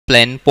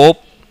reference ปุ๊บ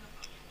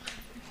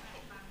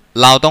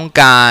เราต้อง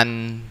การ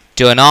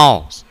journal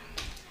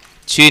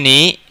ชื่อ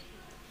นี้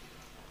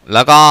แ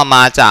ล้วก็ม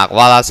าจากว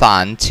ารสา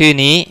รชื่อ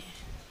นี้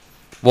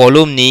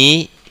volume นี้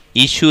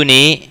issue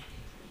นี้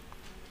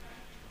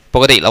ป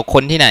กติเรา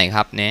ค้นที่ไหนค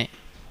รับเนี่ย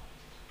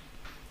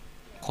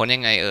ค้นยั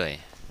งไงเอ่ย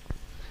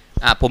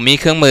ผมมี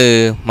เครื่องมือ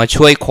มา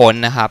ช่วยค้น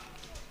นะครับ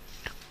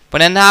เพราะฉ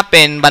ะนั้นถ้าเ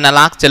ป็นบรร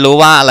ลักษ์จะรู้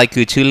ว่าอะไร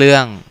คือชื่อเรื่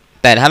อง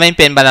แต่ถ้าไม่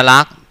เป็นบรร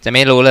ลักษ์จะไ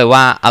ม่รู้เลย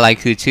ว่าอะไร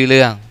คือชื่อเ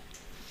รื่อง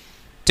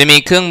จะมี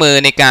เครื่องมือ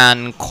ในการ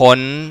ค้น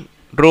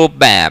รูป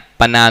แบบ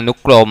บรรณานุ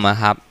กรมนะ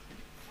ครับ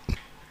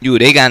อยู่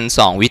ด้วยกัน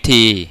2วิ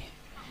ธี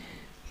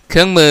เค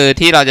รื่องมือ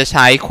ที่เราจะใ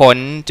ช้ค้น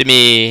จะ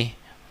มี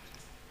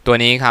ตัว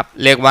นี้ครับ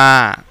เรียกว่า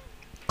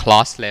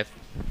cross left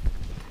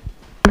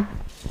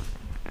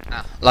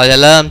เราจะ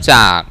เริ่มจ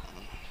าก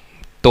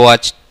ตัว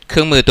เค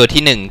รื่องมือตัว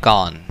ที่1ก่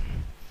อน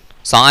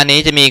2อันนี้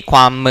จะมีคว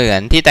ามเหมือ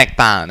นที่แตก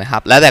ต่างนะครั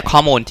บแล้วแต่ข้อ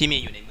มูลที่มี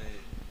อยู่ในมือ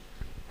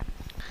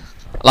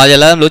เราจะ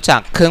เริ่มรู้จั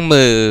กเครื่อง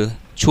มือ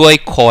ช่วย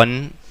ค้น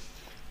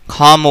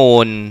ข้อมู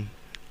ล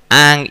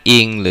อ้างอิ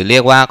งหรือเรี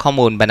ยกว่าข้อ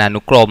มูลบรรณา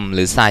นุกรมห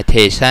รือ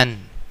citation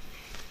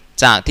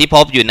จากที่พ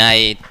บอยู่ใน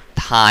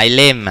ท้ายเ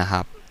ล่มนะค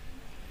รับ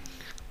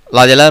เร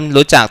าจะเริ่ม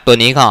รู้จักตัว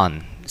นี้ก่อน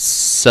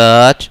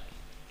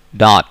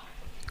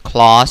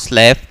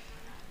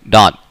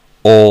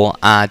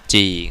search.crossleft.org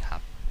ครั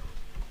บ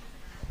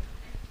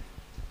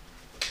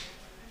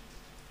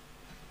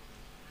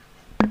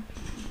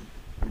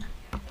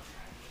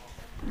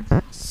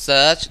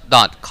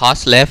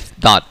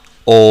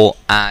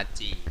search.crossleft.org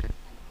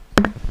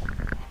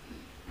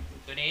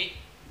ตัวนี้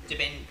จะเ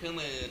ป็นเครื่อง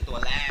มือตัว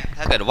แรก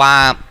ถ้าเกิดว่า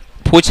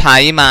ผู้ใช้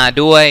มา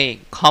ด้วย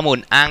ข้อมูล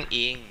อ้าง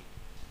อิง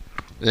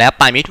แล้ว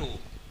ไปไม่ถูก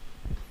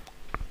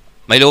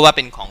ไม่รู้ว่าเ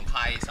ป็นของใค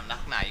รสำนั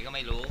กไหนก็ไ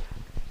ม่รู้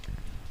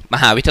ม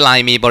หาวิทยาลัย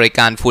มีบริก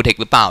าร Full Text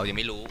หรือเปล่ายัง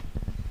ไม่รู้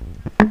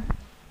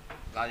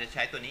เราจะใ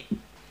ช้ตัวนี้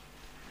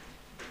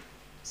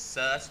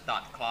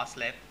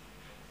search.crossleft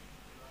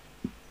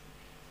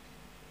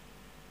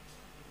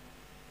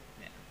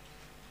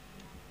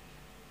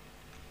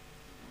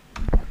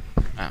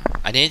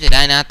อันนี้จะไ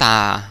ด้หน้าตา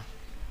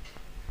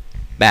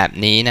แบบ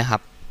นี้นะครั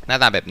บหน้า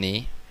ตาแบบนี้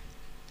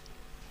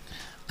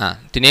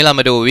ทีนี้เรา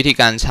มาดูวิธี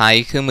การใช้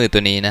เครื่องมือตั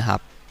วนี้นะครับ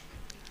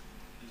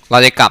เรา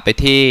จะกลับไป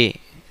ที่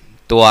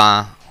ตัว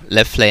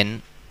reference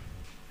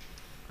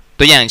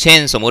ตัวอย่างเช่น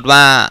สมมุติว่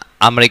า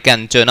American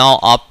Journal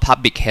of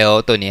Public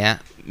Health ตัวนี้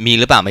มี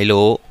หรือเปล่าไม่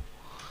รู้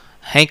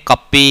ให้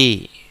copy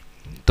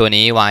ตัว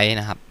นี้ไว้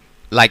นะครับ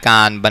รายกา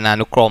รบรรณา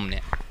นุกรมเ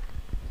นี่ย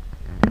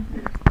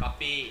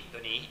copy ตั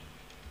วนี้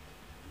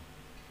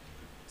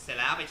เสร็จ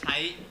แล้วไปใช้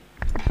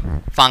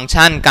ฟังก์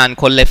ชันการ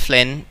ค้น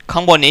reference ข้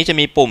างบนนี้จะ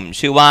มีปุ่ม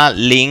ชื่อว่า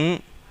link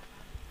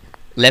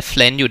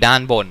reference อยู่ด้า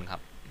นบนครั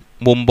บ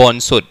มุมบน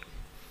สุด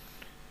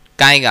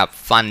ใกล้กับ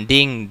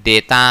funding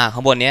data ข้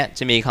างบนนี้จ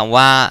ะมีคำ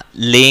ว่า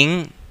link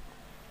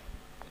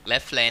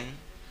reference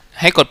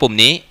ให้กดปุ่ม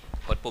นี้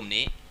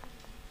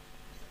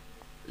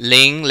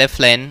link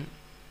reference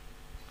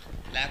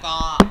แล้วก็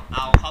เอ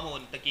าข้อมูล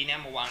ตะกี้เนี่ย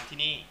มาวางที่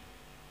นี่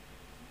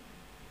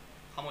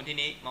ข้อมูลที่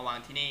นี้มาวาง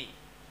ที่นี่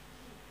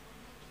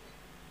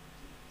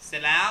เสร็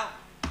จแล้ว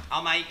เอา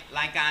มาอีก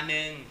รายการห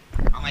นึ่ง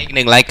เอามาอีก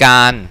1รายก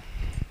าร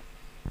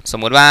สม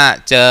มุติว่า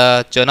เจอ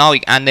journal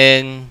อีกอันหนึ่ง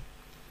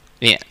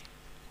เนี่ย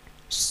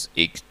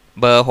อีก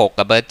เบอร์6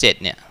กับเบอร์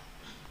7เนี่ย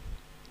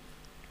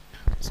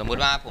สมมุ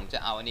ติว่าผมจะ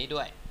เอาอันนี้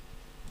ด้วย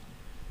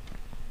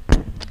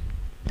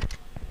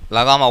แ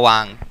ล้วก็มาวา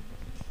ง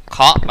เค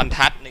าะบรร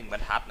ทัด1บร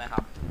รทัดนะค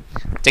รับ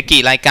จะ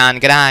กี่รายการ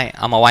ก็ได้เ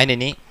อามาไว้ใน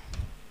นี้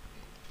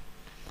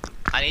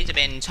อันนี้จะเ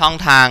ป็นช่อง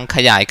ทางข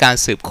ยายการ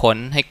สืบค้น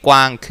ให้ก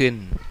ว้างขึ้น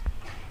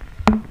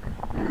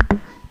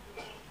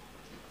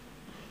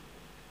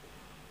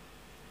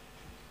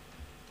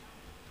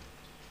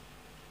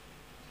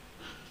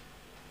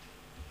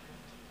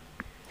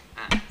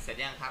เสร็จ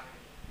ยังครับ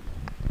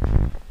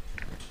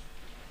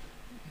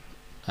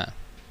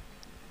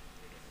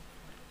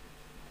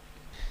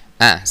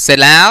เสร็จ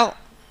แล้ว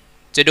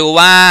จะดู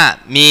ว่า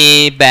มี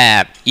แบ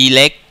บอิเ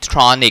ล็กทร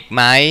อนิกส์ไ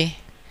หม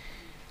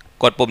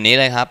กดปุ่มนี้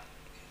เลยครับ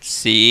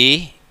สี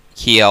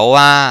เขียว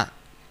ว่า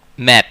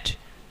match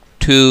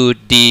to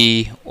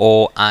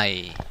DOI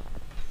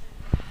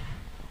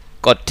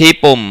กดที่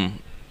ปุ่ม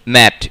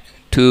match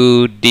to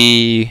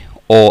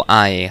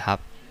DOI ครับ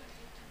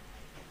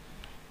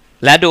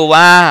และดู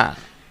ว่า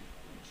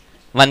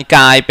มันก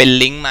ลายเป็น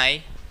ลิงก์ไหม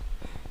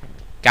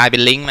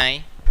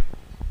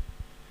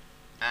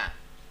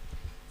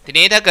ที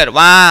นี้ถ้าเกิด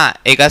ว่า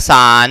เอกส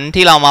าร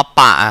ที่เรามา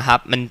ปะครับ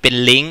มันเป็น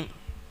ลิงก์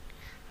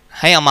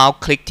ให้เอาเมาส์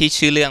คลิกที่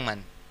ชื่อเรื่องมัน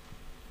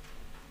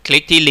คลิ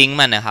กที่ลิงก์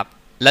มันนะครับ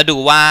แล้วดู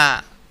ว่า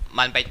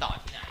มันไปต่อ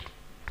ที่ไหน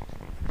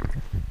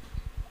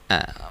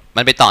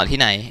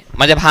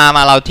มันจะพาม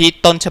าเราที่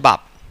ต้นฉบับ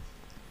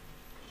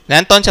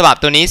นั้นต้นฉบับ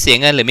ตัวนี้เสีย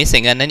เงินหรือไม่เสี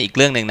ยเงินนั่นอีกเ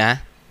รื่องหนึ่งนะ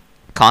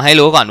ขอให้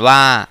รู้ก่อนว่า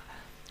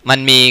มัน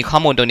มีข้อ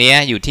มูลตัวนี้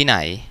อยู่ที่ไหน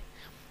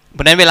เพร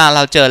าะฉะนั้นเวลาเร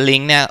าเจอลิ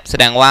งก์เนี่ยแส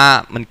ดงว่า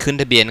มันขึ้น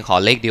ทะเบียนขอ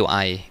เลข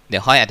DOI เดี๋ย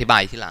วค่อยอธิบา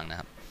ยทีหลังนะ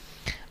ครับ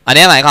อัน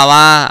นี้หมายความ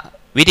ว่า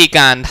วิธีก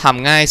ารท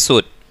ำง่ายสุ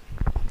ด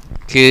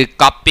คือ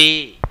copy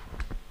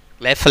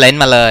reference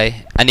มาเลย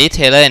อันนี้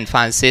Taylor and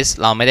Francis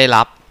เราไม่ได้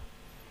รับ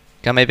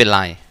ก็ไม่เป็นไ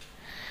ร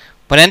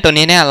เพราะฉะนั้นตัว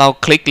นี้เนี่ยเรา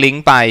คลิกลิง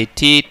ก์ไป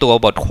ที่ตัว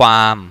บทคว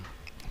าม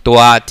ตัว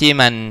ที่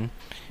มัน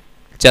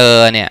เจอ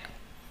เนี่ย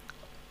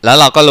แล้ว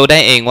เราก็รู้ได้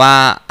เองว่า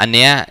อันเ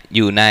นี้ยอ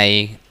ยู่ใน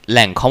แห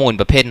ล่งข้อมูล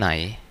ประเภทไหน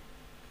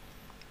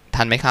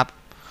ทันไหมครับ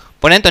เ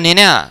พราะฉะนั้นตัวนี้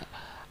เนี่ย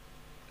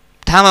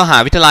ถ้ามหา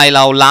วิทยาลัยเ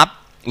รารับ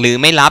หรือ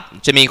ไม่รับ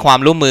จะมีความ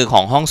ร่วมมือข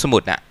องห้องสมุ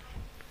ดน่ะ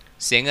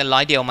เสียเงิน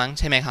100 เดียวมั้ง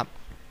ใช่ไหมครับ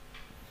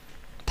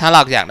ถ้าเร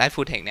าอยากได้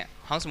ฟูลเทคเนี่ย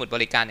ห้องสมุดบ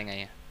ริการยังไง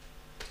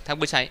ถ้า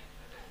ผู้ใช้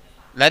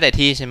แล้วแต่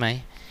ที่ใช่ไหม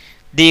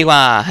ดีกว่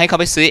าให้เขา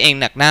ไปซื้อเอง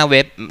หนักหน้าเ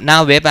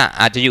ว็บอ่ะ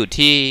อาจจะอยู่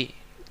ที่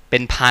เป็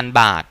น1,000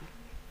 บาท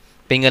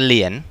เป็นเงินเห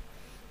รียญ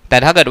แต่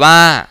ถ้าเกิดว่า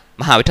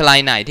มหาวิทยาลัย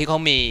ไหนที่เขา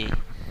มี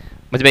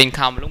มันจะเป็นค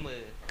ำร่วมมื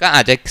อก็อ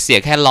าจจะเสีย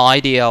แค่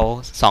100 เดียว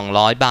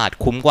200 บาท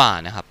คุ้มกว่า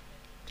นะครับ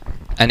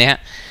อันนี้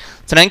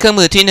ฉะนั้นเครื่อง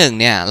มือที่1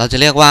เนี่ยเราจะ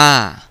เรียกว่า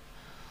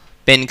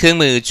เป็นเครื่อง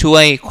มือช่ว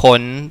ยค้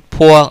นพ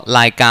วก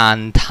รายการ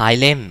ท้าย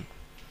เล่ม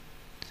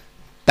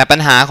แต่ปัญ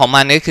หาของ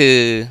มันก็คือ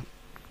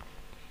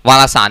วา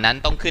รสารนั้น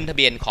ต้องขึ้นทะเ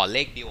บียนขอเล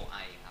ข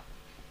DOI ครับ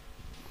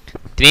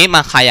ทีนี้ม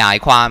าขยาย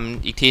ความ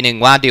อีกทีหนึ่ง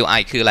ว่า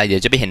DOI คืออะไรเดี๋ย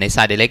วจะไปเห็นใน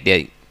Slide Direct เดี๋ยว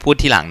พูด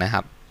ทีหลังนะค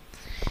รับ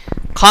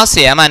ข้อเ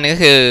สียมันก็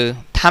คือ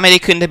ถ้าไม่ได้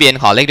ขึ้นทะเบียน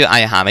ขอเลข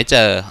DOI หาไม่เจ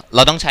อเร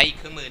าต้องใช้อีกเ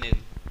ครื่องมือหนึ่ง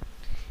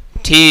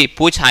ที่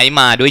ผู้ใช้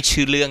มาด้วย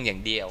ชื่อเรื่องอย่า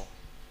งเดียว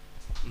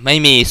ไม่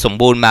มีสม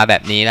บูรณ์มาแบ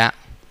บนี้แล้ว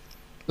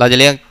เราจะ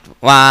เรียก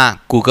ว่า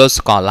Google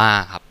Scholar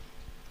ครับ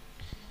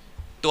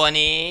ตัว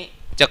นี้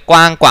จะก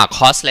ว้างกว่า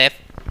Costleft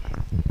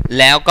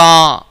แล้วก็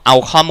เอา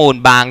ข้อมูล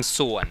บาง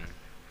ส่วน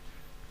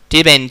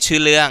ที่เป็นชื่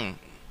อเรื่อง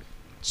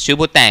ชื่อ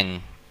ผู้แต่ง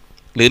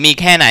หรือมี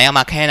แค่ไหนเอา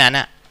มาแค่นั้น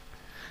อ่ะ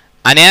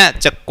อันเนี้ย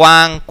จะกว้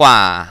างกว่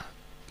า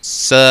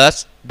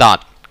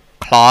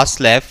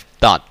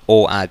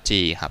search.costleft.org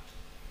ครับ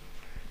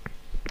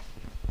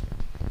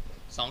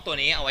2ตัว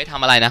นี้เอาไว้ท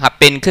ำอะไรนะครับ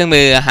เป็นเครื่อง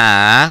มือหา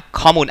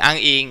ข้อมูลอ้าง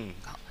อิง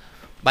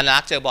บรรลั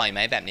กษ์เจอบ่อยไหม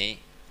แบบนี้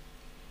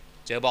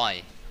เจอบ่อย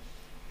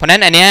เพราะนั้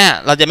นอันเนี้ย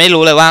เราจะไม่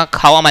รู้เลยว่าเ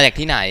ขาเอามาจาก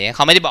ที่ไหนเข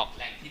าไม่ได้บอกแ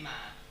หล่งที่มา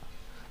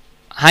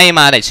ให้ม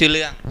าแต่ชื่อเ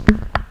รื่อง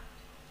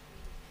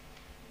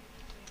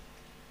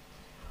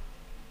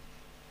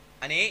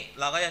อันนี้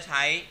เราก็จะใ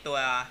ช้ตัว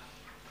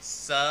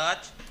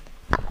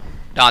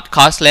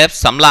search.costleft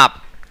สำหรับ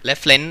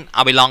reference เอ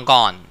าไปลอง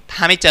ก่อนถ้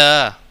าไม่เจอ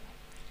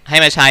ให้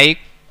มาใช้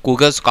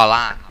Google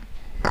Scholar ครับ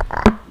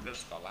Google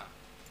Scholar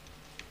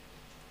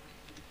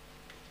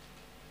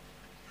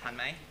ทันไ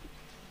หม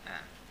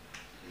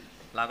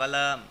เราก็เ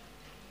ริ่ม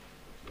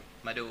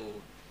มาดู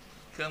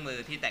เครื่องมือ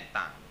ที่แตก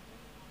ต่าง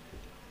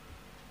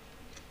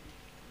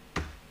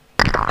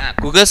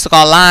Google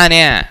Scholar เ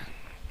นี่ย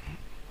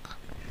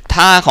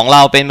ถ้าของเร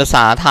าเป็นภาษ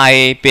าไทย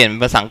เปลี่ยนเป็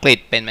นภาษาอังกฤษ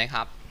เป็นไหมค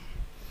รับ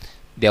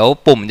เดี๋ยว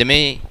ปุ่มจะไม่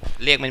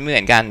เรียกมันไม่เห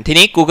มือนกันที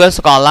นี้ Google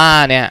Scholar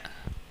เนี่ย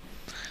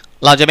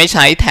เราจะไม่ใ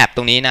ช้แท็บต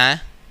รงนี้นะ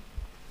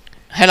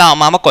ให้เราเอา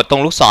มากดตร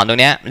งลูกศรตร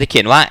งนี้มันจะเขี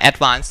ยนว่า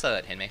Advanced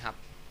Search เห็นไหมครับ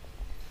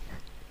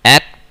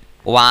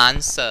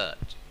Advanced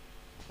Search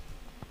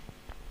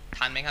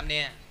ทันไหมครับเ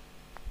นี่ย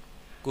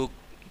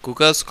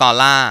Google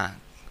Scholar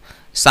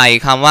ใส่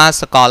คำว่า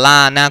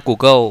Scholar หน้า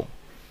Google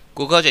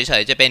เฉ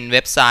ยๆจะเป็นเ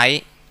ว็บไซ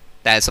ต์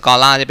แต่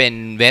Scholar จะเป็น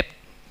เว็บ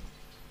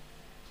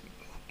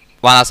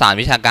วารสาร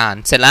วิชาการ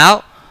เสร็จแล้ว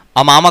เอ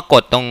าเมาส์มาก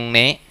ดตรง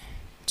นี้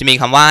จะมี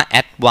คำว่า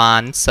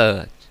Advanced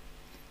Search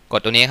กด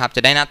ตรงนี้ครับจ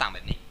ะได้หน้าต่างแบ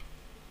บนี้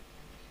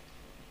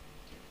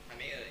ทันไ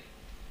หมเ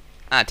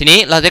อ่ยทีนี้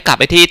เราจะกลับ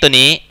ไปที่ตัว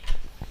นี้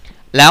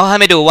แล้วให้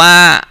ไปดูว่า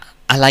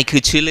อะไรคื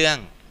อชื่อเรื่อง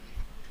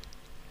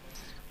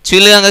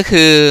ก็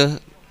คือ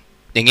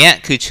อย่างเงี้ย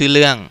คือชื่อเ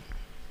รื่อง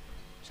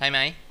ใช่ไหม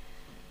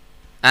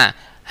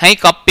ให้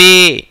copy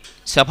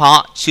เฉพาะ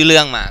ชื่อเรื่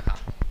องมาครับ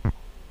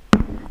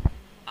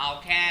เอา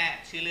แค่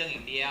ชื่อเรื่องอย่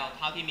างเดียวเ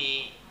ท่าที่มี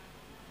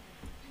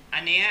อั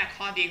นนี้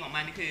ข้อดีของ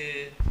มันคือ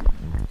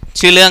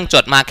ชื่อเรื่องจ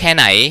ดมาแค่ไ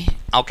หน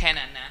เอาแค่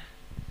นั้นนะ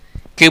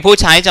คือผู้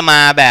ใช้จะมา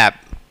แบบ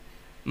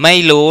ไม่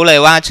รู้เลย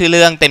ว่าชื่อเ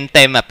รื่องเ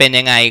ต็มเป็น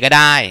ยังไงก็ไ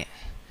ด้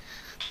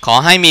ขอ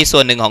ให้มีส่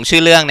วนหนึ่งของชื่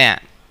อเรื่องเนี่ย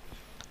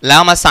แล้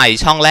วมาใส่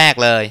ช่องแรก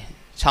เลย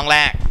ช่องแร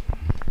ก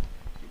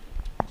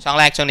ช่อง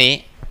นี้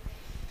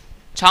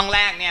ช่องแร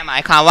กเนี่ยหมา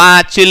ยความว่า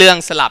ชื่อเรื่อง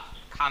สลับ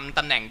คำต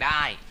ำแหน่งไ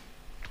ด้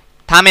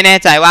ถ้าไม่แน่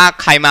ใจว่า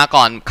ใครมา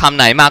ก่อนคำไ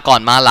หนมาก่อ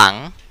นมาหลัง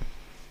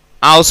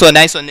เอาส่วนใ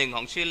ดส่วนหนึ่งข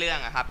องชื่อเรื่อง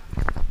ครับ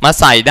มา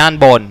ใส่ด้าน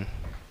บน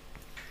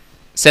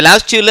เสร็จแล้ว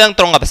ชื่อเรื่อง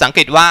ตรงกับภาษาอังก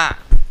ฤษว่า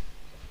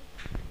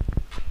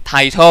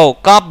title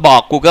ก็บอ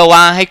ก Google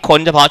ว่าให้ค้น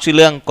เฉพาะชื่อเ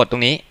รื่องกดตร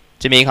งนี้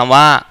จะมีคำ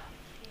ว่า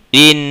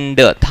in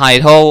the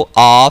title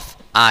of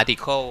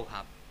article ค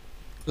รับ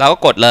เราก็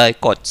กดเลย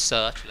กด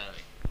search เลย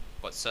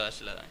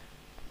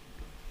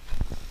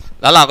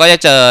แล้วเราก็จะ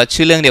เจอ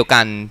ชื่อเรื่องเดียวกั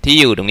นที่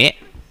อยู่ตรงนี้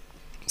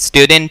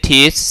student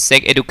teach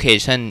sex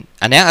education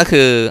อันนี้ก็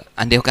คือ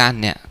อันเดียวกัน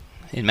เนี่ย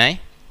เห็นไหม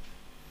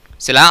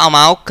เสร็จแล้วเอาเม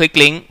าส์คลิก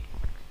ลิงก์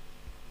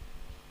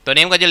ตัว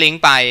นี้มันก็จะลิง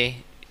ก์ไป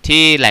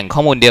ที่แหล่งข้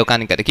อมูลเดียวกัน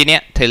กับตะกี้เนี้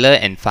ย Taylor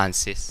and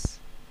Francis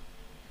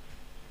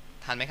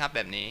ทันไหมครับแบ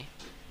บนี้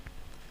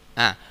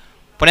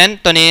เพราะฉะนั้น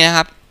ตัวนี้นะค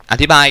รับอ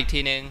ธิบายอีกที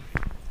นึง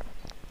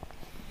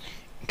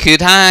คือ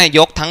ถ้าย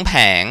กทั้งแผ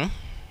ง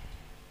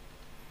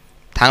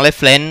ทั้ง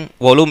reference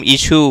volume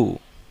issue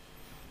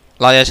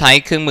เราจะใช้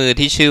เครื่องมือ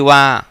ที่ชื่อว่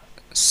า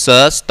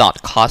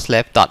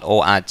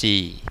search.cosleft.org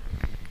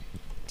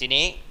ที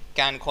นี้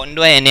การค้น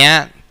ด้วยอันเนี้ย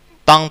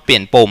ต้องเปลี่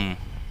ยนปุ่ม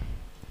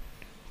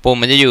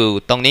มันจะอยู่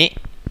ตรงนี้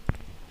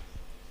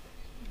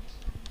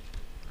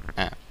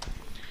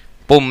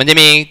ปุ่มมันจะ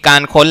มีกา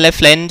รค้น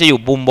reference จะอยู่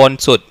ปุ่มบน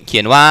สุดเขี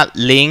ยนว่า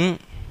link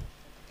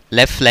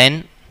reference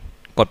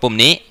กดปุ่ม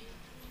นี้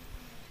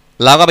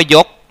แล้วก็ไปย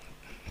ก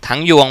ทั้ง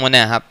ยวงมันเ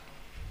นี่ยครับ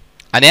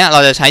อันนี้เรา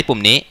จะใช้ปุ่ม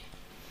นี้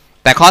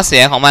แต่ข้อเสี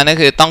ยของมันก็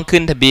คือต้อง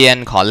ขึ้นทะเบียน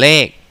ขอเล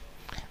ข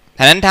ฉ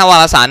ะนั้นถ้าวา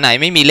รสารไหน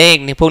ไม่มีเลข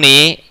ในพวก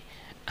นี้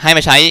ให้ม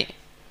าใช้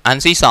อัน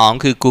ที่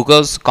2คือ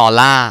Google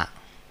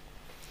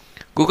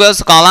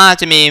Scholar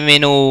จะมีเม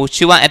นู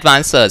ชื่อว่า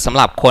Advanced Search สำห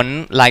รับค้น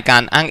รายกา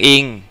รอ้างอิ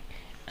ง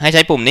ให้ใ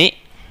ช้ปุ่มนี้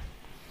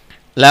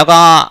แล้วก็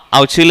เอ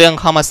าชื่อเรื่อง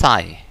เข้ามาใส่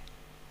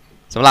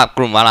สำหรับก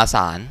ลุ่มวารส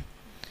าร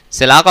เส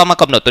ร็จแล้วก็มา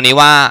กำหนดตัวนี้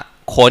ว่า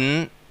ค้น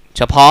เ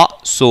ฉพาะ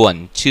ส่วน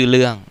ชื่อเ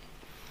รื่อง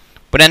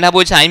เพราะฉะนั้นถ้า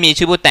ผู้ใช้มี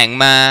ชื่อผู้แต่ง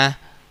มา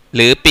ห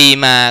รือปี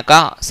มาก็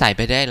ใส่ไ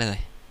ปได้เลย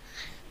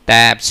แต่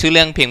ชื่อเ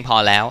รื่องเพียงพอ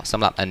แล้วส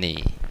ำหรับอันนี้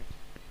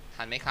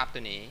ทันไหมครับตั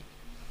วนี้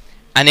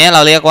อันนี้เร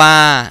าเรียกว่า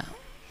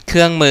เค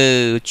รื่องมือ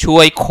ช่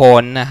วยค้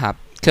นนะครับ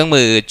เครื่อง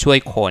มือช่วย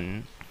ค้น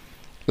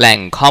แหล่ง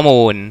ข้อ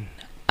มูล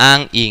อ้าง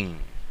อิง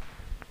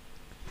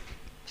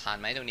ผ่าน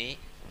ไหมตรงนี้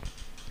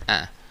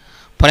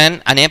เพราะฉะนั้น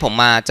อันนี้ผม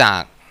มาจา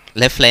ก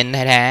reference แ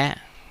ท้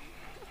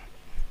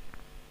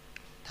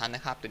ๆทันน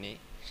ะครับตัวนี้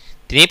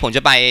ทีนี้ผมจ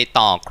ะไป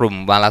ต่อกลุ่ม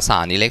วารสา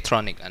รอิเล็กทรอ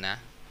นิกส์นะ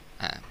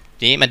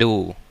ทีนี้มาดู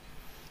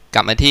ก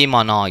ลับมาที่มอ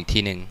นอีกที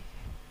หนึ่ง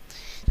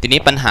ทีนี้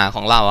ปัญหาข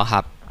องเราค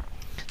รับ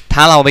ถ้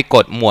าเราไปก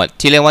ดหมวด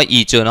ที่เรียกว่า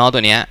e-journal ตั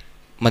วนี้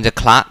มันจะ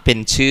คละเป็น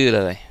ชื่อเ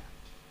ลย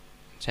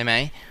ใช่ไหม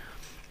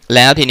แ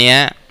ล้วทีนี้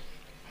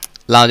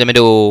เราจะมา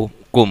ดู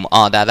กลุ่ม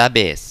all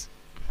database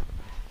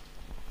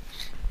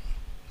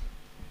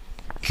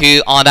คือ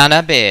all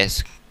database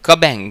ก็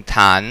แบ่งฐ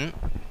าน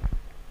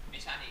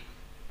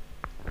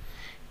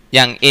อ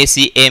ย่าง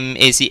ACM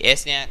ACS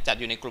เนี่ยจัด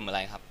อยู่ในกลุ่มอะไร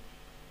ครับ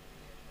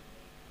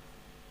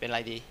เป็นอะไร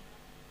ดี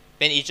เ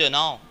ป็น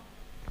e-journal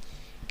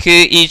คือ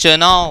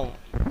e-journal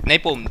ใน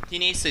ปุ่มที่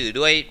นี่สื่อ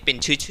ด้วยเป็น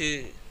ชื่อ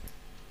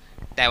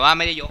แต่ว่าไ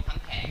ม่ได้ยกทั้ง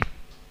แผง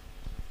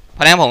เพร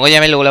าะฉะนั้นผมก็ยั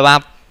งไม่รู้เลยว่า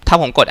ถ้า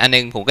ผมกดอันนึ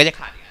งผมก็จะ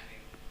ขาดอีกอันนึ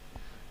ง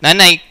นั้น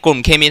ในกลุ่ม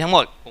เคมีทั้งหม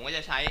ดผมก็จ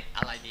ะใช้อ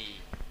ะไรดี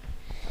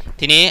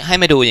ทีนี้ให้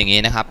มาดูอย่างนี้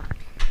นะครับ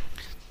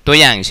ตัว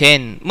อย่างเช่น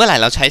เมื่อไหร่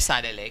เราใช้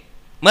Side Direct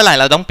เมื่อไหร่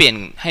เราต้องเปลี่ยน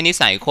ให้นิ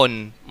สัยคน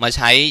มาใ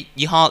ช้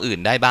ยี่ห้ออื่น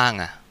ได้บ้าง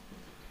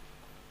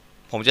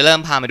ผมจะเริ่ม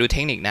พามาดูเท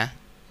คนิคนะ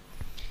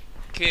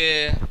คือ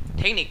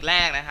เทคนิคแร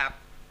กนะครับ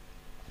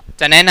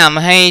จะแนะน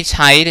ำให้ใ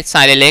ช้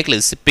Side Direct หรื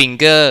อ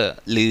Springer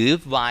หรือ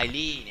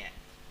Wiley เนี่ย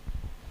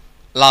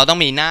เราต้อง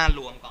มีหน้าร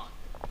วมก่อน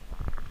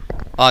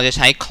เราจะใ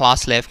ช้ cross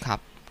left ครับ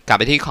กลับ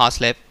ไปที่ cross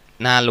left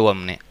หน้ารวม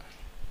เนี่ย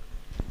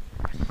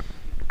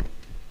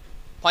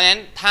เพราะฉะนั้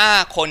นถ้า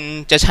คน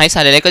จะใช้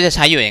Side Direct ก็จะใ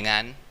ช้อยู่อย่าง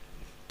นั้น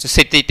ส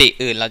ถิติ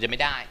อื่นเราจะไม่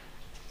ได้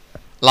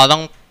เราต้อ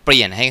งเป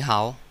ลี่ยนให้เขา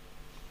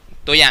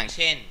ตัวอย่างเ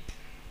ช่น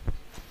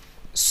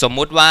สม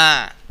มุติว่า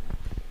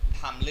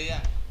ทำเรื่อ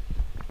ง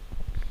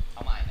เอ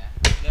าใหม่นะ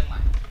เรื่องใหม่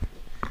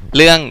เ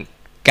รื่อง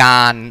ก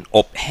ารอ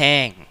บแห้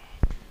ง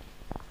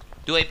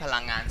ด้วยพลั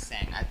งงานแส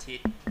งอาทิต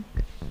ย์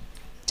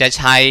จะ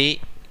ใช้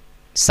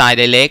Side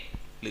Direct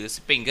หรือ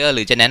Springer ห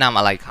รือจะแนะนำ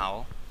อะไรเขา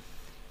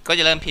ก็จ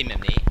ะเริ่มพิมพ์แบ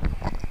บนี้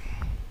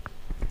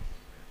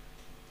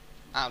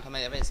ทำไม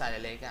จะเป็น Side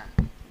Direct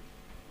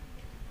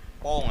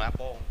โป้งนะ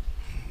โป้ง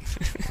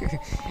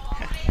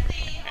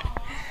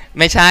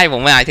ไม่ใช่ผ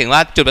มหมายถึงว่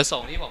าจุดประส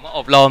งค์ที่ผมมาอ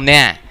บรมเ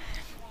นี่ย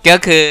ก็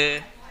คือ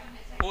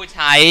ผู้ใ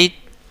ช้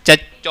จะ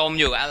จม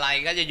อยู่อะไร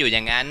ก็จะอยู่อย่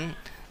างนั้น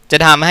จะ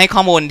ทำให้ข้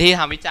อมูลที่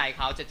ทำวิจัยเ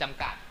ขาจะจ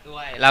ำกัดด้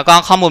วยแล้วก็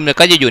ข้อมูล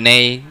ก็จะอยู่ใน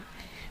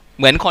เ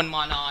หมือนคนม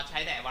อนอใช้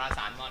แต่วารส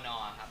ารมอนอ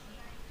ครับ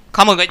ข้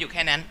อมูลก็อยู่แ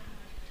ค่นั้น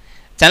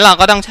ฉะนั้นเรา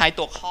ก็ต้องใช้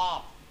ตัวครอบ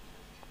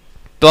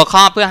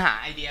เพื่อหา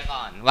ไอเดีย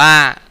ก่อนว่า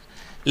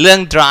เรื่อง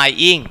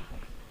drying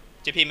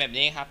จะพิมพ์แบบ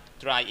นี้ครับ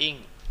drying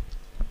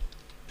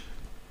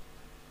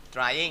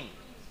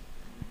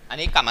อัน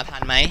นี้กลับมาทั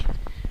นไหม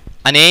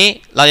อันนี้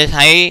เราจะใ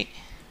ช้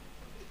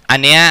อัน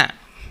เนี้ย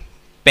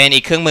เป็นอี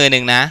กเครื่องมือห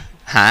นึ่งนะ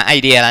หาไอ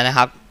เดียแล้วนะค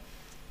รับ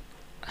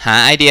หา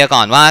ไอเดียก่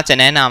อนว่าจะ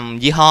แนะน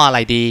ำยี่ห้ออะไร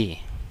ดี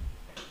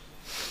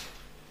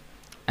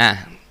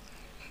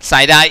ใส่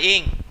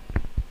drying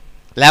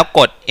แล้วก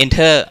ด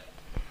enter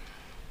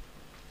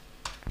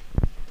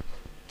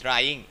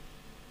drying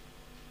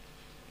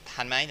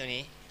ทันไหมตัว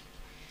นี้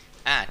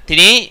ที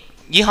นี้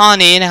ยี่ห้อ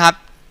นี้นะครับ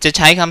จะใ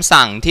ช้คำ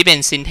สั่งที่เป็น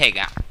syntax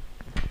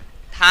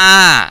ถ้า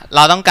เร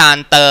าต้องการ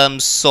เติม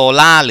โซ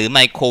ล่าหรือไม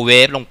โครเว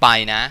ฟลงไป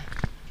นะ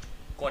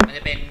กดมันจ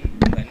ะเป็น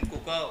เหมือน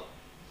Google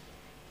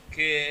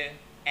คือ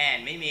and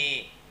ไม่มี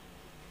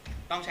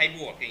ต้องใช้บ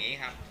วกอย่างนี้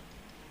ครับ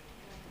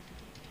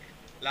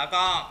แล้ว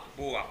ก็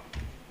บวก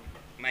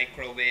ไมโค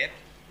รเวฟ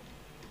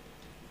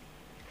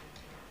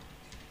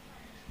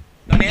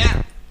ตรงนี้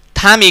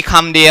ถ้ามีค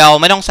ำเดียว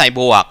ไม่ต้องใส่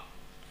บวก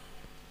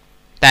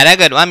แต่ถ้า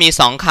เกิดว่ามี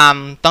2ค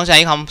ำต้องใช้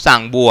คำสั่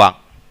งบวก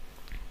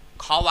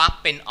ข้อวรรค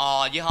เป็น or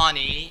ยี่ห้อ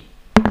นี้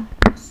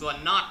ส่วน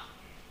not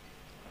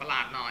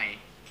หน่อย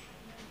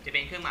จะเป็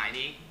นเครื่องหมาย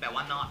นี้แปลว่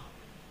า not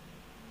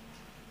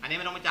อันนี้ไ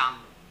ม่ต้องไปจ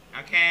ำเอ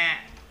าแค่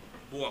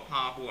บวกพ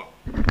อบ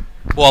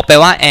วกแปล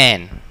ว่า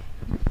and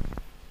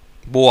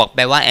บวกแป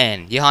ลว่า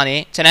and ยี่ห้อนี้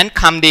ฉะนั้น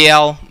คำเดียว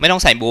ไม่ต้อ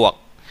งใส่บวก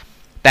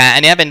แต่อั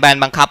นนี้เป็นแบรน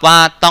ด์บังคับว่า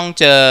ต้อง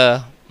เจอ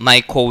ไม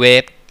โครเว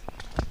ฟ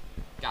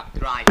กับ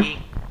drying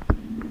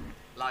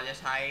เราจะ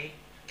ใช้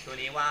ตัว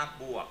นี้ว่า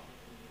บวก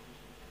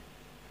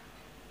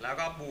แล้ว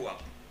ก็บวก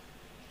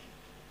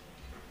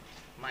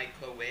ไมโค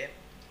รเวฟ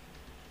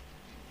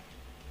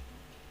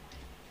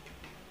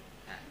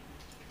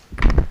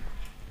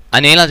อั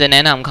นนี้เราจะแน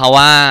ะนำเขา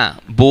ว่า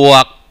บว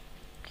ก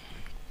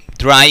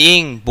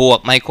drying บวก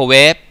ไมโครเว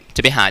ฟจ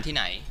ะไปหาที่ไ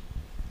หน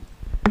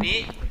นี้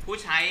ผู้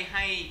ใช้ใ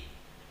ห้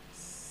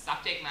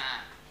subject มา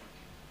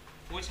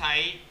ผู้ใช้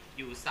อ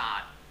ยู่ศาส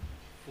ตร์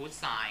food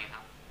science ค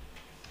รับ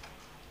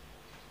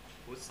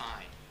food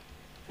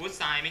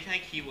science ไม่ใช่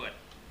คีย์เวิร์ด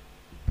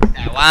แ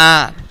ต่ว่า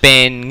เป็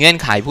นเงื่อน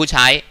ไขผู้ใ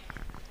ช้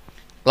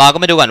เราก็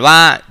มาดูก่อนว่า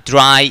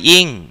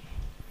drying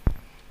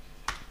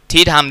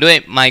ที่ทำด้วย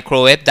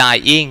microwave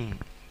drying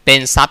เป็น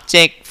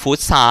subject food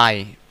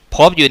science พ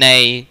บอยู่ใน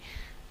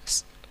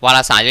วาร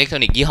สารอิเล็กทรอ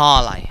นิกส์ยี่ห้อ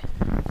อะไร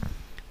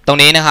ตรง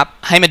นี้นะครับ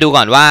ให้มาดู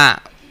ก่อนว่า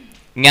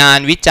งาน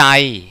วิจั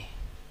ย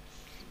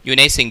อยู่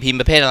ในสิ่งพิมพ์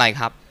ประเภทอะไร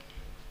ครับ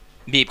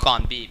บีบก่อน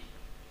บีบ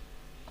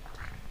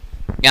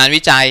งาน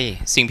วิจัย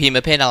สิ่งพิมพ์ป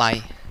ระเภทอะไร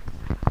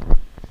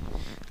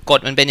กฎ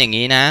มันเป็นอย่าง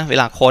นี้นะเว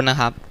ลาค้นนะ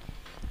ครับ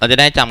เราจะ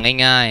ได้จ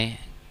ำง่าย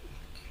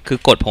ๆคือ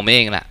กฎผมเอ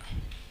งแหละ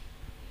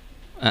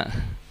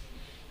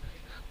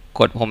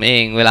กฎผมเอ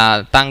งเวลา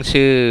ตั้ง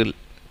ชื่อ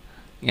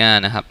งาน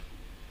นะครับ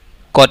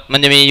กฎมัน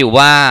จะมีอยู่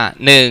ว่า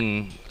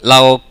1เรา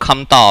ค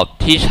ำตอบ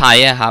ที่ใช้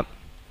ครับ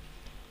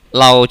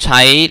เราใ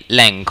ช้แ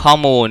หล่งข้อ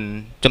มูล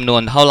จำนว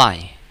นเท่าไหร่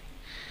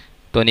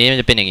ตัวนี้มัน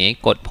จะเป็นอย่างนี้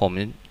กฎผม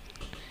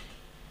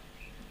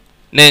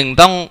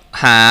1ต้อง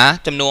หา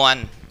จำนวน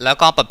แล้ว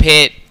ก็ประเภ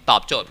ทตอ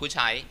บโจทย์ผู้ใ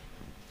ช้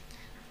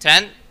ฉะ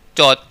นั้นโ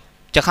จทย์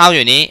จะเข้าอ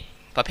ยู่นี้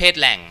ประเภท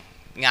แหล่ง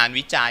งาน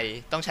วิจัย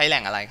ต้องใช้แห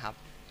ล่งอะไรครับ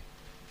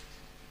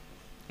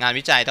งาน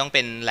วิจัยต้องเ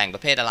ป็นแหล่งปร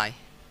ะเภทอะไร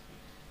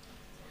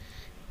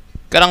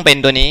ก็ต้องเป็น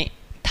ตัวนี้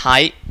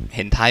type เ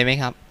ห็น type ไหม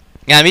ครับ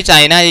งานวิจั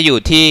ยน่าจะอยู่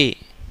ที่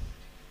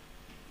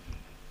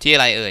อะ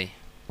ไรเอ่ย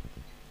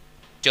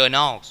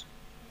journal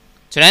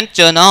ฉะนั้น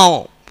journal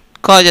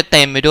ก็จะเ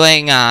ต็มไปด้วย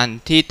งาน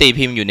ที่ตี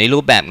พิมพ์อยู่ในรู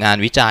ปแบบงาน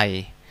วิจัย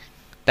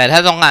แต่ถ้า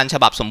ต้องการฉ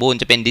บับสมบูรณ์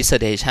จะเป็น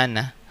dissertation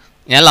นะ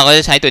งั้นเราก็จ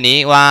ะใช้ตัวนี้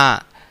ว่า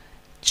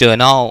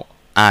journal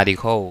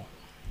article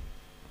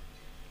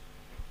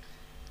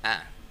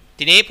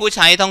ทีนี้ผู้ใ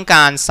ช้ต้องก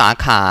ารสา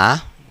ขา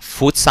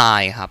food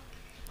science ครับ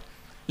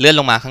เลื่อน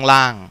ลงมาข้าง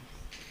ล่าง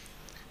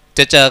จ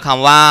ะเจอค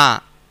ำว่า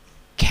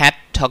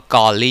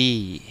category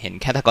เห็น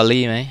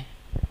category ไหม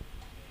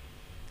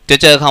จะ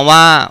เจอคำว่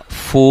า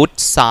food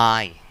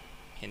science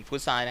เห็น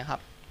food science นะครับ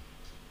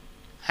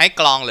ให้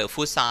กรองหรือ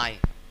food science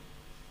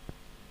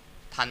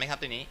ทันไหมครับ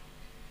ตัวนี้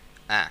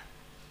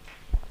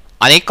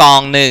อันนี้กอ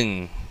ง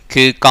1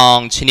คือกอง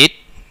ชนิด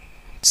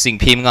สิ่ง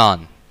พิมพ์ก่อน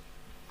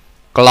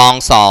กรอง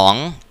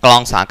2กรอ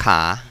งสาขา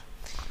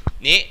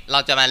นี้เรา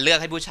จะมาเลือก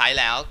ให้ผู้ใช้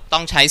แล้วต้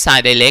องใช้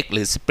CITCOMS ห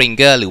รือ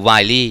Springer หรือ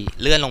Wiley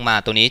เลื่อนลงมา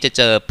ตัวนี้จะเ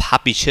จอ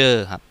Publisher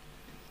ครับ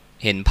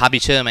เห็น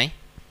Publisher ไหม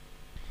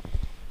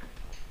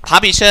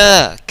Publisher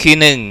คือ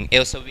1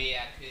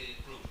 Elsevier คือ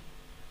กลุ่ม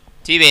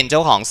ที่เป็นเจ้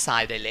าของ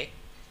CITCOMS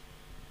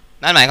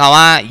นั่นหมายความ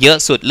ว่าเยอะ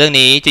สุดเรื่อง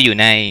นี้จะอยู่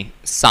ใน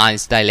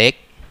Science Direct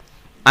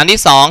อันที่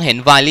2เห็น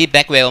Wiley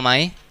Blackwell ไหม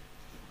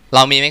เร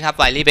ามีไหมครับ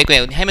Wiley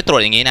Blackwell ให้มาตรว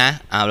จอย่างนี้นะ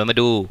เรามา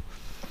ดู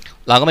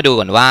เราก็มาดู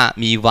ก่อนว่า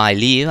มี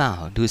Wiley หรือเปล่า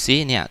ดูซิ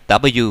เนี่ย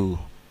W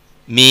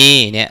มี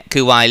เนี่ยคื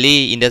อ Wiley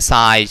in the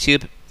Science ชื่อ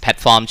แพลต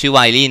ฟอร์มชื่อ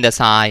Wiley in the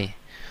Science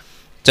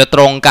จะต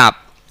รงกับ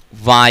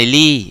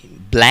Wiley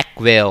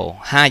Blackwell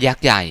 5 ยัก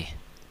ษ์ใหญ่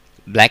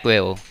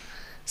Blackwell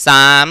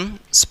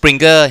 3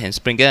 Springer เห็น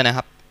Springer นะค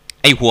รับ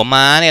ไอหัว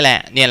ม้าเนี่ยแ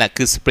หละ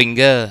คือ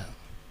Springer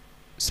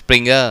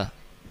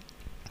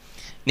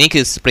นี่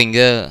คือ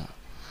Springer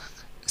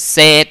เศ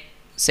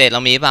ษเร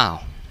ามีเปล่า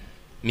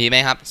มีไหม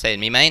ครับเศษ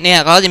มีไหมเนี่ย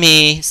เขาจะมี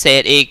เศ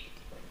ษอีก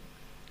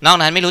นอก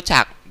นั้นไม่รู้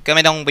จักก็ไ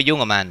ม่ต้องไปยุ่ง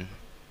กับมัน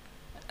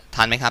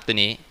ทันไหมครับตัว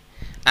นี้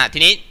ที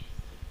นี้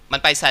มัน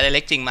ไป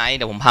CITCOMS จริงไหมเ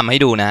ดี๋ยวผมทำให้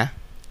ดูนะ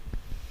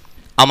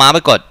เอามาไป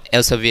กด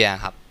Elsevier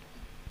ครับ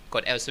ก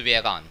ด Elsevier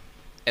ก่อน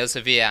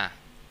Elsevier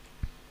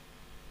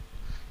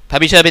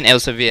Publisher เป็น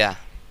Elsevier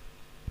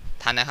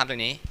ทันนะครับตัว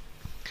นี้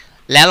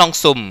แล้วลอง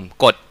สุ่ม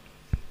กด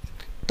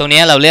ตรง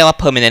นี้เราเรียกว่า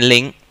permanent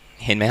link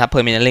เห็นไหมครับ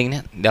permanent link เนี่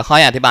ยเดี๋ยวค่อ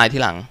ยอธิบายที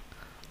หลัง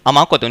เอาเม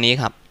าส์กดตรงนี้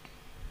ครับ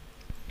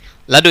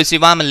แล้วดูซิ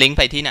ว่ามันลิงก์ไ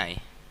ปที่ไหน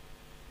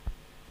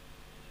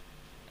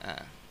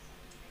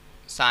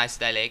Science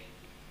Direct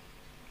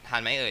ทัน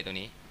ไหมเอ่ยตรง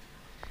นี้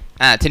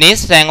ทีนี้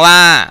แสดงว่า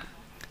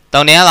ต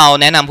รงนี้เรา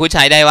แนะนำผู้ใ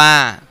ช้ได้ว่า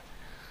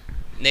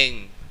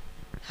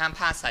1ห้ามพ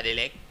ลาด Science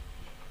Direct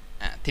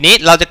ทีนี้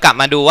เราจะกลับ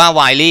มาดูว่า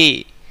Wiley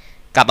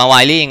กลับมา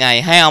Wiley ยังไง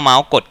ให้เอาเมา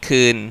ส์กด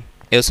คืน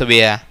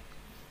Elsevier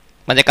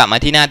มันจะกลับมา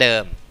ที่หน้าเดิ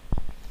ม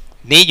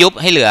นี้ยุบ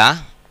ให้เหลือ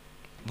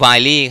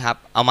Wiley ครับ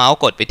เอาเมาส์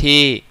กดไป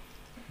ที่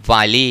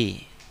Wiley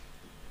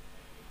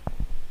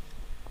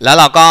แล้ว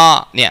เราก็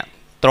เนี่ย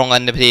ตรงกั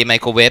นพอดีไม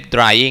โครเวฟ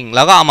drying แ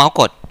ล้วก็เอาเมาส์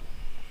กด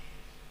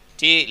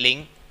ที่ลิง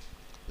ก์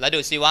แล้วดู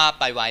ซิว่า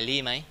ไปไว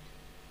ลี่ไหม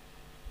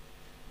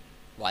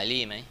ไว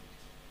ลี่ไหม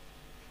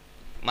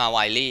มาไว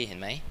ลี่เห็น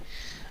ไหม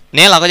เ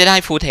นี่ยเราก็จะได้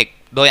full text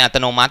โดยอัต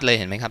โนมัติเลย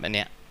เห็นไหมครับอันเ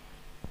นี้ย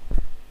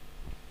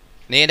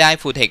นี่ได้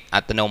full text อั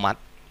ตโนมัติ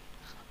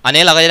อัน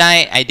นี้เราก็จะได้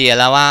ไอเดีย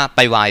แล้วว่าไป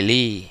ไว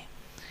ลี่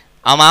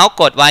เอาเมาส์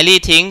กดไวลี่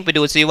ทิ้งไป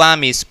ดูซิว่า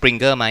มี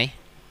Springer ไหม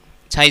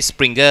ใช่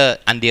Springer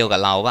อันเดียวกับ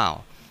เราเปล่า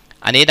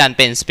อันนี้ดันเ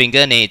ป็น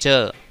Springer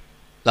Nature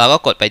เราก็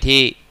กดไป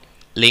ที่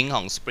ลิงก์ข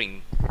อง Spring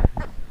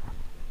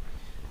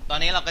ตอน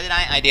นี้เราก็จะได้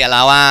ไอเดียแ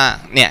ล้วว่า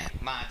เนี่ย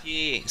มา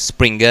ที่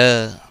Springer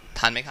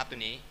ทันไหมครับตัว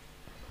นี้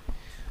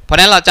เพราะ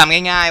นั้นเราจ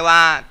ำง่ายๆว่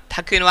าถ้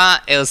าขึ้นว่า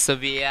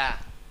Elsevier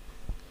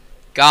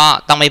ก็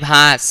ต้องไม่พล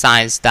าด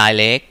Science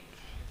Direct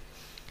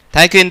ถ้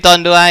าขึ้นต้น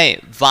ด้วย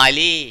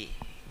Wiley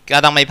ก็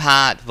ต้องไม่พล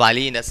าด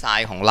Wiley in the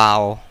Science ของเรา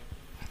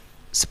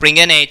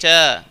Springer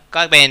Nature ก็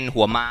เป็น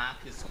หัวม้า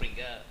คือ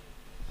Springer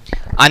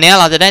อันนี้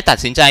เราจะได้ตัด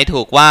สินใจ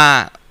ถูกว่า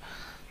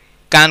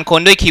การค้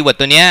นด้วยคีย์เวิร์ด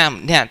ตัวนี้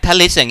เนี่ยถ้า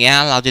list อย่างเงี้ย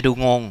เราจะดู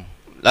งง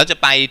แล้วจะ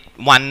ไป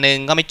วันหนึ่ง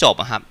ก็ไม่จบ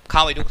ครับเข้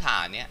าไปทุกฐา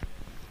นเนี่ย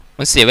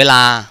มันเสียเวล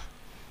า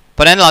เพร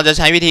าะฉะนั้นเราจะใ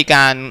ช้วิธีก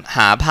ารห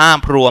าภาพ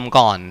รวม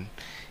ก่อน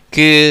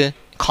คือ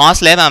คอส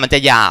เลฟมันจะ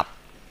หยาบ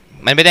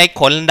มันไม่ได้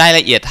ค้นได้ล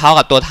ะเอียดเท่า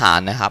กับตัวฐาน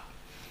นะครับ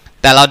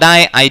แต่เราได้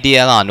ไอเดีย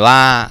ก่อนว่า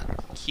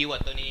คีย์เวิร์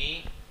ดตัวนี้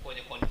ควรจ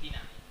ะค้นที่ไหน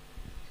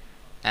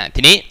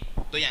ทีนี้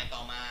ตัวอย่างต่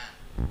อมา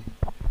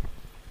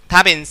ถ้า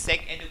เป็น sex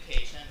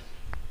education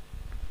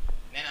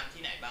แนะนำ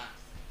ที่ไหนบ้าง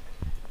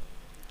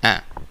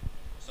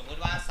สมมติ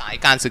ว่าสาย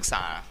การศึกษ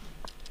า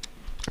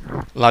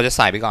เราจะใ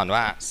ส่ไปก่อน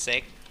ว่า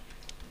sex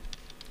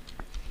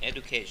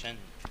education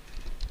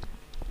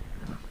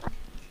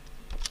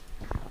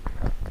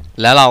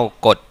แล้วเรา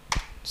กด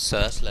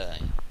search เลย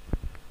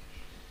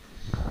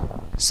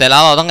เสร็จแล้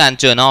วเราต้องการ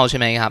journal ใช่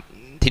ไหมครับ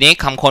ทีนี้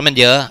คำค้นมัน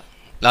เยอะ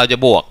เราจะ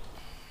บวก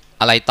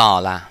อะไรต่อ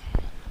ล่ะ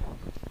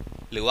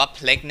หรือว่า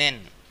pregnant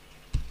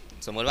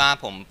สมมติว่า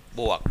ผม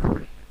บวก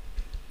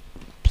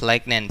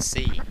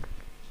pregnancy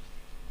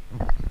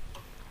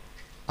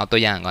เอาตัว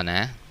อย่างก่อนน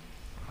ะ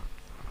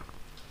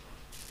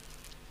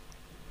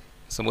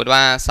สมมุติว่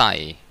าใส่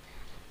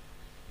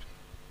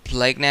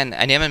pregnant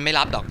อันนี้มันไม่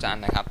รับดอกจัน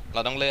นะครับเร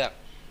าต้องเลือก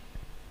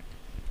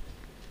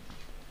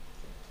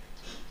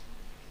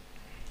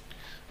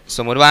ส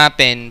มมุติว่า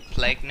เป็น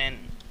pregnant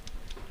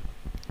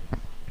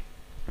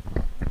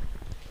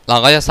เรา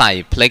ก็จะใส่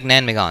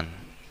pregnant ไปก่อน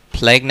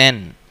pregnant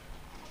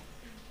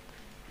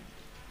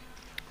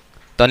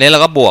ตอนนี้เรา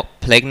ก็บวก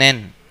pregnant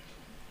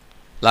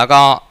แล้ว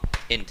ก็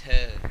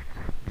enter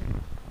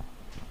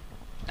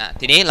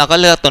ทีนี้เราก็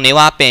เลือกตรงนี้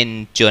ว่าเป็น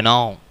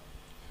journal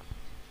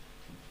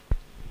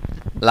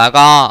แล้ว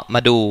ก็ม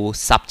าดู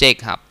subject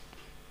ครับ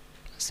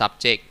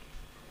subject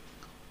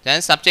ฉะนั้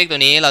น subject ตัว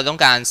นี้เราต้อง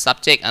การ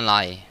subject อะไร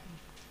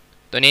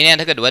ตัวนี้เนี่ย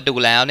ถ้าเกิดว่าดู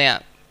แล้วเนี่ย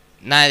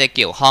น่าจะเ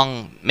กี่ยวข้อง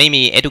ไม่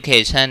มี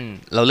education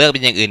เราเลือกเป็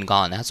นอย่างอื่นก่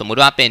อนนะสมมุติ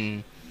ว่าเป็น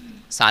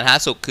สาธารณ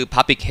สุขคือ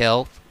public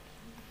health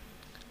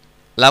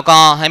แล้วก็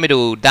ให้มาดู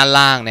ด้าน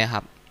ล่างนะค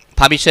รับ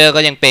publisher ก็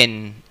ยังเป็น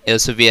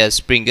Elsevier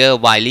Springer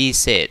Wiley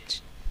Sage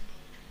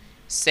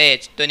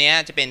ตัวนี้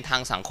จะเป็นทา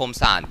งสังคม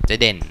ศาสตร์จะ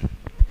เด่น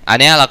อัน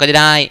นี้เราก็จะ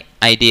ได้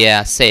ไอเดีย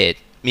Sage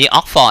มี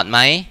Oxford ไหม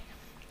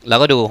เรา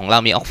ก็ดูของเรา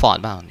มี Oxford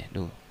บ้างเนี่ย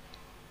ดู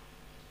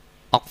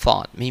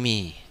Oxford ไม่มี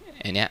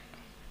อันเนี้ย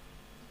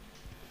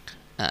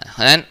เพร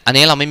าะฉะนั้นอัน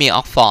นี้เราไม่มี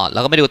Oxford เร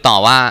าก็ไปดูต่อ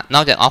ว่าน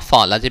อกจาก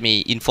Oxford เราจะมี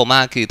Informa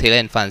คือ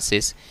Taylor and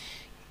Francis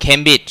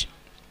Cambridge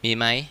มี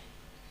ไหม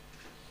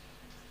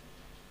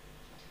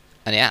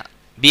อันเนี้ย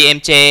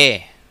BMJ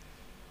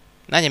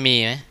น่าจะมี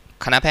ไหม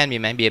คณะแพทย์มี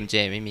ไหม BMJ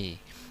ไม่มี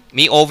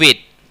มี Ovid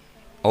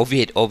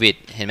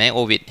เห็นไหม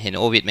Ovid เห็น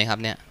Ovid ไหมครับ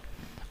เนี่ย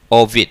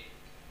Ovid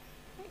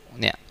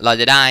เนี่ยเรา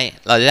จะไ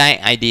ด้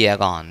ไอเดีย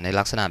ก่อนใน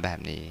ลักษณะแบบ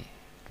นี้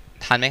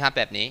ทันไหมครับ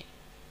แบบนี้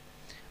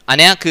อัน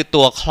นี้คือ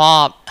ตัวครอ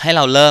บให้เ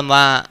ราเริ่ม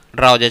ว่า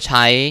เราจะใ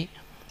ช้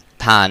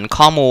ฐาน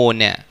ข้อมูล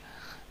เนี่ย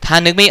ถ้า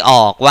นึกไม่อ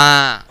อกว่า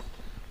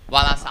ว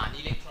ารสาร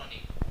อิเล็กทรอนิ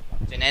กส์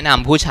จะแนะน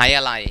ำผู้ใช้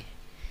อะไร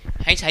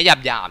ให้ใช้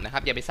หยาบๆนะครั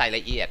บอย่าไปใส่ล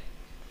ะเอียด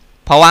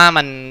เพราะว่า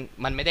มั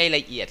นไม่ได้ล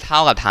ะเอียดเท่า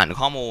กับฐาน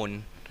ข้อมูล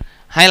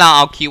ให้เราเอ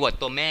าคีย์เวิร์ด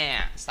ตัวแม่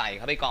ใส่เ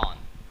ข้าไปก่อน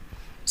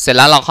เสร็จแ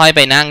ล้วเราค่อยไ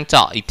ปนั่งเจ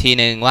าะอีกที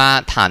นึงว่า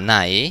ฐานไหน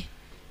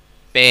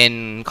เป็น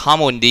ข้อ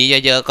มูลดี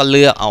เยอะๆก็เ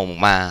ลือกเอาออก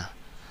มา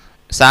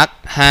สัก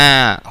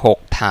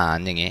 5-6 ฐาน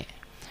อย่างเงี้ย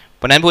เพ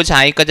ราะนั้นผู้ใ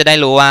ช้ก็จะได้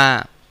รู้ว่า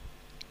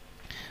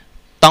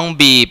ต้อง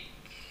บีบ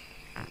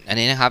อัน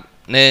นี้นะครับ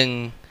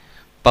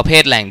1ประเภ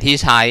ทแหล่งที่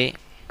ใช้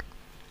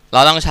เร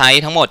าต้องใช้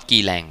ทั้งหมด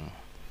กี่แหล่ง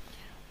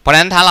เพราะ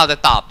นั้นถ้าเราจะ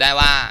ตอบได้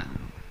ว่า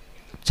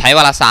ใช้ว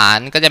ารสาร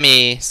ก็จะมี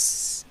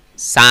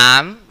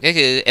3ก็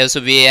คือ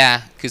Elsevier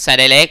คือ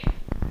CITCOMS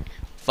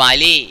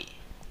Wiley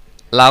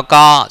แล้ว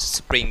ก็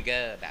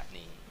Springer แบบ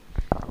นี้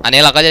อัน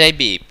นี้เราก็จะได้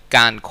บีบก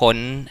ารค้น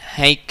ใ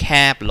ห้แค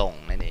บลง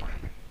นั่นเอง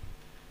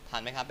ทั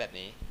นไหมครับแบบ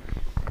นี้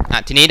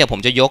ทีนี้เดี๋ยวผ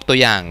มจะยกตัว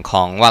อย่างข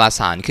องวาร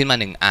สารขึ้นมา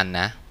1อัน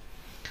นะ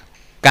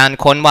การ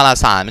ค้นวาร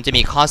สารมันจะ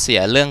มีข้อเสี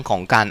ยเรื่องขอ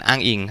งการอ้า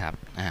งอิงครับ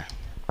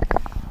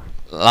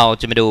เรา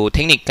จะมาดูเท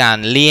คนิคการ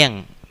เลี่ยง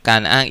กา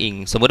รอ้างอิง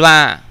สมมุติว่า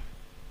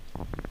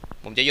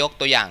ผมจะยก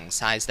ตัวอย่าง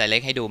Science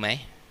Direct ให้ดูไหม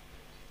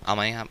เอาไ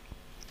หมครับ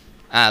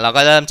เรา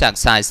ก็เริ่มจาก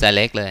Science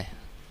Direct เลย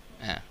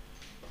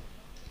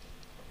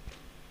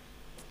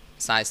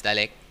Science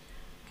Direct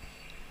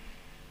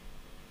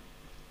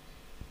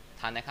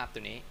ทันนะครับตั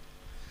วนี้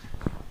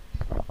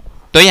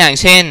ตัวอย่าง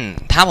เช่น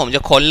ถ้าผมจะ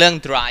ค้นเรื่อง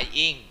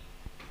drying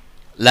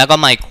แล้วก็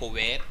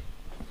microwave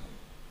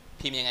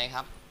พิมพ์ยังไงค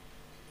รับ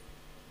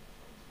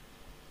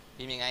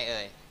พิมพ์ยังไงเ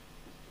อ่ย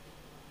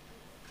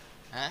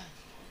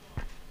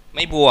ไ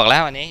ม่บวกแล้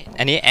วอัน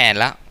นี้แอน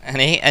แล้วอั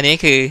นนี้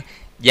คือ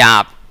หยา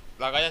บ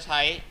เราก็จะใช้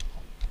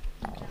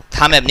ท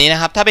ำแบบนี้น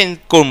ะครับถ้าเป็น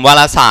กลุ่มวา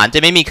รสารจะ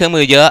ไม่มีเครื่อง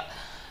มือเยอะ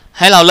ใ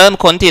ห้เราเริ่ม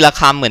ค้นทีละ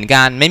คำเหมือน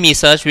กันไม่มี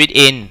search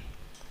within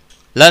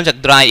เริ่มจาก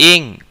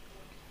drying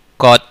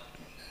กด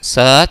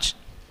search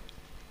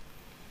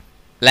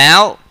แล้ว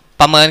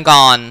ประเมิน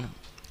ก่อน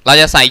เรา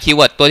จะใส่คีย์เ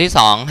วิร์ดตัวที่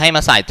2ให้ม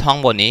าใส่ช่อง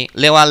บนนี้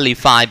เรียกว่า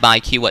refine by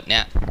keyword เนี่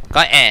ย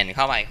ก็แอนเ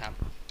ข้าไปครับ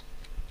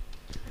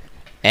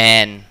แอ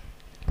น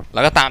แล้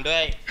วก็ตามด้ว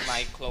ย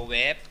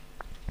microwave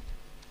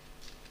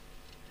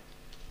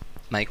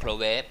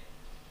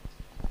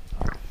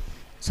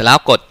เสร็จแล้ว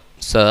กด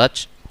search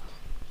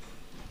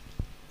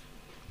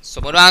ส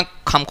มมติว่า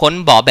คำค้น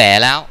บ่อแบ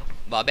แล้ว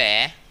บ่อแบ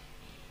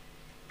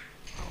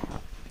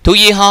ทุก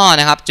ยี่ห้อ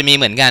นะครับจะมี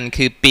เหมือนกัน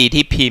คือปี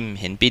ที่พิมพ์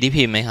เห็นปีที่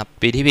พิมพ์ไหมครับ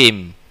ปีที่พิม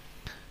พ์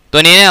ตั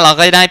วนี้เนี่ยเรา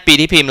ก็ได้ปี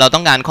ที่พิมพ์เราต้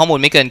องการข้อมูล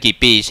ไม่เกินกี่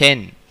ปีเช่น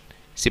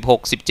16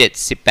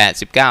 17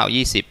 18 19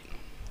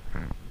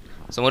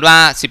 20สมมติว่า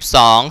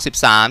12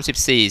 13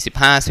 14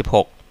 15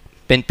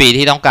 16เป็นปี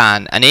ที่ต้องการ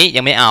อันนี้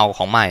ยังไม่เอาข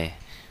องใหม่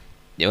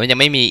เดี๋ยวยัง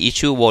ไม่มี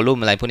issue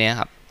volume อะไรพวกนี้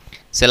ครับ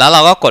เสร็จแล้วเร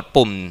าก็กด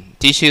ปุ่ม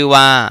ที่ชื่อ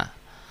ว่า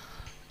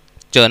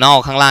journal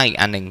ข้างล่างอีก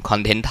อันหนึ่ง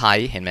content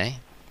type เห็นไหม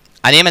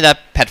อันนี้มันจะ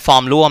แพลตฟอ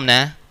ร์มร่วมน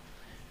ะ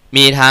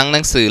มีทั้งห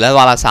นังสือและว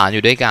ารสารอ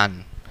ยู่ด้วยกัน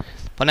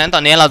เพราะนั้นตอ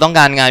นนี้เราต้อง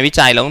การงานวิ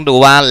จัยเราต้องดู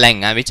ว่าแหล่ง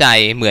งานวิจัย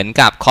เหมือน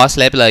กับ course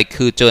lab เลย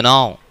คือ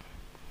journal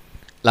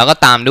แล้วก็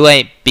ตามด้วย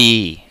ปี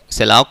เส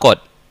ร็จแล้วกด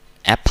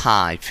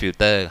apply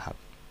filter ครับ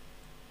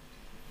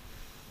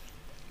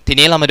ที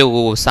นี้เรามาดู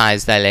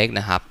Science Direct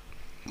นะครับ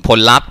ผล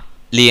ลัพธ์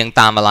เรียง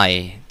ตามอะไร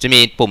จะมี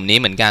ปุ่มนี้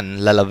เหมือนกัน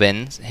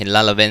relevance เห็น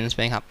relevance ไ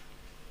หมครับ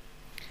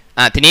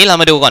ทีนี้เรา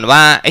มาดูก่อนว่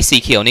าไอ้สี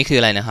เขียวนี่คือ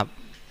อะไรนะครับ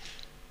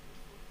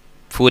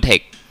full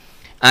text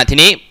ที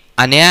นี้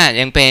อันเนี้ย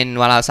ยังเป็น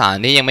วารสาร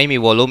ที่ยังไม่มี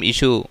volume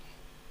issue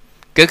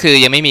ก็คือ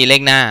ยังไม่มีเล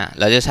ขหน้า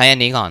เราจะใช้อัน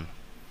นี้ก่อน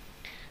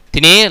ที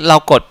นี้เรา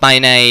กดไป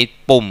ใน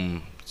ปุ่ม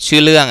ชื่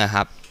อเรื่องค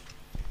รับ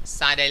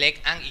Science Direct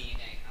อ้างอิงยัง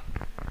ไงครับ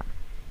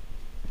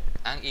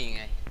อ้างอิงยัง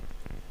ไง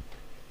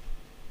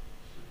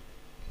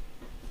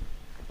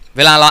เ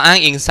วลาเราอ้าง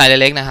อิง Science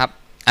Direct นะครับ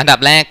อันดับ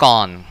แรกก่อ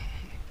น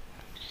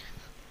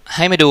ใ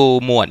ห้มาดู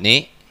หมวดนี้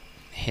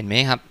เห็นไหม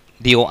ครับ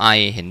DOI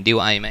เห็น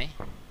DOI ไหม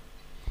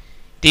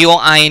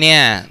DOI เนี่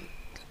ย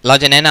เรา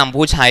จะแนะนำ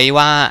ผู้ใช้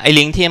ว่าไอ้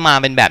ลิงก์ที่มา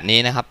เป็นแบบนี้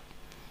นะครับ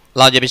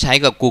เราจะไปใช้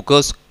กับ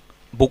Google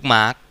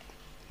Bookmark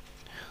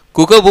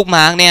Google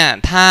Bookmark เนี่ย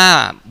ถ้า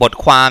บท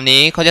ความ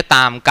นี้เขาจะต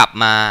ามกลับ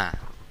มา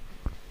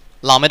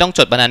เราไม่ต้องจ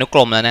ดบรรณานุกร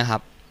มแล้วนะครั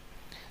บ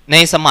ใน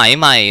สมัย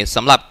ใหม่ส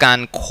ำหรับการ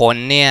ค้น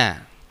เนี่ย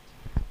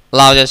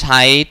เราจะใ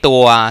ช้ตั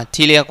ว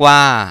ที่เรียกว่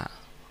า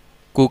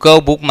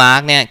Google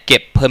Bookmark เนี่ยเก็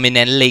บ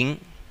permanent link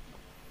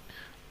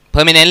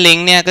permanent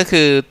link เนี่ยก็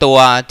คือตัว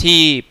ที่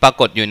ปรา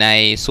กฏอยู่ใน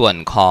ส่วน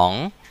ของ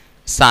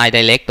Science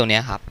Direct ตัวนี้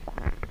ครับ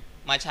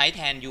มาใช้แท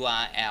น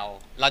URL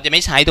เราจะไ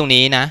ม่ใช้ตรง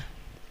นี้นะ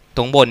ต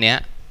รงบนเนี้ย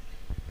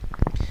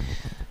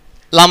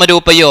เรามาดู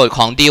ประโยชน์ข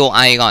อง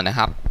DOI ก่อนนะค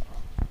รับ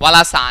วาร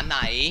สารไหน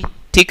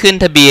ที่ขึ้น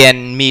ทะเบียน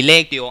มีเล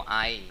ข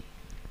DOI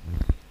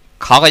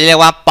เขาก็จะเรีย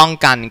กว่าป้อง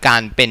กันกา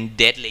รเป็น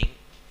dead link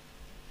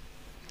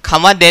ค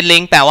ำว่า dead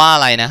link แปลว่าอ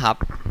ะไรนะครับ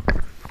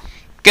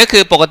ก็คื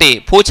อปกติ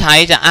ผู้ใช้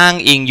จะอ้าง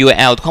อิง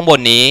URL ข้างบน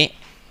นี้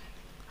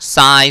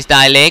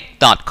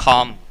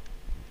sciencedirect.com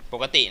ป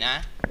กตินะ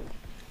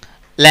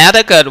แล้วถ้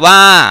าเกิดว่า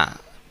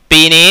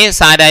ปีนี้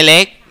Science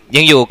Direct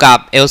ยังอยู่กับ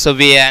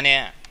Elsevier เนี่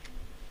ย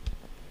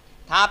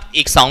ถ้า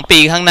อีก2 ปี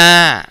ข้างหน้า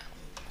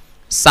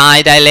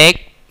Science Direct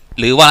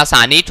หรือวารส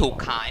ารนี้ถูก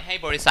ขายให้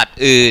บริษัท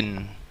อื่น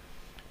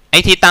ไอ้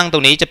ที่ตั้งตร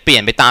งนี้จะเปลี่ย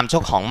นไปตามเจ้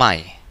าของใหม่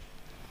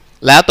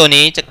แล้วตัว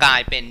นี้จะกลา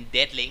ยเป็น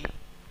dead link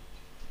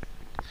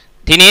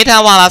ทีนี้ถ้า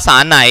วารสา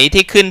รไหน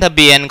ที่ขึ้นทะเ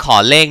บียนขอ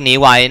เลขนี้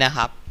ไว้นะค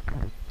รับ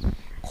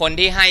คน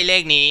ที่ให้เล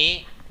ขนี้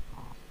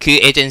คือ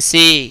เอเจน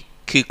ซี่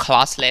คือ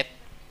Cross Lab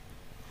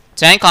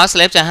ฉะนั้น Cross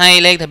Lab จะให้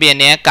เลขทะเบียน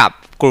นี้กับ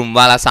กลุ่มว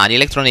ารสารอิ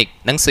เล็กทรอนิกส์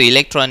หนังสืออิเ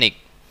ล็กทรอนิกส์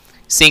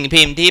สิ่ง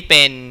พิมพ์ที่เ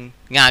ป็น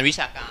งานวิช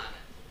าการ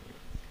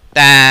แ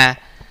ต่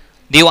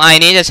DOI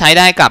นี้จะใช้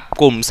ได้กับ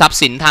กลุ่มทรัพย์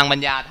สินทางปัญ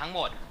ญาทั้งหม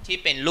ดที่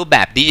เป็นรูปแบ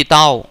บดิจิต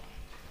อล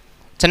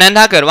ฉะนั้น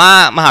ถ้าเกิดว่า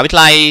มหาวิทย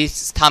าลัย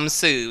ท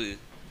ำสื่อ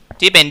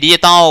ที่เป็นดิจิ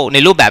ตอลใน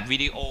รูปแบบวิ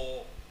ดีโอ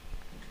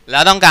แล้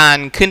วต้องการ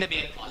ขึ้นทะเบี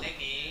ยนขอเลข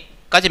นี้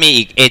ก็จะมี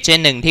อีกเอเจน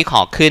ต์หนึ่งที่ข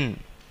อขึ้น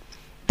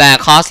แต่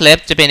Cross Lab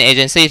จะเป็นเอเ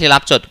จนซี่ที่รั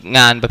บจดง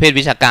านประเภท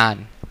วิชาการ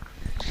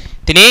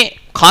ทีนี้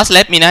Cross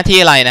Lab มีหน้าที่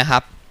อะไรนะครั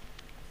บ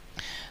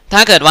ถ้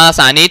าเกิดวาร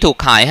สารนี้ถูก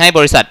ขายให้บ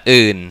ริษัท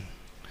อื่น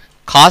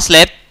Cross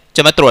Lab จ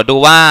ะมาตรวจดู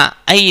ว่า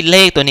ไอ้เล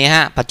ขตัวนี้ฮ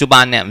ะปัจจุบั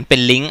นเนี่ยมันเป็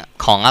นลิงก์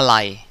ของอะไร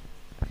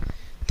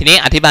ทีนี้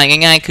อธิบาย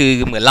ง่ายๆคือ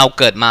เหมือนเรา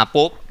เกิดมา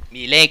ปุ๊บ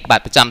มีเลขบัต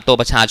รประจำตัว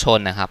ประชาชน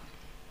นะครับ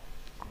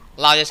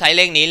เราจะใช้เ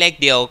ลขนี้เลข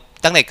เดียว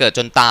ตั้งแต่เกิดจ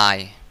นตาย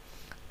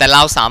แต่เร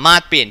าสามาร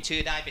ถเปลี่ยนชื่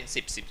อได้เป็น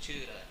10ชื่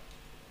อเลย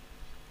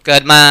เกิ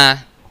ดมา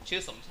ชื่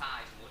อสมชาย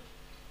สมมติ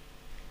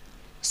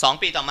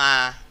2 ปีต่อมา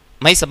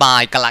ไม่สบา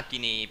ยกาลกิ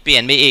นีเปลี่ย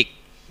นไปอีก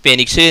เปลี่ยน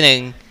อีกชื่อหนึ่ง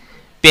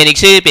เปลี่ยนอีก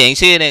ชื่อ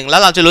หนึ่งแล้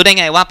วเราจะรู้ได้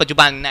ไงว่าปัจจุ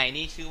บันใน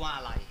นี่ชื่อว่าอ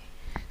ะไร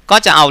ก็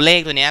จะเอาเลข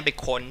ตัวนี้ไป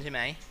ค้นใช่ไห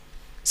ม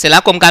เสร็จแล้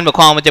วกรมการปก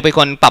ครองมันจะเป็นค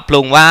นปรับป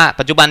รุงว่า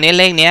ปัจจุบันนี้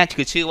เลขนี้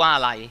คือชื่อว่าอ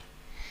ะไร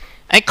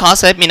ไอ้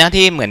coslet มีหน้า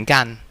ที่เหมือนกั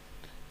น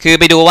คือ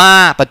ไปดูว่า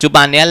ปัจจุ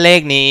บันนี้เล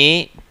ขนี้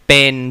เ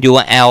ป็น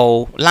URL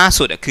ล่า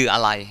สุดคืออะ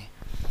ไร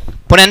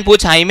เพราะนั้นผู้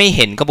ใช้ไม่เ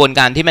ห็นกระบวน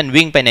การที่มัน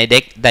วิ่งไปใน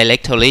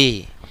directory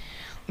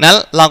นั้น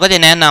เราก็จะ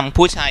แนะนำ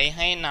ผู้ใช้ใ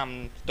ห้น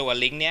ำตัว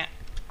ลิงก์เนี้ย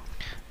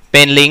เ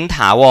ป็นลิงก์ถ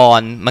าว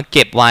รมาเ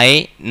ก็บไว้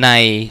ใน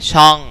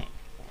ช่อง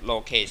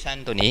location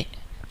ตัวนี้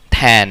แท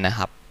นนะค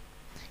รับ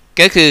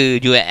ก็คือ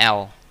URL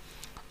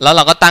แล้วเ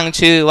ราก็ตั้ง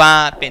ชื่อว่า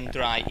เป็น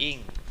drying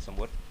สม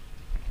มุติ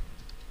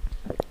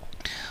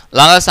แ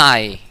ล้วก็ใส่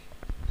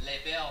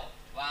label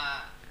ว่า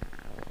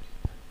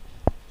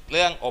เ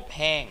รื่องอบแ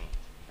ห้ง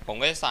ผม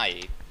ก็จะใส่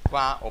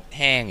ว่าอบแ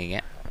ห้งอย่างเ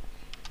งี้ย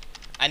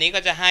อันนี้ก็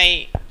จะให้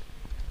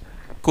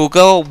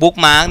Google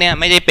Bookmark เนี่ย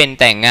ไม่ได้เป็น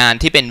แต่งงาน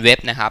ที่เป็นเว็บ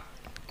นะครับ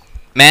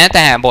แม้แ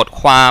ต่บท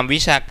ความวิ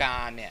ชากา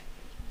รเนี่ย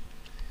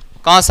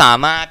ก็สา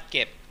มารถเ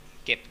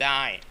ก็บไ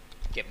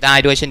ด้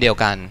ด้วยเช่นเดียว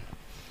กัน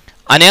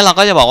อันนี้เรา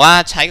ก็จะบอกว่า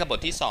ใช้กับบ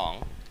ทที่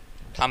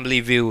2ทำรี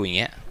วิวอย่างเ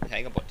งี้ยใช้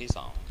กับบทที่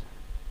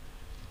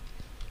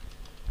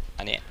2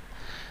อัน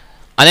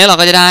นี้เรา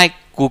ก็จะได้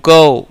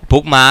Google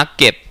Bookmark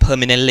เก็บ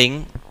permanent link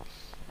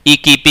อีก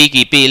กี่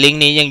ปีลิง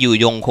ก์นี้ยังอยู่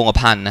ยงคงกระ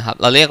พันนะครับ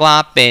เราเรียกว่า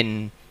เป็น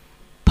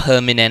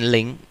permanent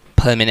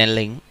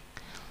link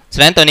ฉ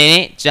ะนั้นตัวนี้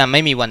จะไ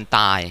ม่มีวันต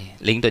าย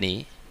ลิงก์ตัวนี้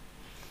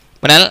เ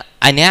พราะฉะนั้น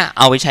อันเนี้ยเ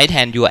อาไปใช้แท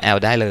น URL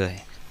ได้เลย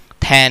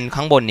แทน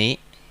ข้างบนนี้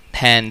แท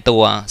นตั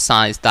ว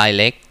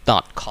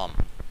sciencedirect.com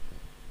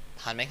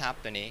ทันไหมครับ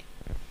ตัวนี้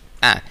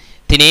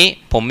ทีนี้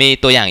ผมมี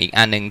ตัวอย่างอีก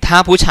อันหนึ่งถ้า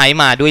ผู้ใช้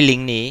มาด้วยลิง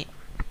ก์นี้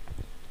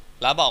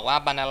แล้วบอกว่า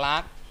บรรลั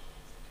กษ์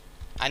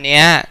อันเนี้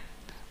ย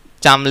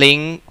จำลิง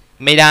ก์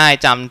ไม่ได้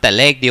จำแต่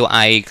เลข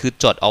DOI คือ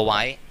จดเอาไ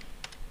ว้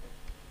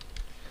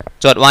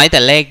แต่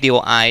เลข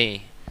DOI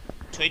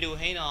ช่วยดู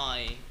ให้หน่อย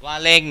ว่า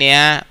เลขเนี้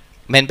ย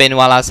มันเป็น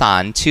วารสา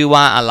รชื่อ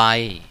ว่าอะไร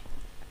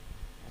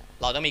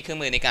เราต้องมีเครื่อง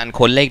มือในการ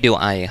ค้นเลข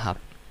DOI ครับ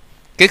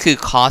ก็คือ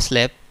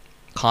coslet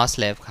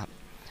ครับ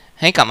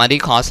ให้กลับมา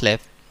ที่ coslet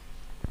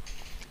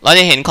เราจ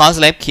ะเห็น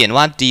coslet เขียน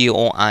ว่า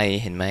DOI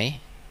เห็นไหม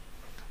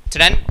ฉ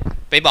ะนั้น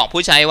ไปบอก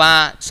ผู้ใช้ว่า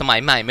สมัย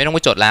ใหม่ไม่ต้องไป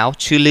จดแล้ว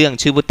ชื่อเรื่อง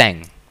ชื่อผู้แต่ง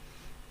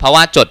เพราะ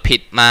ว่าจดผิ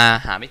ดมา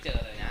หาไม่เจอ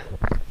เลยนะ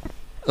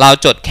เรา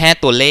จดแค่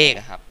ตัวเลข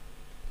ครับ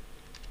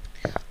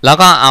แล้ว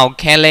ก็เอา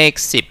แค่เลข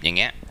10อย่างเ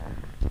งี้ย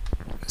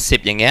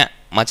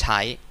มาใช้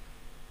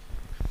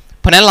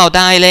เพราะนั้นเราไ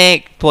ด้เลข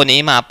ตัวนี้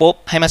มาปุ๊บ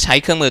ให้มาใช้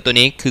เครื่องมือตัว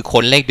นี้คือ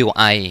ค้นเลข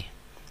DOI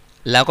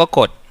แล้วก็ก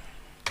ด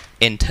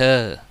enter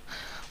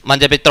มัน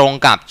จะไปตรง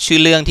กับชื่อ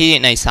เรื่องที่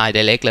ใน Site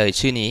Direct เลย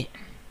ชื่อนี้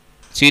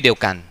ชื่อเดียว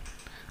กัน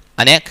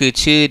อันนี้คือ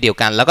ชื่อเดียว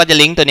กันแล้วก็จะ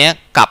ลิงก์ตัวนี้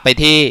กลับไป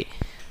ที่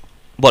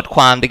บทค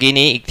วามตะกี้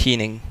นี้อีกที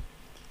หนึ่ง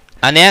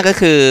อันนี้ก็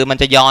คือมัน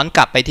จะย้อนก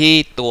ลับไปที่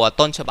ตัว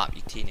ต้นฉบับ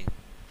อีกทีหนึ่ง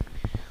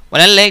วัน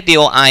นั้นเลข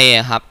DOI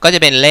ครับก็จะ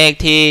เป็นเลข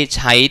ที่ใ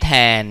ช้แท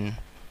น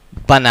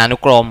บรรณานุ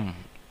กรม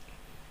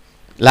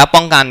และ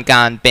ป้องกันก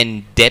ารเป็น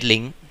dead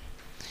link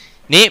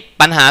นี้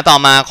ปัญหาต่อ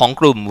มาของ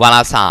กลุ่มวาร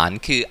สาร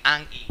คืออ้า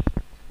งอิง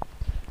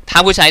ถ้า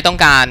ผู้ใช้ต้อง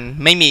การ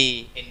ไม่มี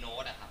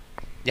endnote นะครับ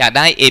อยากไ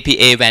ด้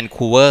APA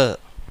Vancouver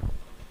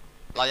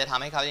เราจะท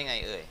ำให้เขายังไง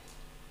เอ่ย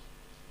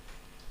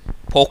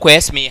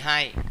ProQuest มีให้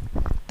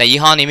แต่ยี่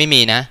ห้อนี้ไม่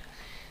มีนะ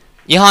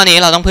ยี่ห้อนี้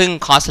เราต้องพึ่ง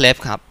coslet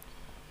ครับ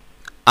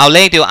เอาเล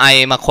ข DOI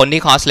มาค้น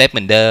ที่ coslet เห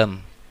มือนเดิม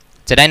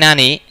จะได้หน้า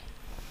นี้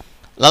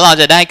แล้วเรา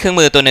จะได้เครื่อง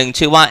มือตัวหนึ่ง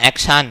ชื่อว่า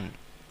action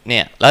เนี่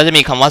ยเราจะ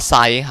มีคำว่า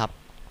size ครับ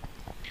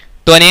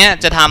ตัวนี้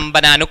จะทำบร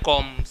รณานุกร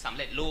มสำเ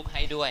ร็จรูปใ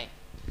ห้ด้วย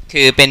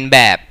คือเป็นแบ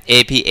บ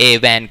APA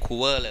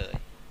Vancouver เลย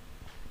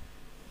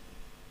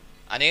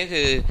อันนี้ก็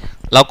คือ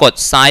เรากด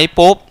size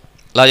ปุ๊บ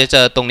เราจะเจ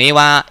อตรงนี้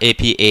ว่า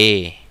APA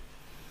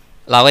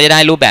เราก็จะได้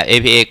รูปแบบ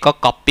APA ก็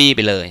copy ไป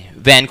เลย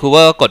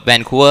Vancouver กด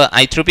Vancouver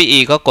IEEE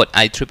ก็กด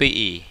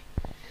IEEE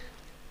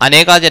อัน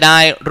นี้ก็จะได้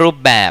รูป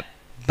แบบ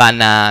บรร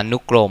ณานุ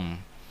กรม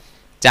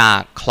จาก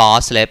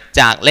coslet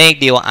จากเลข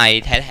DOI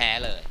แท้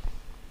ๆเลย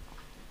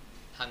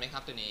ทันไหมครั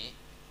บตัวนี้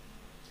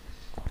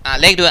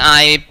เลข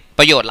DOI ป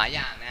ระโยชน์หลายอ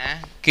ย่างนะ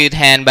คือแท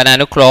นบรรณา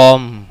นุกรม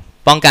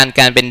ป้องกัน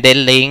การเป็น dead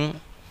link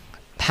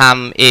ท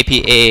ำ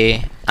APA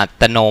อั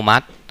ตโนมั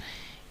ติ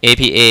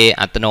APA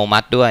อัตโนมั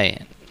ติด้วย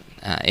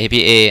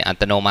APA อั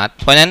ตโนมัติ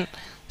เพราะฉะนั้น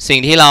สิ่ง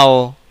ที่เรา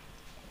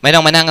ไม่ต้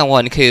องมานั่งกังว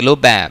ลคือรูป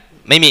แบบ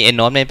ไม่มี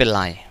endnote ไม่เป็นไ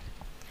ร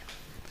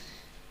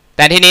แ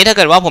ต่ทีนี้ถ้าเ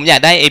กิดว่าผมอยา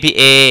กได้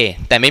APA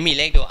แต่ไม่มีเ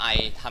ลข DOI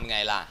ทำไง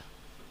ล่ะ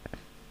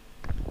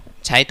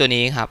ใช้ตัว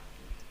นี้ครับ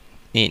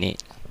นี่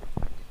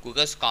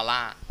Google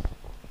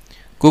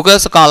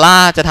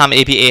Scholar จะทำ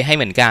APA ให้เ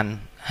หมือนกัน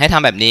ให้ท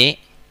ำแบบนี้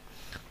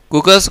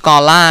Google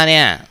Scholar เ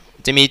นี่ย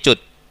จะมีจุด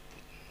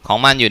ของ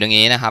มันอยู่ตรง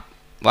นี้นะครับ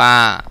ว่า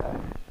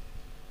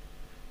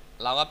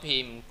เราก็พิ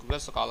มพ์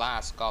Google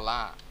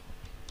Scholar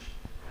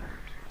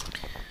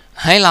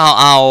ให้เรา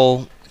เอา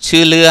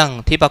ชื่อเรื่อง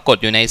ที่ปรากฏ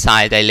อยู่ใน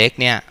Site Direct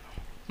เนี่ย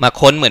มา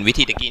ค้นเหมือนวิ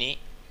ธีตะกี้นี้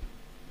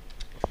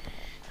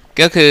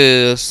ก็คือ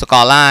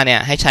Scholar เนี่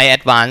ยให้ใช้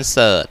Advanced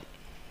Search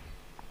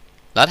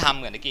แล้วทำเ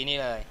หมือนตะกี้นี้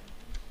เลย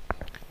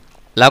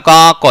แล้วก็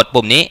กด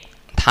ปุ่มนี้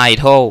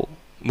Title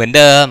เหมือนเ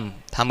ดิม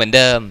ทำเหมือนเ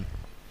ดิม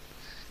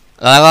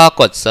แล้วก็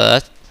กด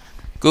Search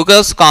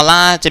Google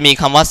Scholar จะมี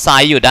คำว่า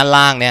Site อยู่ด้าน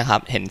ล่างเนี่ยครั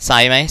บเห็น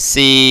Site ไหม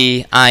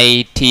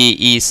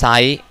CITE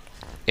Site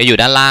จะอยู่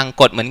ด้านล่าง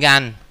กดเหมือนกั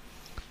น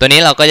ตัวนี้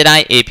เราก็จะได้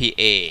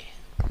APA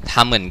ท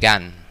ำเหมือนกัน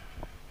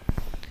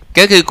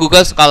ก็คือ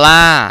Google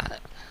Scholar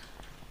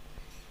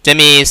จะ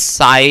มีไ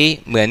ซต์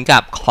เหมือนกั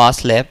บ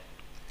Courselab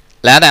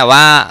แล้วแต่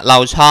ว่าเรา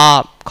ชอบ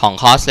ของ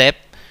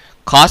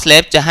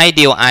Courselab จะให้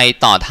DOI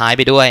ต่อท้ายไ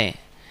ปด้วย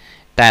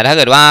แต่ถ้าเ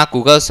กิดว่า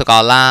Google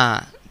Scholar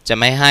จะ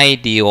ไม่ให้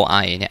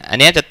DOI เนี่ยอัน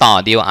นี้จะต่อ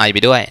DOI ไป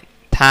ด้วย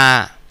ถ้า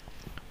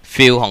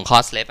ฟิลของ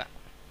Courselab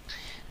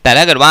แต่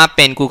ถ้าเกิดว่าเ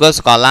ป็น Google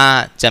Scholar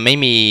จะไม่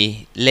มี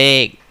เล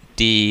ข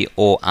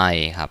DOI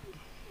ครับ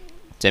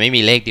จะไม่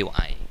มีเลข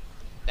DOI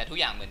แต่ทุก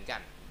อย่างเหมือนกัน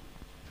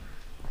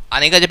อัน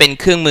นี้ก็จะเป็น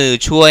เครื่องมือ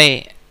ช่วย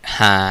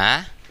หา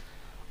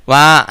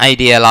ว่าไอ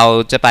เดียเรา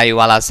จะไป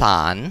วารสา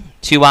ร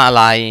ชื่อว่าอะ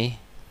ไร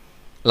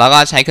แล้วก็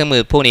ใช้เครื่องมื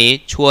อพวกนี้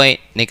ช่วย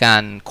ในกา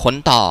รค้น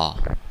ต่อ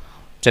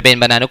จะเป็น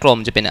บรรณานุกรม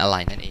จะเป็นอะไร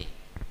นั่นเอง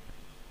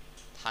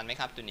ทันไหม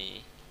ครับตัวนี้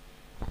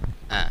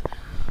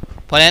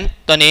เพราะฉะนั้น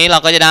ตัวนี้เรา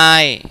ก็จะได้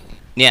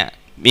เนี่ย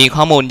มี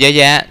ข้อมูลเยอะ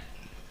แยะ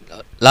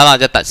แล้วเรา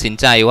จะตัดสิน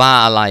ใจว่า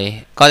อะไร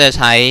ก็จะ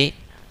ใช้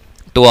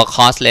ตัว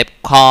Courselab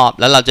ครอบ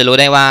แล้วเราจะรู้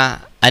ได้ว่า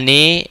อัน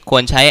นี้คว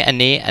รใช้อัน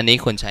นี้อันนี้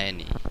ควรใช้อัน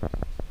นี้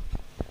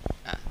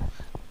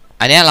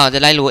อันนี้เราจะ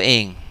ได้รู้เอ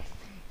ง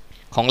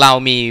ของเรา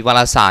มีวาร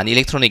สารอิเ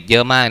ล็กทรอนิกส์เยอ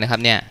ะมากนะครั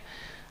บเนี่ย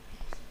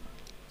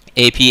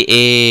APA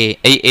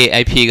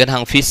AIP ก็ทา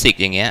งฟิสิก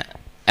ส์อย่างเงี้ย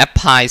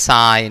Apply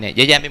Science เนี่ยเ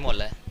ยอะแยะไปหมด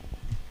เลย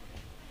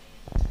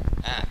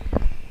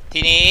ที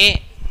นี้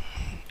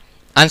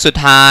อันสุด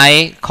ท้าย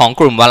ของ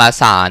กลุ่มวาร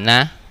สารน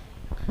ะ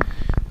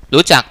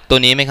รู้จักตัว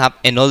นี้ไหมครับ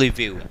Annual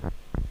Review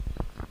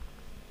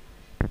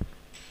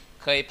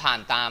เคยผ่าน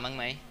ตามั้งไ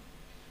หม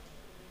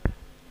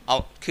เอา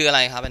คืออะไร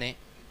ครับอันนี้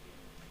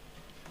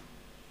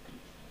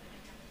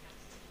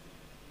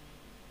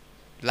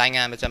รายง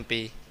านประจำปี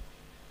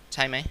ใ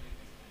ช่ไหม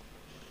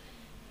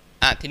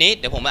ทีนี้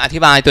เดี๋ยวผมมาอธิ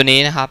บายตัวนี้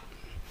นะครับ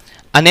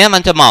อันนี้มั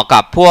นจะเหมาะ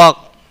กับพวก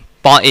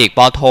ปอเอกป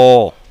อโท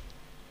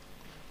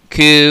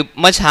คือ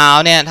เมื่อเช้า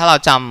เนี่ยถ้าเรา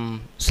จ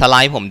ำสไล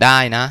ด์ผมได้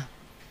นะ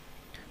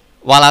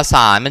วารส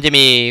ารมันจะ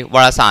มีว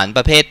ารสารป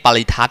ระเภทป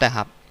ริทัศน์นะค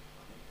รับ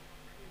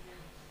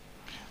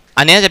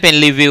อันนี้จะเป็น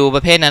รีวิวป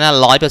ระเภทนั้น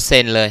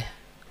 100% เลย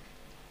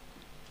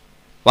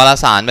วาร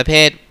สารประเภ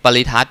ทป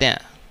ริทัศน์เนี่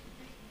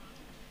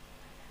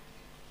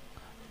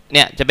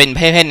ยจะเป็นปร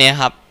ะเภทนี้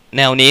ครับแ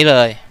นวนี้เล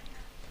ย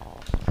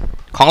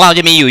ของเราจ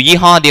ะมีอยู่ยี่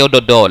ห้อเดียว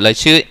โดดๆเลย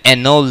ชื่อ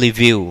Annual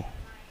Review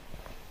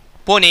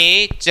พวกนี้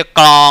จะก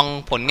รอง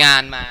ผลงา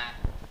นมา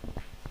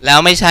แล้ว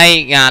ไม่ใช่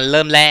งานเ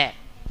ริ่มแรก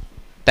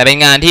แต่เป็น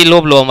งานที่ร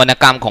วบรวมวรรณ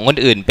กรรมของคน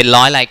อื่นเป็น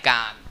100 รายก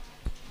าร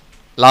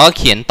เราก็เ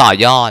ขียนต่อ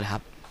ยอดครั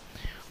บ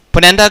เพรา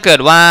ะนั้นถ้าเกิ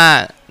ดว่า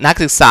นัก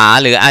ศึกษา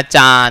หรืออาจ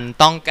ารย์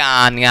ต้องกา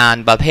รงาน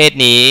ประเภท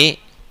นี้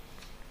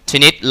ช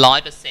นิด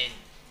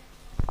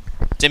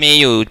 100% จะมี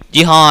อยู่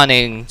ยี่ห้อห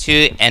นึ่งชื่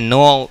อ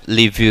Annual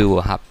Review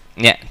ครับ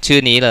เนี่ยชื่อ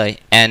นี้เลย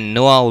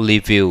Annual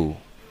Review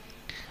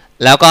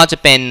แล้วก็จะ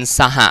เป็นส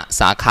ห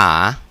สาขา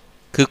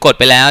คือกด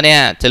ไปแล้วเนี่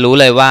ยจะรู้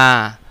เลยว่า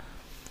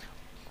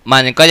มั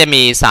นก็จะ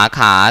มีสาข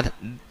า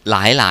ห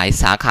ลาย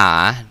สาขา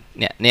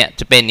เนี่ย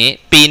จะเป็นนี้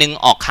ปีหนึ่ง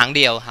ออกครั้งเ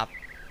ดียวครับ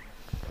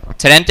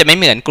ฉะนั้นจะไม่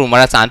เหมือนกลุ่มวา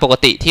รสารปก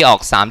ติที่ออ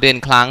ก3 เดือน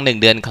ครั้ง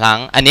1 เดือนครั้ง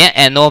อันนี้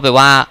Annual แปล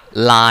ว่า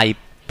ราย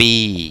ปี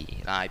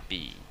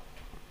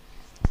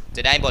จ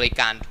ะได้บริ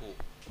การถูก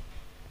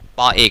ป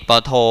อเอกปอ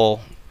โท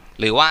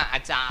หรือว่าอ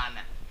าจารย์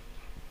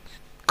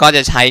ก็จ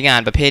ะใช้งา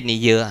นประเภทนี้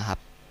เยอะครับ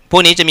พว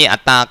กนี้จะมีอั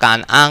ตราการ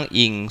อ้าง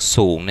อิง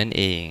สูงนั่น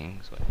เอง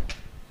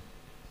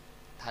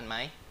ทันไหม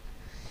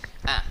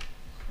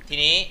ที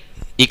นี้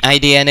อีกไอ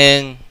เดียหนึ่ง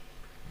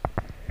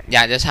อย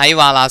ากจะใช้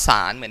วารส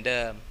ารเหมือนเ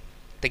ดิม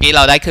ตะกี้เ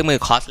ราได้เครื่องมือ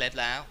Courselab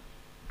แล้ว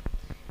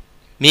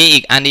มีอี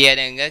กไอเดีย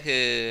หนึ่งก็คื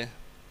อ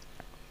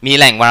มี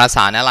แหล่งวารส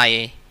ารอะไร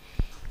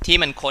ที่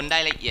มันค้นได้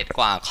ละเอียดก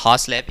ว่า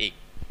Courselab อีก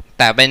แ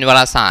ต่เป็นวา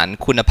รสาร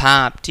คุณภา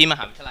พที่มห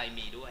าวิทยาลัย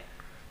มีด้วย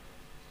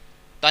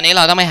ตอนนี้เ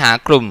ราต้องไปหา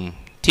กลุ่ม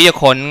ที่จะ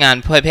ค้นงาน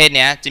ประเภท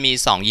นี้จะมี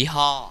2 ยี่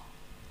ห้อ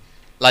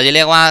เราจะเ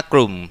รียกว่าก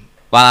ลุ่ม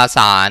วารส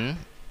าร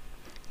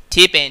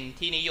ที่เป็น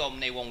ที่นิยม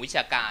ในวงวิช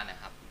าการนะ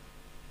ครับ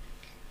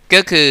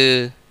ก็คือ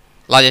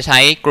เราจะใช้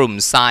กลุ่ม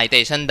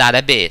Citation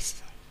Database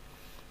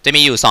จะ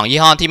มีอยู่2 ยี่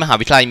ห้อที่มหา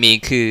วิทยาลัยมี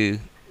คือ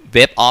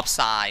Web of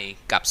Science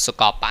กับ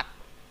Scopus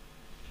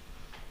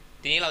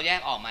ทีนี้เราแยก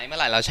ออกไหมเมื่อ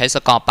ไหร่เราใช้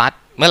Scopus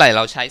เมื่อไหร่เ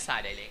ราใช้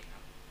Science Direct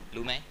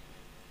รู้ไหม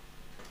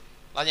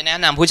เราจะแนะ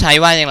นำผู้ใช้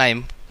ว่าอย่างไร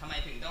ทำไม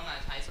ถึงต้องมา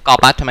ใช้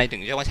Scopus ทำไมถึง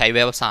ต้องมาใช้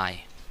Web of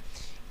Science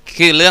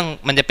คือเรื่อง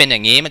มันจะเป็นอย่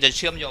างนี้มันจะเ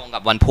ชื่อมโยงกั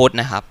บวันพุธ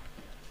นะครับ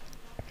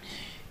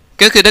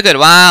ก็คือถ้าเกิด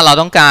ว่าเรา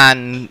ต้องการ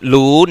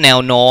รู้แนว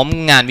โน้ม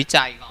งานวิ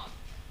จัยก่อน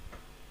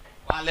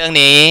ว่าเรื่อง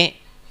นี้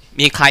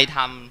มีใครท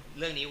ำ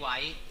เรื่องนี้ไว้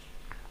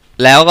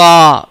แล้วก็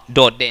โด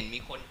ดเด่นมี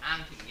คนอ้าง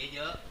ถึงเ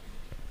ยอะ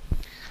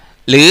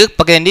ๆหรือป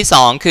ระเด็นที่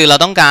2คือเรา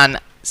ต้องการ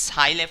ใ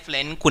ช้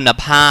reference คุณ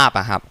ภาพ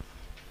อะครับ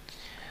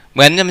เห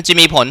มือนมันจะ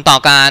มีผลต่อ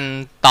การ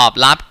ตอบ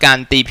รับการ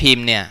ตีพิม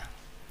พ์เนี่ย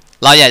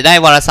เราอยากได้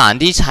วารสาร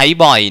ที่ใช้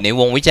บ่อยใน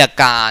วงวิชา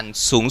การ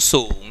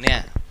สูงเนี่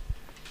ย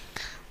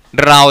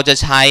เราจะ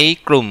ใช้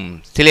กลุ่ม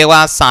ที่เรียกว่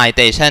า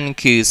citation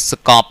คือ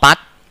Scopus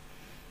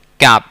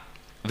กับ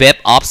Web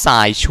of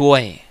Science ช่ว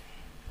ย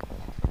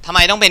ทำไม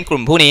ต้องเป็นกลุ่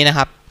มพวกนี้นะค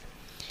รับ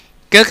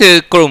ก็คือ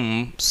กลุ่ม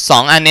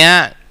2อันเนี้ย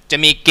จะ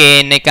มีเก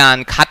ณฑ์ในการ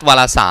คัดวา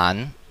รสาร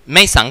ไ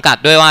ม่สังกัด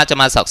ด้วยว่าจะ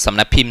มาจากสำ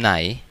นักพิมพ์ไหน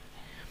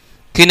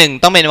คือ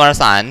1ต้องเป็นวาร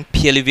สาร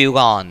peer review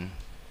ก่อน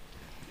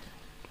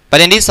ประ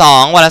เด็นที่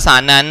2วารสา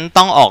รนั้น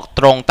ต้องออก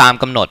ตรงตาม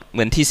กำหนดเห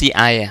มือน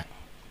TCI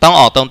ต้อง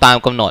ออกตรงตาม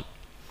กำหนด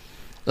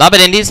แล้วประ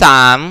เด็นที่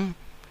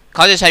3เข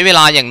าจะใช้เวล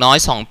าอย่างน้อย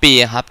2ปี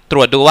ครับตร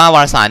วจดูว่าว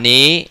ารสาร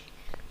นี้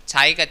ใ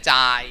ช้กระจ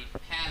าย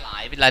แพร่หลา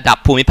ยระดับ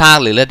ภูมิภาค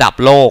หรือระดับ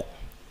โลก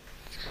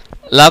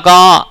แล้วก็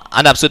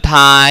อันดับสุด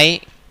ท้าย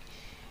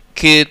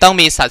คือต้อง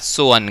มีสัด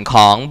ส่วนข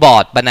องบอ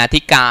ร์ดบรรณา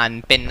ธิการ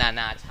เป็นนา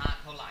นาชาติ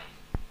เท่าไหร่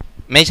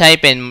ไม่ใช่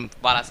เป็น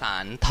วารสา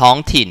รท้อง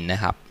ถิ่นน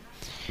ะครับ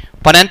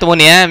เพราะนั้นตัว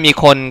นี้มี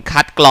คน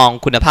คัดกรอง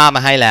คุณภาพม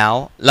าให้แ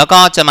ล้วก็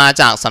จะมา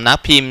จากสำนัก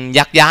พิมพ์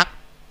ยักษ์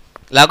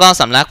แล้วก็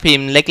สำนักพิม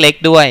พ์เล็ก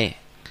ๆด้วย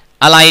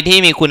อะไรที่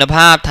มีคุณภ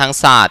าพทาง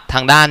ศาสตร์ท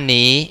างด้าน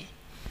นี้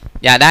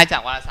อยากได้จา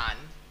กวารสาร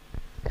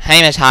ให้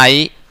มาใช้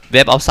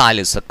Web of Science ห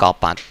รือ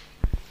Scopus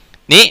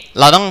นี้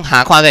เราต้องหา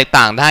ความแตก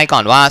ต่างได้ก่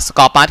อนว่า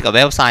Scopus กับ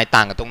Web of Science ต่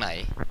างกันตรงไหน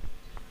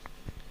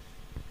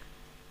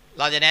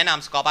เราจะแนะน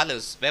ำ Scopus หรื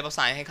อ Web of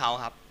Science ให้เขา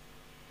ครับ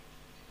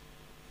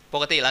ป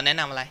กติเราแนะ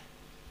นำอะไร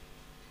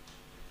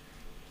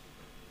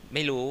ไ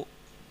ม่รู้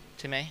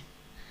ใช่ไหม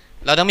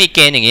เราต้องมีเก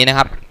ณฑ์อย่างนี้นะค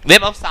รับ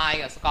Web of Science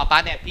กับ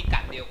Scopus เนี่ยพิ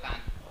กัดเดียวกัน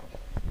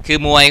คือ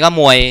มวยก็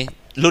มวย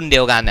รุ่นเดี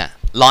ยวกันเนี่ย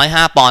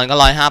105 ปอนด์ก็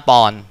105 ป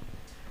อนด์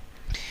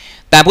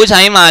แต่ผู้ใช้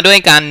มาด้วย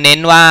การเน้น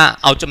ว่า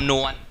เอาจำน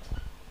วน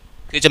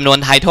คือจำนวน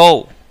ไททล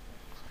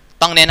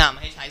ต้องแนะนำ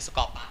ให้ใช้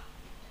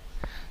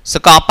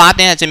Scopus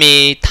เนี่ยจะมี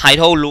ไท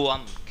ทลรวม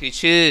คือ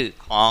ชื่อ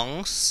ของ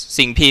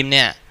สิ่งพิมพ์เ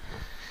นี่ย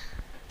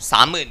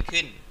 30,000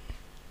 ขึ้น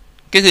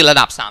ก็คือระ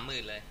ดับ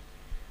 30,000 เลย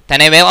แต่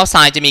ใน Web of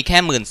Science จะมีแค่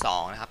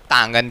 12,000 นะครับ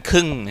ต่างกันค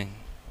รึ่งนึง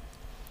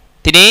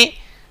ทีนี้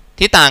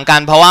ที่ต่างกั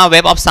นเพราะว่า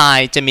Web of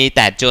Science จะมีแ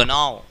ต่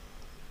Journal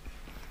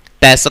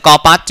แต่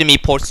Scopus จะมี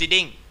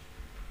Proceeding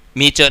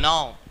มี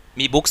Journal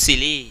มี Book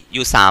Series อ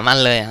ยู่3อัน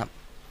เลยครับ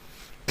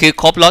คือ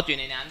ครบรถอยู่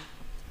ในนั้น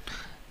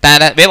แต่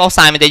Web of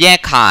Science มันจะแยก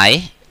ขาย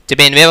จะ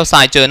เป็น Web of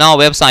Science Journal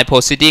Web of Science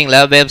Proceeding และ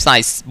Web of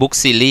Science Book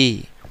Series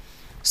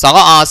สก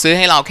อ.ซื้อใ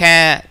ห้เราแค่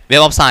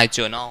Web of Science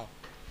Journal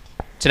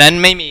ฉะนั้น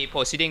ไม่มี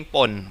Proceeding ป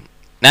น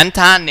นั้น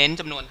ถ้าเน้น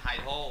จำนวนไท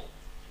ทล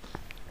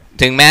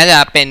ถึงแม้จะ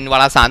เป็นวา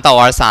รสารต่อ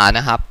วารสาร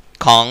นะครับ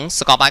ของ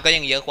Scopus ก็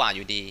ยังเยอะกว่าอ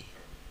ยู่ดี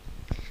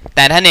แ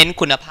ต่ถ้าเน้น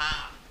คุณภา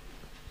พ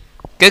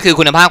ก็คือ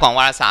คุณภาพของว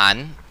ารสาร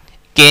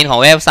เกณฑ์ของ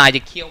Web of Science จ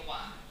ะเขี้ยวกว่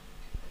า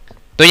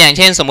ตัวอย่างเ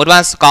ช่นสมมุติว่า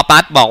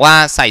Scopus บอกว่า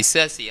ใส่เ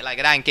สื้อสีอะไร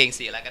ก็ได้กางเกง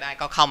สีอะไรก็ได้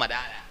ก็เข้ามาไ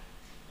ด้แล้ว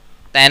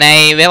แต่ใน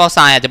Web of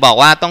Science อาจจะบอก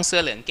ว่าต้องเสื้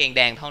อเหลืองเกงแ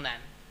ดงเท่านั้น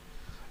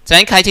ฉะ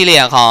นั้นไครทีเรี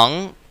ยของ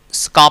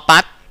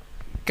Scopus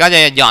ก็จะ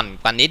หย่อน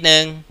กว่านิดนึ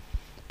ง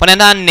เพราะฉะนั้น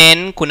ถ้าเน้น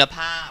คุณภ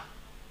าพ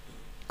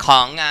ขอ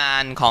งงา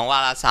นของวา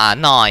รสาร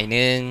หน่อย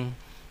นึง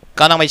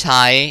ก็ต้องไปใ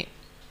ช้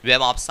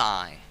Web of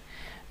Science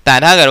แต่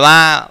ถ้าเกิดว่า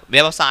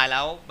Web of Science แ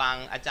ล้วบาง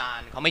อาจาร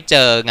ย์เขาไม่เจ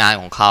องาน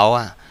ของเขา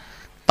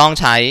ต้อง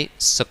ใช้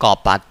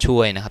Scopus ช่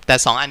วยนะครับแต่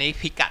2อันนี้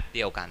พิกัดเ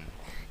ดียวกัน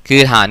คื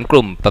อฐานก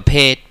ลุ่มประเภ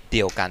ทเ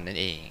ดียวกันนั่น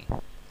เอง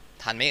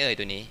ทันไม่เอ่ย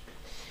ตัวนี้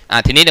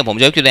ทีนี้เดี๋ยวผม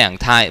จะยกตัวอย่าง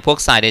ไทยพวก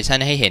citation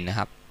ให้เห็นนะ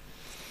ครับ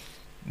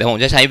เดี๋ยวผม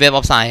จะใช้ Web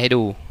of Science ให้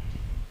ดู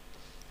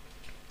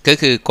ก็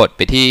คือกดไ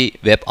ปที่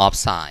Web of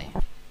Science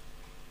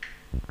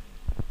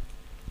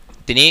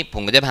ทีนี้ผ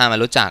มก็จะพามา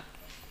รู้จัก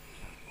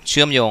เ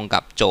ชื่อมโยงกั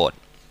บโจทย์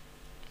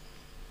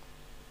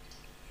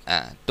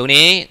ตรง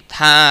นี้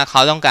ถ้าเข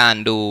าต้องการ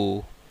ดู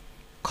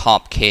ขอ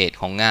บเขต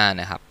ของงาน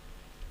นะครับ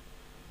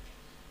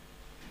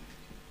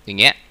อย่าง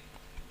เงี้ย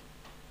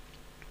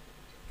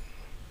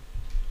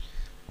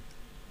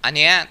อันเ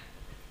นี้ย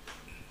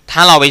ถ้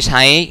าเราไปใ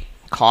ช้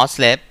คอร์ส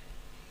เล็บ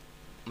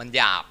มันห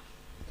ยาบ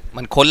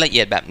มันค้นละเอี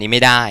ยดแบบนี้ไ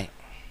ม่ได้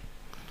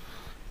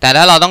แต่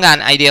ถ้าเราต้องการ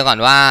ไอเดียก่อน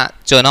ว่า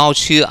journal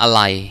ชื่ออะไ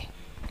ร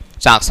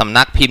จากสำ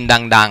นักพิมพ์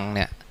ดังๆเ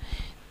นี่ย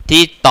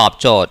ที่ตอบ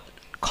โจทย์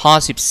ข้อ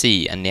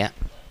14อันเนี้ย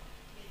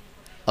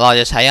เรา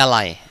จะใช้อะไร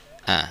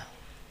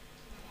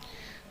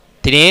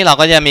ทีนี้เรา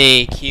ก็จะมี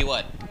คีย์เวิ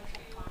ร์ด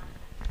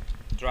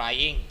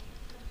drying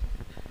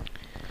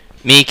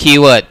มีคีย์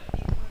เวิร์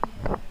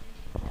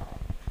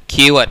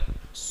ด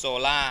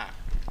solar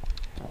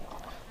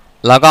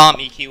แล้วก็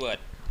มีคีย์เวิร์ด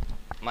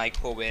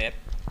microwave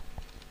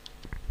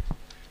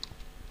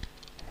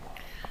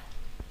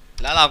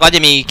แล้วเราก็จะ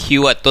มีคีย์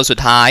เวิร์ดตัวสุด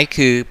ท้าย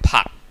คือ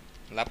ผัก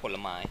และผล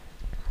ไม้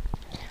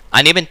อั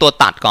นนี้เป็นตัว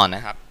ตัดก่อนน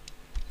ะครับ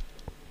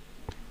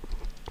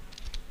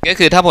ก็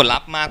คือถ้าผลลั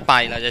พธ์มากไป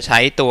เราจะใช้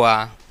ตัว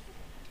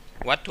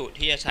วัตถุ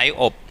ที่จะใช้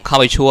อบเข้า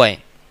ไปช่วย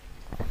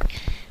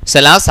เสร็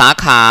จแล้วสา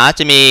ขาจ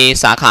ะมี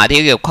สาขาที่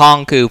เกี่ยวข้อง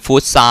คือฟู้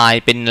ดไซ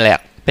น์เป็น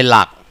ห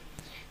ลัก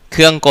เค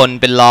รื่องกล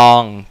เป็นรอ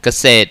งเก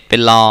ษตรเป็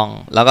นรอง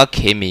แล้วก็เค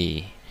มี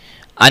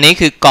อันนี้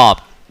คือกร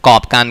อ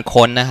บการ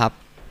ค้นนะครับ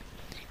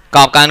ก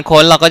รอบการ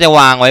ค้นเราก็จะ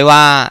วางไว้ว่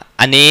า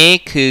อันนี้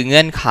คือเ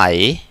งื่อนไข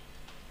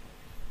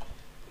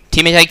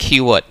ที่ไม่ใช่คี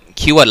ย์เวิ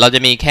ร์ดเราจะ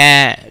มีแค่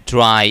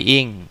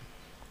drying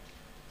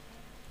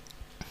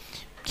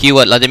คีย์เ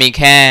วิร์ดเราจะมีแ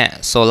ค่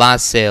solar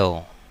cell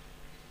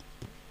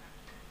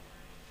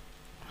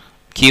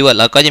คีย์เวิร์ด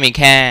เราก็จะมี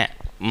แค่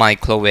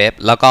microwave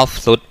แล้วก็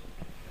fruit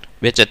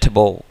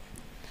vegetable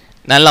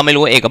นั้นเราไม่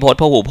รู้เอกพจน์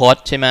พหูพจ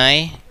น์ใช่ไหม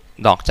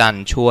ดอกจัน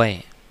ช่วย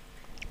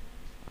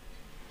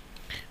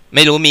ไ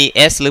ม่รู้มี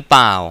s หรือเป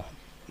ล่า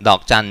ดอ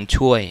กจัน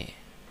ช่วย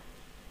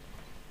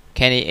แ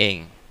ค่นี้เอง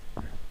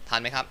ทัน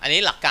ไหมครับอันนี้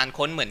หลักการ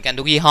ค้นเหมือนกัน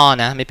ทุกยี่ห้อ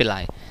นะไม่เป็นไร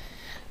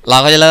เรา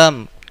ก็จะเริ่ม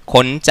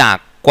ค้นจาก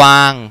กว้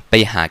างไป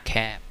หาแค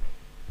บ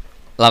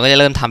เราก็จะ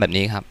เริ่มทำแบบ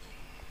นี้ครับ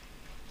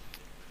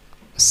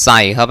ใ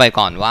ส่เข้าไป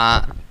ก่อนว่า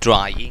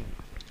drying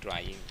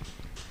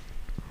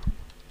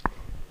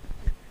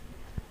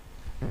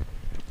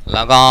แ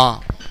ล้วก็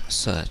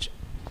search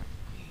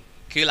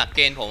คือหลักเก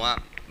ณฑ์ผมอะ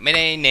ไม่ไ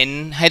ด้เน้น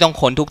ให้ต้อง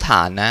ค้นทุกฐ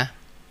านนะ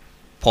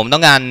ผมต้อ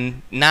งการ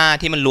หน้า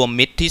ที่มันรวม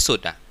มิตรที่สุด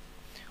อะ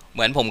เห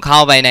มือนผมเข้า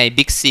ไปใน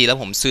Big C แล้ว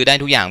ผมซื้อได้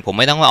ทุกอย่างผม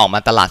ไม่ต้องมาออกมา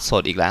ตลาดส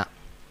ดอีกแล้ว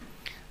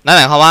นั่นห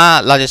มายความว่า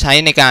เราจะใช้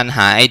ในการห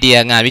าไอเดีย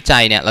งานวิจั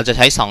ยเนี่ยเราจะใ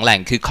ช้2แหล่ง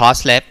คือ cross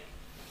lab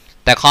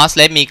แต่ cross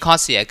lab มีข้อ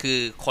เสียคือ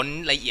ค้น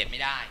ละเอียดไม่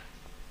ได้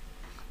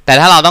แต่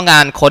ถ้าเราต้องกา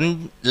รค้น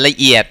ละ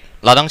เอียด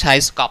เราต้องใช้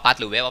Scopus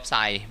หรือ Web of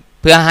Science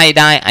เพื่อให้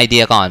ได้ไอเดี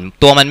ยก่อน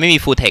ตัวมันไม่มี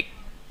full text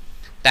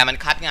แต่มัน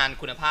คัดงาน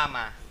คุณภาพม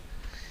า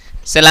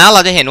เสร็จแล้วเร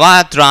าจะเห็นว่า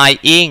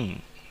drying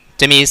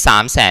จะมี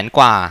 300,000 ก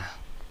ว่า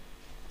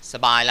ส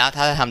บายแล้ว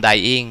ถ้าจะทำ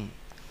drying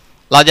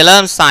เราจะเริ่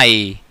มใส่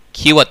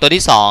คีย์เวิร์ดตัว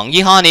ที่2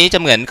ยี่ห้อนี้จะ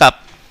เหมือนกับ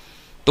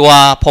ตัว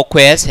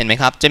ProQuest เห็นไหม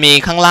ครับจะมี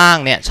ข้างล่าง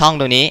เนี่ยช่อง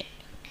ตรงนี้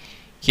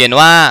เขียน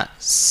ว่า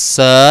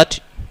search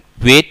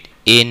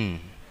within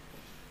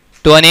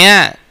ตัวนี้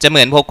จะเห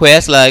มือน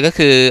ProQuest เลยก็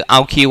คือเอา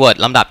คีย์เวิร์ด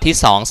ลำดับที่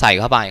2ใส่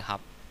เข้าไปครับ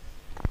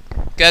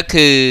ก็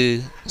คือ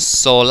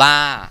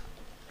solar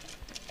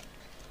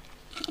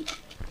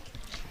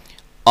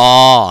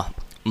or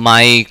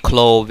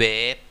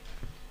microwave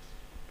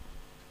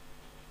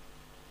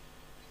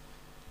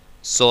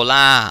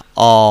solar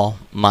or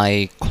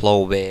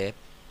microwave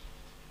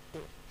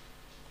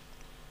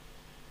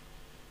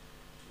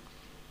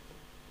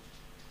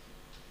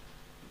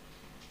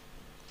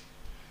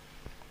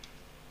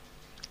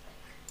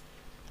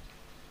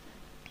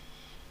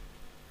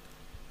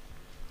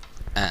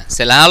เส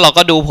ร็จแล้วเรา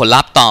ก็ดูผล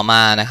ลัพธ์ต่อม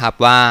านะครับ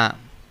ว่า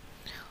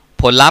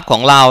ผลลัพธ์ขอ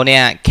งเราเนี่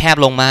ยแคบ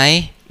ลงไหม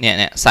เนี่ย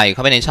ใส่เข้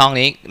าไปในช่อง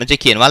นี้มันจะ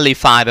เขียนว่า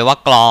refine แปลว่า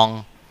กรอง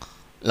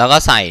แล้วก็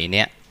ใส่เ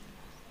นี่ย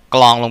ก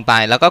รองลงไป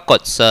แล้วก็ก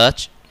ด search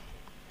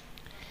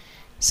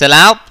เสร็จแ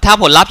ล้วถ้า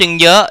ผลลัพธ์ยัง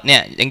เยอะเนี่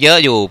ยยังเยอะ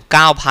อยู่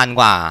 9,000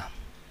 กว่า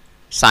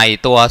ใส่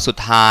ตัวสุด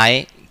ท้าย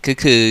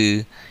คือ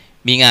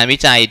มีงานวิ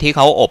จัยที่เข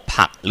าอบ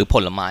ผักหรือผ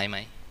ลไม้ไหม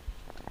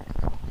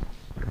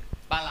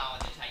บ้านเรา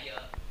จะใช้เยอ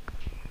ะ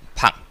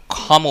ผัก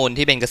ข้อมูล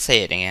ที่เป็นเกษ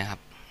ตรอย่างเงี้ยครั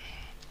บ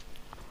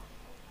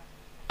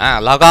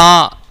แล้วก็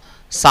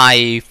ใส่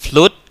ฟ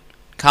ลุต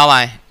เข้าไป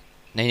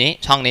ในนี้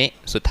ช่องนี้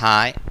สุดท้า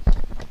ย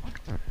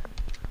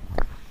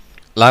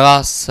แล้วก็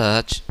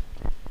search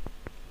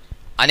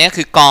อันนี้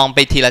คือกรองไป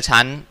ทีละ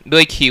ชั้นด้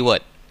วยคีย์เวิร์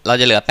ดเรา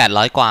จะเหลือ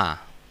800 กว่า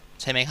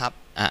ใช่ไหมครับ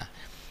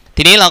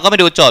ทีนี้เราก็ไป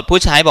ดูโจทย์ผู้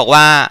ใช้บอก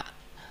ว่า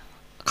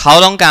เขา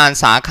ต้องการ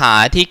สาขา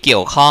ที่เกี่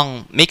ยวข้อง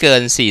ไม่เกิ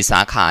น4สา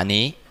ขา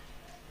นี้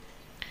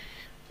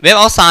Web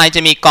of Science จ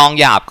ะมีกรอง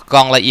หยาบกร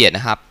องละเอียดน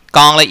ะครับก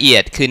รองละเอีย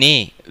ดคือนี่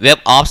Web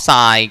of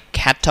Science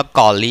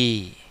Category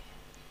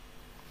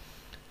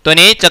ตัว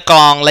นี้จะกร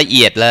องละเ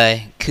อียดเลย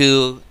คือ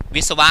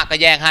วิศวะก็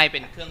แยกให้เป็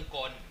นเครื่องก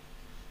ล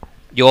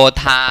โย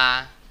ธา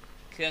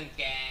เครื่องแ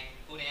กง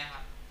พวกนี้ครั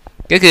บ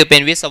ก็คือเป็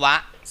นวิศวะ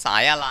สา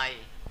ยอะไร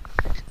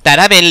แต่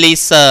ถ้าเป็น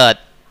Research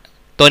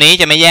ตัวนี้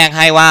จะไม่แยกใ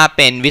ห้ว่าเ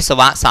ป็นวิศ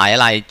วะสายอะ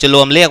ไรจะร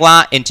วมเรียกว่า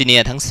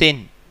Engineer ทั้งสิ้น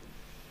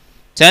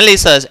ฉะนั้น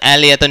Research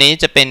Area ตัวนี้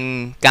จะเป็น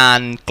กา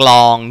รกร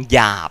องหย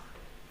าบ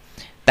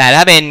แต่ถ้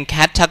าเป็น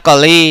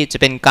Category จะ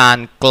เป็นการ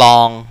กรอ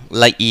ง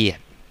ละเอียด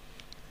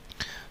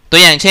ตัว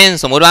อย่างเช่น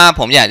สมมุติว่า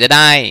ผมอยากจะไ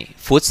ด้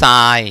Food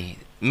Science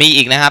มี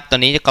อีกนะครับตัว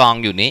นี้จะกรอง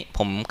อยู่นี้ผ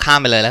มข้าม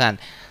ไปเลยแล้วกัน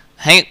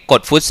ให้ก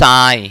ด Food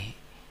Science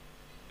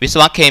วิศ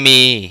วะเค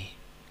มี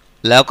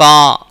แล้วก็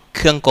เค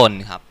รื่องกล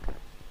ครับ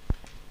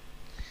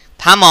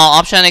ถ้ามอง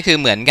Option นี่คือ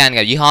เหมือนกัน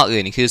กับยี่ห้อ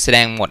อื่นคือแสด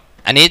งหมด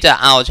อันนี้จะ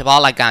เอาเฉพาะ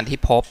รายการที่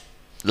พบ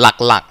ห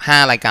ลักๆ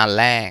5รายการ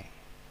แรก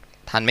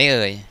ทันไม่เ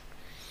อ่ย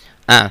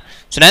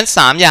ฉะนั้น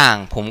3อย่าง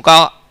ผมก็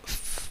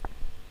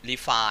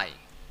refine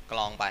กร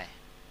องไป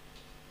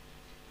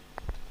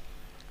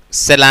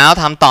เสร็จแล้ว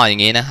ทำต่ออย่า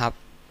งนี้นะครับ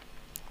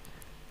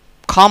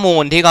ข้อมู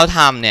ลที่เขาท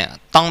ำเนี่ย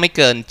ต้องไม่เ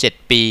กิน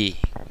7 ปี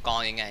กรอ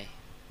งยังไง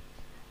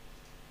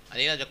อัน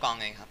นี้เราจะกรอง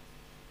ไงครับ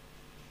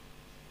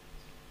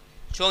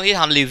ช่วงที่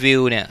ทำรีวิ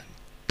วเนี่ย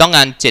ต้องก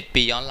าร7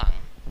 ปีย้อนหลัง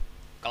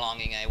กรอง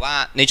ยังไงว่า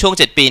ในช่วง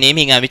7 ปีนี้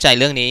มีงานวิจัย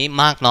เรื่องนี้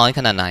มากน้อยข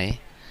นาดไหน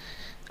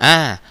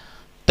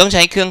ต้องใ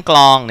ช้เครื่องกร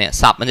องเนี่ย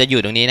ศัพท์มันจะอ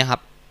ยู่ตรงนี้นะครับ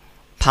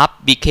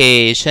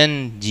publication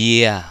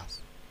year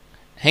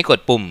ให้กด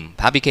ปุ่ม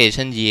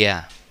publication year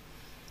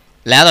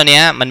แล้วตัว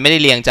นี้มันไม่ได้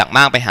เรียงจากม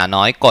ากไปหา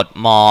น้อยกด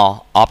more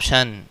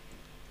option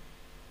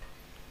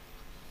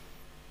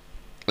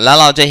แล้ว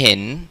เราจะเห็น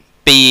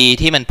ปี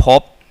ที่มันพ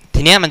บ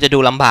ทีนี้มันจะดู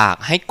ลำบาก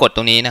ให้กดต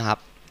รงนี้นะครับ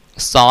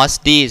source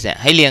these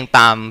ให้เรียงต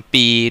าม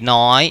ปี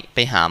น้อยไป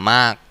หาม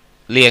าก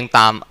เรียงต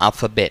าม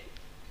alphabet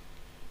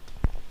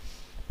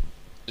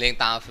เรียง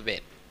ตาม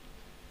alphabet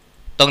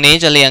ตรงนี้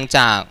จะเรียงจ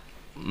าก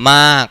ม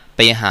ากไป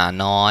หา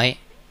น้อย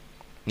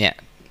เนี่ย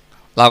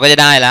เราก็จะ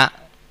ได้ละ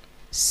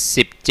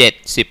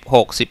17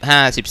 16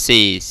 15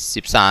 14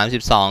 13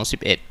 12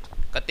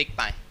 11ก็ติ๊กไ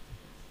ป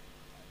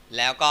แ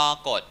ล้วก็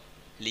กด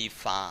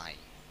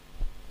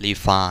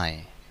refine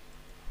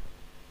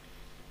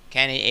แ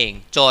ค่นี้เอง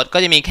โจทย์ก็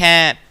จะมีแค่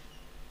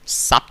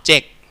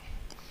subject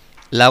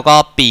แล้วก็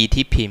ปี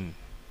ที่พิมพ์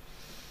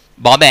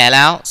บอแบแ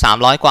ล้ว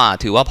300กว่า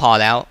ถือว่าพอ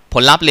แล้วผ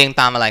ลลัพธ์เรียง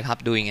ตามอะไรครับ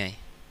ดูยังไง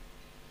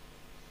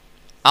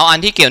เอาอัน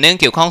ที่เกี่ยวเนื่อง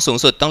เกี่ยวข้องสูง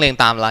สุดต้องเรียง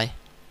ตามอะไร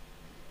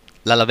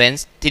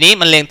relevance ทีนี้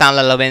มันเรียงตาม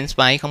relevance ไ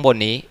หมข้างบน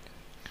นี้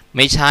ไ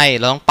ม่ใช่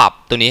เราต้องปรับ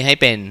ตัวนี้ให้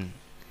เป็น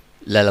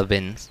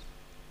relevance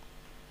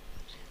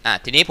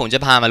ทีนี้ผมจะ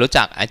พามารู้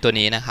จักไอ้ตัว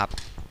นี้นะครับ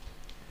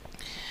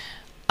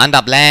อัน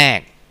ดับแรก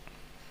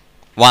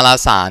วาร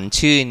สาร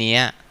ชื่อนี้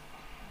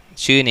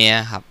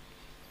ครับ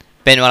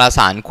เป็นวารส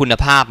ารคุณ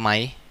ภาพไหม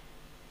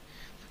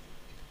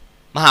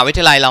มหาวิท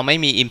ยาลัยเราไม่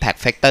มี impact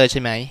factor ใ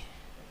ช่ไหม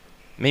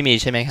ไม่มี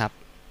ใช่ไหมครับ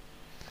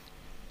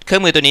เครื่อ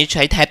งมือตัวนี้ใ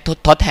ช้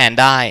ทดแทน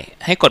ได้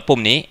ให้กดปุ่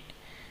มนี้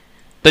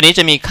ตัวนี้จ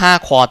ะมีค่า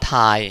ควอไท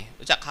ล์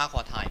รู้จักค่าคว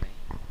อไทล์ไหม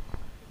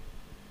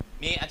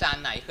มีอาจาร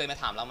ย์ไหนเคยมา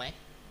ถามเราไหม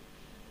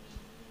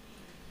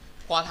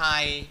ควอไท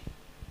ล์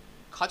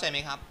เข้าใจไหม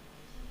ครับ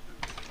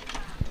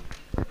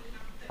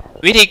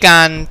วิธีกา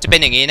รจะเป็น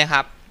อย่างนี้นะค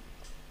รับ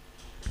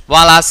ว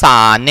ารส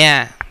ารเนี่ย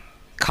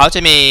เขาจะ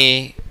มี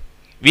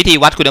วิธี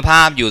วัดคุณภ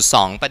าพอยู่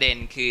2ประเด็น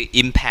คือ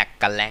impact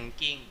กับ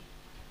ranking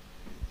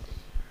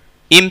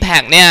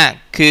impact เนี่ย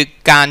คือ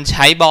การใ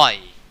ช้บ่อย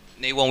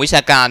ในวงวิช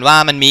าการว่า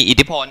มันมีอิท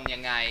ธิพลยั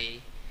งไง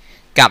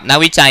กับนัก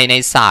วิจัยใน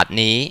ศาสตร์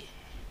นี้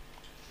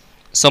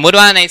สมมุติ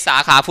ว่าในสา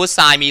ขาฟุตไซ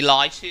น์มี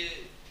100ชื่อ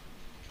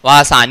วา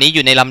รสารนี้อ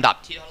ยู่ในลำดับ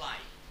ที่เท่าไหร่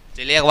จ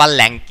ะเรียกว่า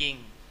ranking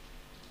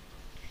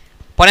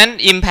เพราะนั้น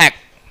impact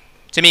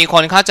จะมีค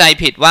นเข้าใจ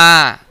ผิดว่า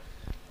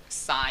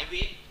สาย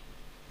วิทย์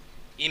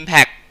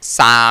impact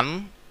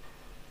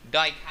 3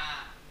ด้อยค่า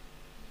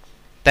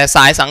แต่ส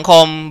ายสังค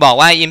มบอก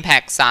ว่า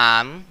impact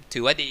 3ถื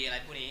อว่าดีอะไร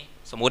พวกนี้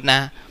สมมุตินะ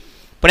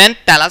เพราะฉะนั้น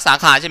แต่ละสา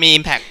ขาจะมี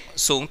impact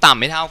สูงต่ำ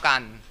ไม่เท่ากั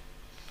น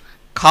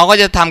เขาก็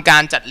จะทำกา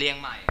รจัดเรียง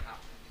ใหม่ครับ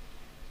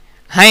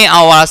ให้เอ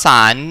าวารส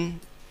าร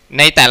ใ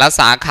นแต่ละ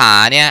สาขา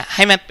เนี่ยใ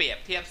ห้มันเปรียบ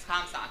เทียบข้า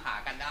มสาขา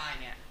กันได้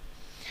เนี่ย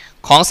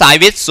ของสาย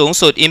วิทย์สูง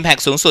สุด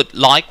impact สูงสุด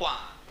100กว่า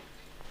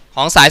ข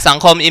องสายสัง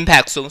คม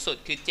impact สูงสุด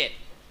คือ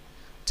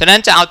7ฉะนั้น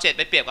จะเอา7ไ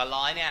ปเปรียบกับ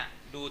100เนี่ย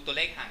ดูตัวเ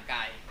ลขห่างไกล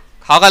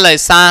เขาก็เลย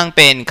สร้างเ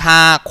ป็นค่า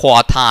ควอ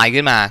ไทล์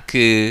ขึ้นมา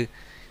คือ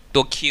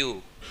ตัว Q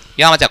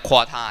ย่อมาจากควอ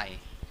ไทล์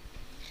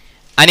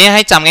อันนี้ใ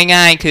ห้จำ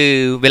ง่ายๆคือ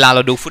เวลาเร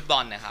าดูฟุตบอ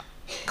ลนะครับ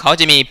เขา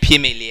จะมีพรี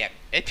เมียร์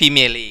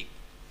ลีก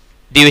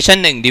ดิวิชั่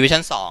น1ดิวิ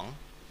ชั่น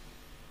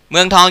2เมื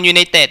องทองยูไน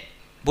เต็ด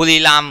บุรี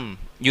รัมย์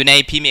อยู่ใน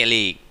พรีเมียร์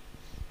ลีก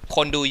ค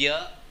นดูเยอ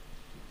ะ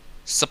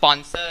สปอน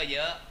เซอร์เย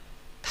อะ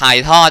ถ่าย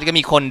ทอดก็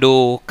มีคนดู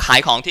ขาย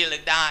ของที่ระลึ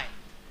กได้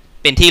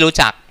เป็นที่รู้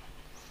จัก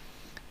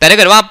แต่ถ้าเ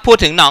กิดว่าพูด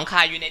ถึงหนองค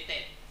ายยูไนเต็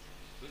ด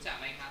รู้จัก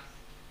ไหมครับ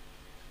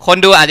คน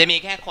ดูอาจจะมี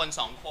แค่คน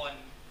2คน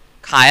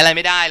ขายอะไรไ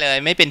ม่ได้เลย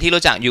ไม่เป็นที่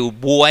รู้จักอยู่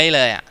บวยเ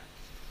ลยอ่ะ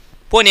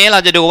พวกนี้เรา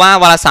จะดูว่า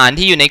วารสาร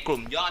ที่อยู่ในกลุ่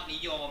มยอดนิ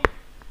ยม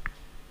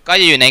ก็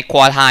จะอยู่ในคว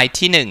อไทล์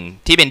ที่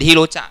1ที่เป็นที่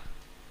รู้จัก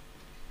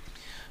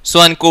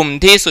ส่วนกลุ่ม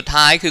ที่สุด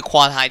ท้ายคือคว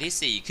อไทล์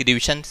ที่4คือดิ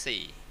วิชั่น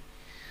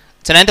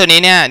4ฉะนั้นตัวนี้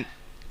เนี่ย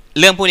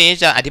เรื่องพวกนี้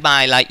จะอธิบา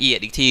ยรายละเอียด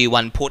อีกที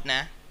วันพุธน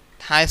ะ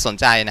ถ้าสน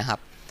ใจนะครับ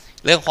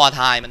เรื่องควอไ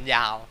ทล์มันย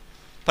าว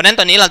เพราะนั้น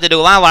ตอนนี้เราจะดู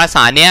ว่าวารส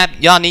ารเนี้ย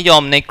ยอดนิย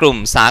มในกลุ่ม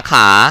สาข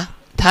า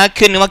ถ้า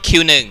ขึ้นว่า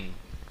Q1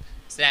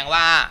 แสดง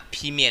ว่าพ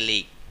รีเมียร์ลี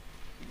ก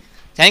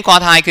ฉะนั้นควอ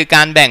ไทล์คือก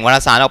ารแบ่งวาร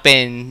สารออกเป็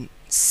น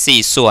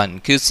4ส่วน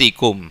คือ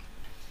4กลุ่ม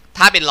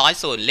ถ้าเป็น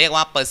100ส่วนเรียก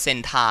ว่าเปอร์เซน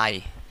ต์ไท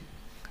ล์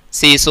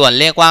4ส่วน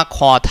เรียกว่าค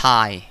วอไท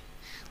ล์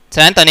ฉ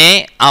ะนั้นตอนนี้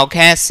เอาแ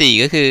ค่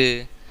4ก็คือ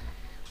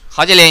เข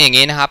าจะเรียงอย่าง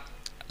นี้นะครับ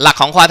หลัก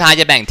ของควอไทล์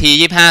จะแบ่งที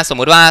25สม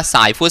มุติว่าส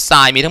ายฟุตไซ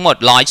น์มีทั้งหมด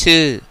100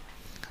ชื่อ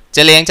จ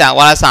ะเรียงจากว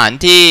ารสาร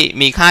ที่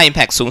มีค่า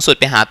impact สูงสุด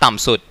ไปหาต่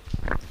ำสุด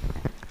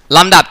ล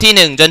ำดับที่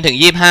1จนถึง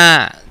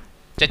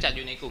25จะจัดอ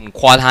ยู่ในกลุ่ม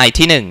ควอไทล์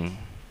ที่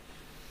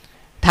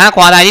1ถ้าค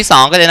วอไทล์ที่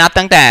2ก็จะนับ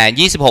ตั้งแ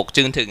ต่26จ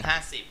นถึง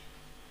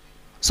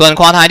50ส่วน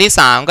ควอไทล์ที่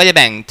3ก็จะแ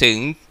บ่งถึง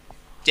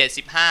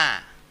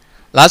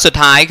75แล้วสุด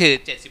ท้ายคือ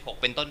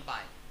76เป็นต้นไป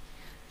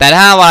แต่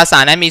ถ้าวารสา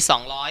รนั้นมี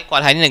200ควอ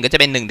ไทล์ที่1ก็จะ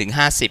เป็น1ถึง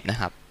50นะ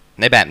ครับ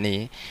ในแบบนี้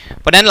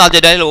เพราะฉะนั้นเราจะ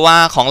ได้รู้ว่า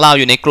ของเรา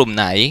อยู่ในกลุ่ม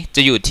ไหนจ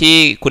ะอยู่ที่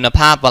คุณภ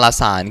าพวาร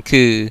สาร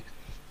คือ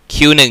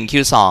Q1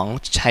 Q2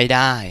 ใช้ไ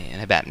ด้อะ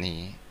ไรแบบนี้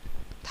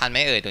ทันไหม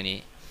เอ่ยตัวนี้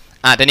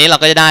ตัวนี้เรา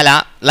ก็จะได้แ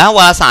ล้วว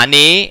ารสาร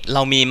นี้เร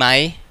ามีไหม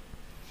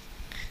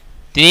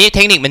ทีนี้เท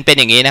คนิคมันเป็น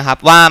อย่างนี้นะครับ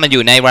ว่ามันอ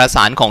ยู่ในวารส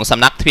ารของส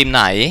ำนักพิมพ์ไ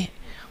หน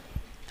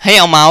ให้เ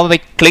อาเมาส์ไป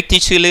คลิก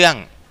ที่ชื่อเรื่อง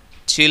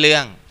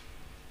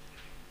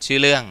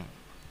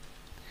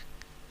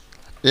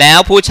แล้ว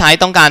ผู้ใช้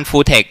ต้องการ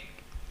full text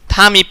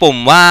ถ้ามีปุ่ม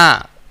ว่า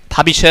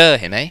publisher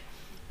เห็นไหม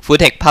full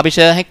text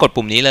publisher ให้กด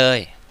ปุ่มนี้เลย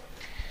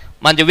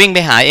มันจะวิ่งไป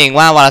หาเอง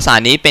ว่าวารสา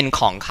รนี้เป็นข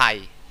องใคร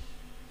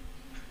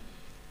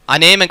อัน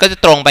นี้มันก็จะ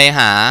ตรงไปห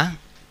า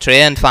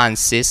Trent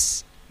Francis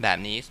แบบ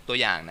นี้ตัว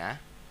อย่างนะ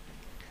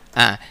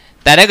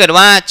แต่ถ้าเกิด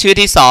ว่าชื่อ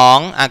ที่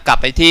2กลับ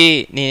ไปที่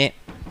นี่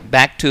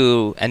back to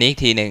อันนี้อีก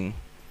ทีหนึ่ง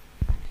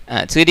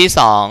ชื่อที่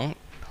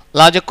2เ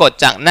ราจะกด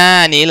จากหน้า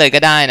นี้เลยก็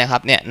ได้นะครั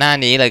บเนี่ยหน้า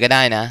นี้เลยก็ไ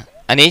ด้นะ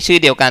อันนี้ชื่อ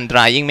เดียวกัน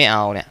drying ไม่เอ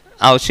าเนี่ย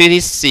เอาชื่อ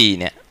ที่4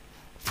เนี่ย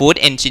food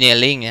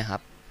engineering เนี่ยครั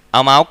บเอ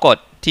าเมาส์กด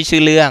ที่ชื่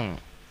อเรื่อง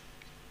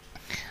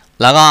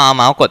แล้วก็เอาเ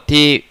มาส์กด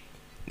ที่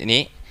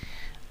นี้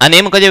อันนี้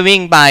มันก็จะวิ่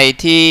งไป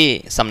ที่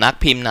สำนัก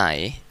พิมพ์ไหน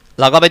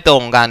เราก็ไปตร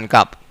งกัน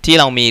กับที่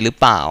เรามีหรือ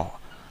เปล่า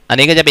อัน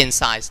นี้ก็จะเป็น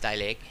size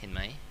direct เห็นไห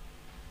ม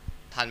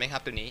ทันไหมครั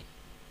บตัวนี้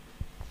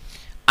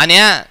อันเ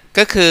นี้ย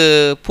ก็คือ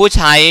ผู้ใ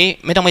ช้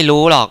ไม่ต้องไป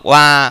รู้หรอก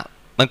ว่า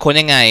มันค้น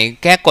ยังไง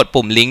แค่กด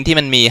ปุ่มลิงก์ที่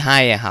มันมีให้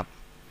ครับ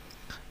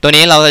ตัว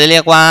นี้เราจะเรี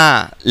ยกว่า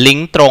ลิง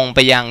ก์ตรงไป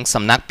ยังส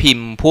ำนักพิม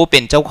พ์ผู้เป็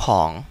นเจ้าข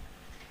อง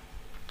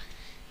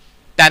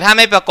แต่ถ้าไ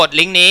ม่ปรากฏ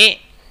ลิงก์นี้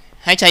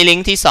ให้ใช้ลิง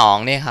ก์ที่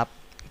2เนี่ยครับ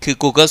คือ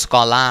Google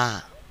Scholar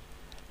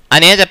อัน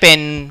นี้จะเป็น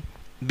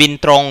บิน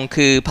ตรง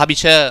คือ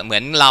Publisher เหมื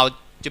อนเรา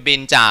จะบิ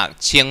นจาก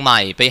เชียงใหม่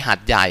ไปหาด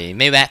ใหญ่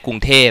ไม่แวะกรุง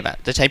เทพ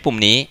จะใช้ปุ่ม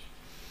นี้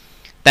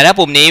แต่ถ้า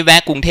ปุ่มนี้แว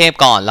ะกรุงเทพ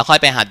ก่อนแล้วค่อย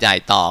ไปหาดใหญ่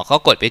ต่อก็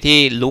กดไปที่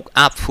Look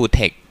up full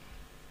text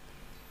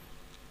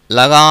แ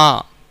ล้วก็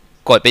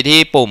กดไปที่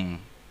ปุ่ม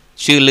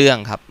ชื่อเรื่อง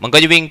ครับมันก็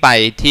จะวิ่งไป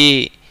ที่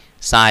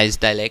Size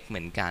Direct เห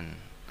มือนกัน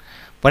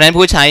เพราะฉะนั้น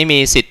ผู้ใช้มี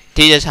สิทธิ์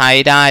ที่จะใช้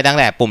ได้ตั้ง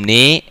แต่ปุ่ม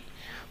นี้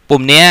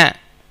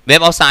เว็บ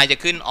เอาไซน์จะ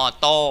ขึ้นออ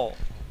โต้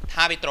ถ้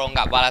าไปตรง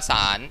กับวารส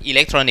ารอิเ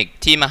ล็กทรอนิกส์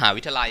ที่มหา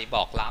วิทยาลัยบ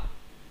อกรับ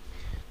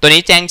ตัว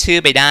นี้แจ้งชื่อ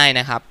ไปได้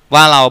นะครับ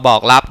ว่าเราบอ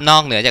กรับนอ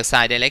กเหนือจาก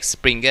Size Direct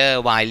Springer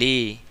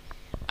Wiley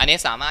อันนี้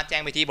สามารถแจ้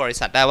งไปที่บริ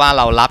ษัทได้ว่าเ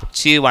รารับ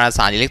ชื่อวารส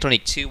ารอิเล็กทรอนิ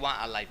กส์ชื่อว่า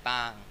อะไร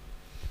บ้าง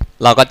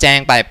เราก็แจ้ง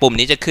ไปปุ่ม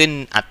นี้จะขึ้น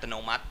อัตโน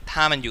มัติถ้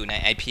ามันอยู่ใน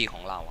IP ขอ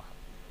งเรา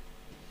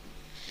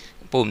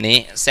ปุ่มนี้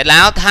เสร็จแล้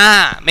วถ้า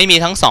ไม่มี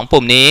ทั้ง2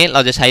ปุ่มนี้เร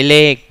าจะใช้เล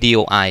ข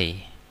DOI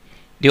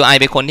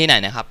ไปค้นที่ไหน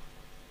นะครับ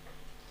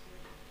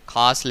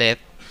cost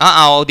left เ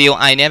อา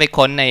DOI เนี้ยไป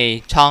ค้นใน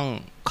ช่อง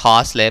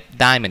cost left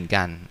ได้เหมือน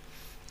กัน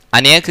อั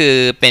นนี้คือ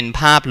เป็น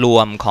ภาพรว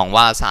มของว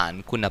ารสาร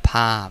คุณภ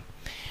าพ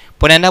เพ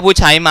ราะฉะนั้นถ้าผู้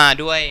ใช้มา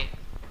ด้วย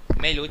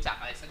ไม่รู้จัก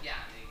อะไรสักอย่า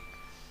งนึง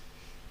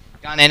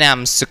ก็แนะน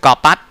ำ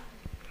Scopus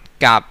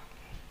กับ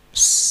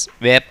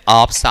Web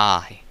of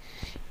Science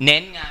เน้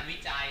นงานวิ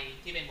จัย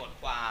ที่เป็นบท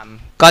ความ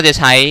ก็จะ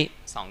ใช้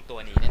2ตัว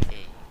นี้นั่นเอ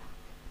ง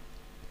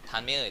ทั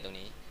นไม่เอ่ยตรง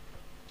นี้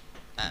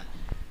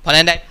เพราะ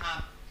นั้นได้ภา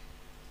พ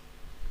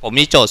ผม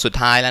มีโจทย์สุด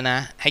ท้ายแล้วนะ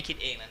ให้คิด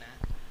เองแล้วนะ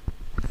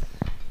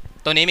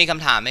ตัวนี้มีค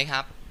ำถามไหมค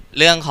รับ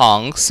เรื่องของ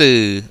สื่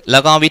อแล้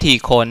วก็วิธี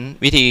ค้น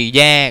วิธีแ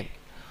ยก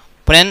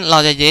เพราะฉะนั้นเรา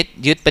จะ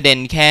ยึดประเด็น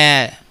แค่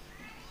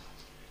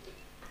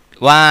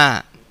ว่า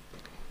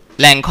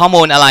แหล่งข้อ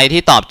มูลอะไร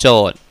ที่ตอบโจ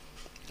ทย์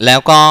แล้ว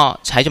ก็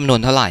ใช้จำนวน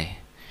เท่าไหร่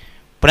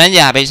เพราะฉะนั้นอ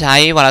ย่าไปใช้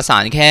วารสา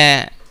รแค่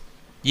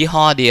ยี่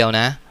ห้อเดียว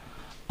นะ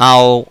เอา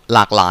หล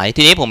ากหลาย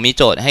ทีนี้ผมมี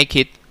โจทย์ให้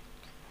คิด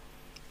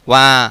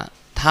ว่า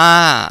ถ้า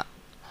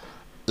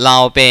เรา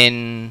เป็น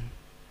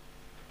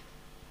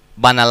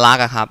บรรณารัก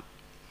ษ์ครับ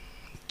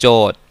โจ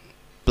ทย์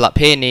ประเภ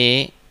ทนี้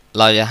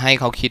เราจะให้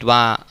เขาคิดว่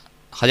า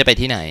เขาจะไป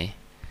ที่ไหน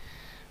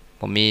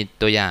ผมมี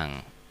ตัวอย่าง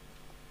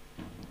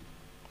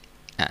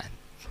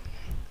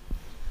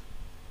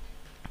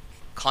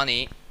ข้อ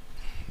นี้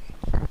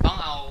ต้อง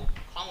เอา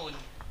ข้อมูล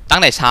ตั้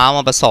งแต่เช้าม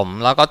าผสม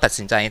แล้วก็ตัด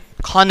สินใจ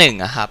ข้อ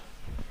1ครับ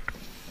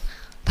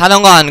ถ้าต้อ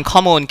งการข้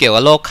อมูลเกี่ยว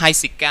กับโรคไข้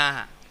ซิก้า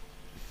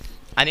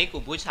อันนี้ก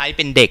ลุ่มผู้ใช้เ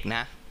ป็นเด็กน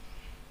ะ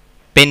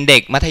เป็นเด็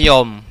กมัธย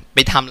มไป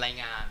ทำราย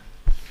งาน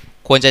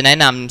ควรจะแนะ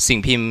นำสิ่ง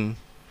พิมพ์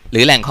หรื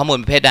อแหล่งข้อมูล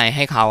ประเภทใดใ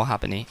ห้เขาครับ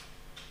อันนี้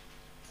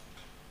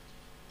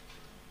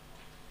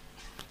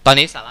ตอน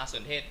นี้สารส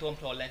นเทศท่วม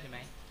ท้นแล้วใช่ไหม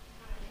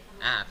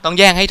ต้อง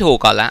แยกให้ถูก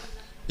ก่อนละ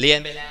เรียน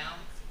ไปแล้ว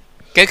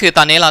ก็คือต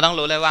อนนี้เราต้อง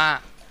รู้เลยว่า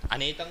อัน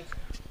นี้ต้อง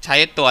ใช้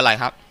ตัวอะไร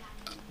ครับ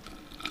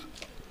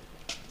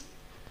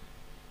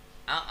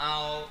เอา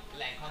แ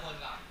หล่งข้อมูล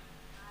ก่อน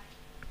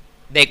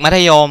เด็กมัธ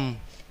ยม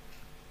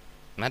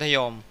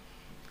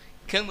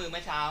เครื่องมือเ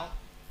มื่อเช้า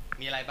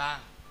มีอะไรบ้าง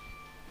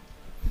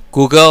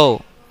Google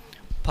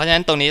เพราะฉะ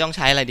นั้นตรงนี้ต้องใ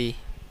ช้อะไรดี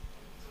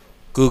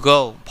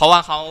Google เพราะว่า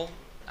เขา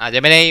อาจจะ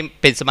ไม่ได้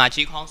เป็นสมา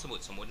ชิกห้องสมุด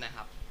สมมุตินะค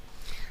รับ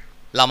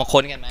เรามา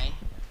ค้นกันไหม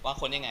ว่า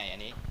ค้นยังไงอั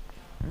นนี้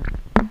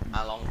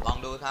ลอง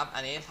ดูครับอั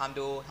นนี้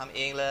ทำเ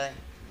องเลย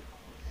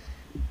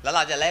แล้วเร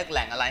าจะเลือกแห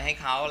ล่งอะไรให้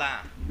เขาล่ะ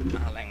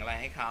แหล่งอะไร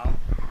ให้เขา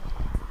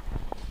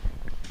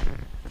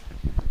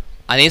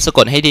อันนี้สะก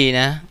ดให้ดี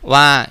นะ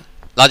ว่า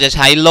เราจะใ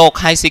ช้โรค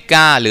ไข้ซิ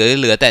ก้าหรือ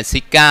เหลือแต่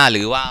ซิก้าห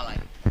รือว่าอะไร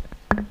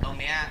ตรง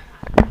เนี้ย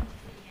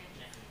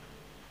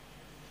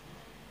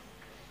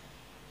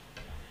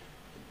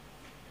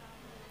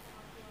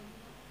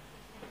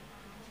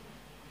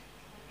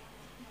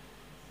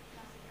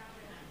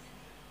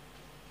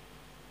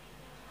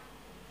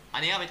อั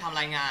นนี้เอาไปทำ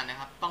รายงานนะ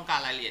ครับต้องการ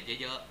รายละเอียด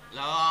เยอะๆแ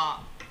ล้วก็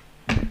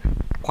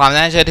ความ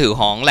น่าเชื่อถือ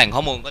ของแหล่งข้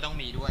อมูลก็ต้อง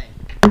มีด้วย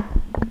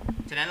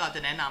ฉะนั้นเราจะ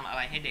แนะนำอะไ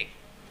รให้เด็ก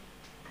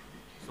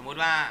สมมุติ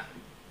ว่า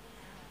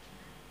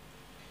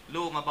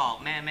ลูกมาบอก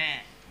แม่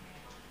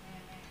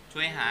ช่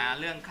วยหา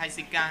เรื่องไข้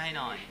ซิก้าให้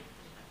หน่อย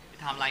ไป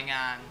ทำรายง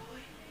าน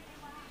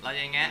เราอ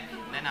ย่างเงี้ย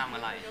แนะนำอ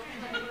ะไร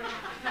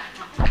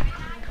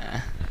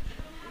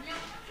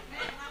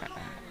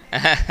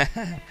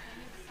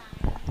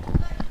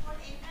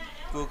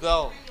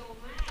Google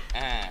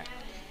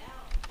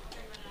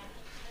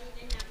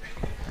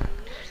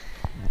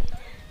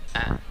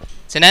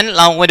ฉะนั้นเ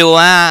ราไปดู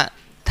ว่า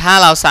ถ้า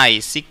เราใส่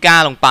ซิก้า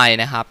ลงไป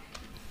นะครับ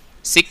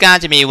ซิก้า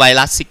จะมีไว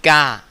รัสซิก้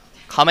า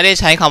เขาไม่ได้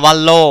ใช้คำว่า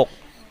โรค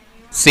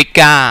ซิ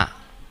ก้า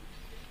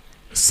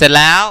เสร็จแ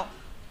ล้ว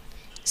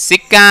ซิ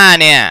ก้า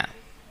เนี่ย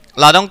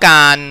เราต้องก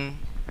าร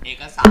เอ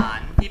กสาร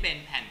ที่เป็น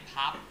แผ่น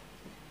พับ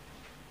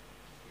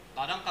เร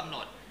าต้องกำหน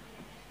ด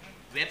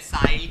เว็บไซ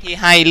ต์ที่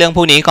ให้เรื่องพ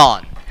วกนี้ก่อ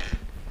น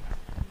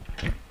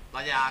เรา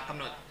จะกำ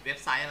หนดเว็บ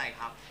ไซต์อะไร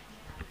ครับ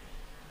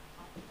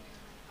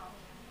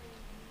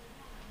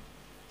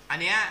อัน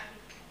เนี้ย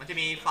มันจะ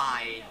มีฝ่า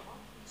ย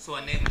ส่ว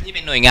นหนึ่งที่เ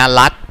ป็นหน่วยงาน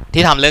รัฐ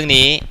ที่ทำเรื่อง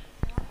นี้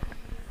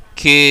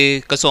คือ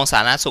กระทรวงสา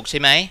ธารณสุขใช่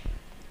ไหม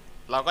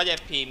เราก็จะ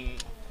พิมพ์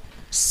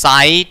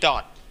site.moph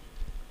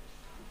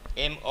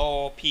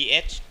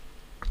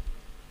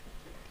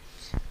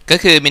ก็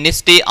คือ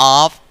Ministry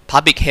of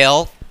Public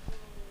Health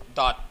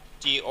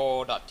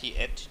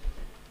 .go.th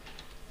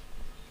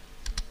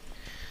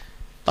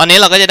ตอนนี้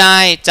เราก็จะได้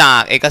จา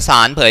กเอกส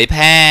ารเผยแพ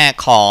ร่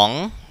ของ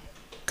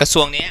กระทร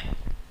วงนี้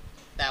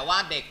แต่ว่า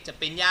เด็กจะ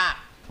ปริ้นยาก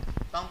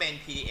ต้องเป็น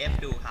PDF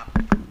ดูครับ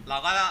เรา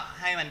ก็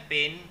ให้มันป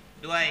ริ้น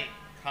ด้วย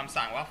คำ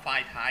สั่งว่า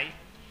File Type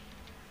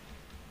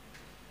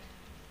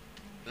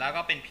แล้ว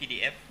ก็เป็น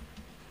PDF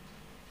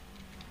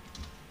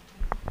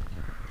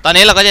ตอน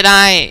นี้เราก็จะไ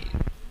ด้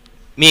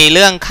มีเ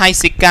รื่องไข้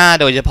ซิก้า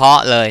โดยเฉพาะ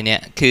เลยเนี่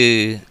ยคือ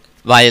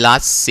ไวรั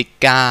สซิ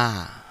ก้า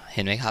เ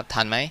ห็นไหมครับ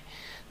ทันไหม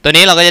ตัว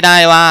นี้เราก็จะได้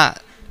ว่า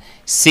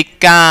ซิ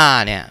ก้า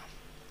เนี่ย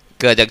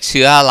เกิดจากเ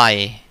ชื้ออะไร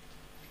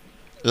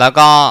แล้ว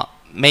ก็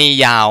ไม่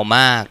ยาวม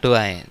ากด้ว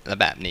ยและ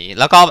แบบนี้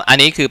แล้วก็อัน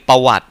นี้คือประ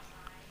วัติ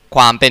ค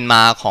วามเป็นม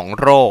าของ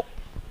โรค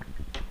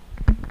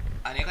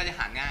อันนี้ก็จะ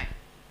หาง่าย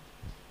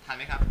ทันไ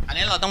หมครับอัน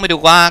นี้เราต้องไปดู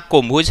ว่าก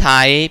ลุ่มผู้ใช้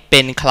เป็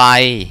นใคร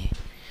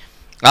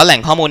แล้วแหล่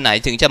งข้อมูลไหน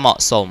ถึงจะเหมาะ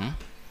สม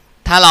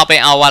ถ้าเราไป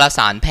เอาวารส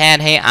ารแพท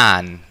ย์ให้อ่า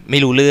นไม่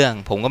รู้เรื่อง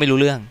ผมก็ไม่รู้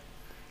เรื่อง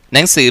ห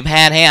นังสือแพ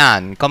ทย์ให้อ่า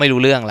นก็ไม่รู้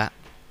เรื่องละ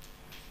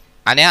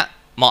อันเนี้ย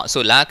เหมาะสุ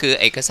ดแล้วคือ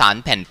เอกสาร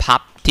แผ่นพั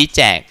บที่แ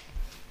จก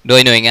โดย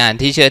หน่วยงาน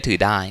ที่เชื่อถือ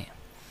ได้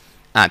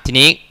ที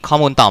นี้ข้อ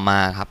มูลต่อมา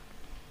ครับ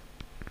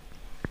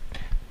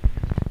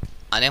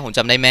อันนี้ผมจ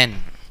ำได้แม่น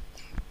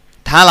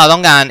ถ้าเราต้อ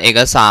งการเอก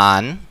สา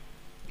ร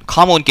ข้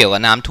อมูลเกี่ยวกั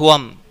บน้ำท่วม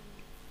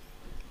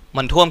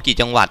มันท่วมกี่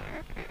จังหวัด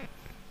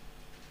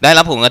ได้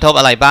รับผลกระทบ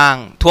อะไรบ้าง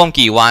ท่วม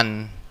กี่วัน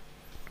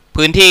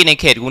พื้นที่ใน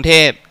เขตกรุงเท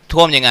พ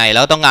ท่วมยังไงแ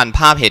ล้วต้องการภ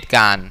าพเหตุก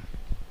ารณ์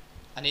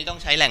อันนี้ต้อง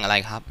ใช้แหล่งอะไร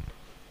ครับ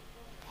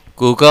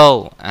Google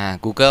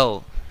Google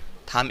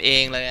ทำเอ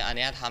งเลยอัน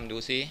นี้ทำดู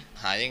ซิ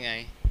หายังไง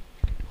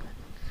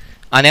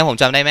อันนี้ผม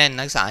จำได้แม่น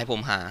นักศึกษาให้ผม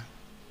หา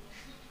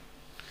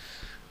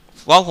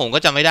ว่าผมก็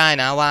จำไม่ได้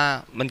นะว่า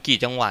มันกี่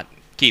จังหวัด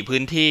กี่พื้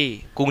นที่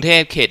กรุงเท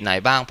พเขตไหน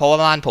บ้างเพราะว่า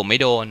บ้านผมไม่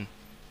โดน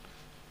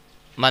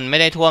มันไม่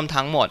ได้ท่วม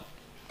ทั้งหมด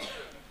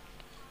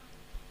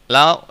แ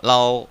ล้วเ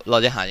รา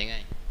จะหายังไง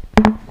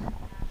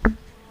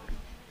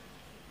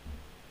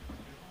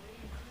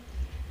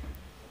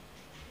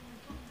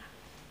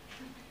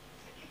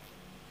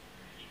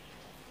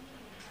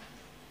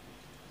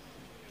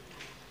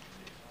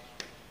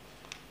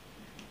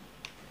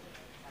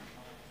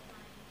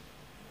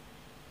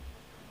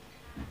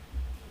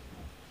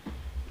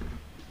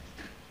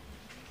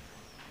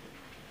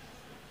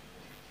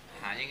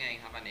ยังไง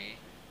ครับอันนี้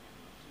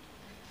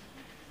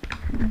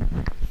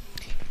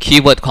คี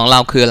ย์เวิร์ดของเรา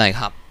คืออะไร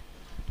ครับ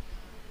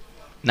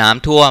น้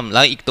ำท่วมแ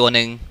ล้วอีกตัวห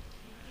นึ่ง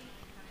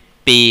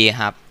ปี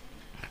ครับ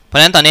เพราะ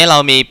ฉะนั้นตอนนี้เรา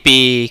มีปี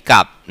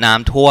กับน้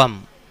ำท่วม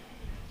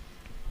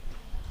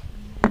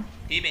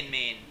ที่เป็นเม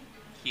น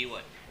คีย์เวิ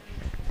ร์ด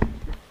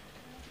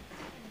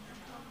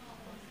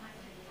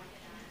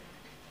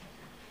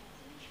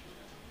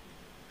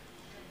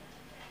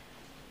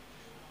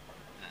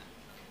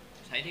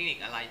ใช้เทคนิค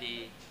อะไรดี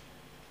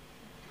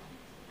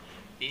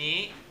ทีนี้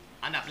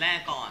อันดับแรก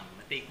ก่อนม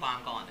าตีความ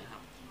ก่อนนะครั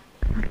บ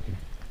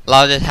เรา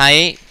จะใช้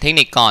เทค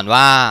นิคก่อน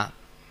ว่า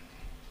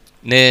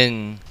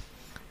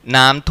 1.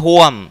 น้ำท่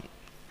วม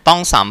ต้อง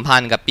สัมพั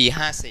นธ์กับปี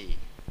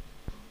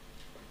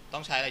 54ต้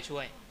องใช้อะไรช่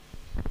วย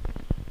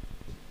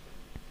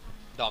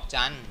ดอก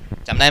จัน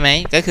จำได้ไหม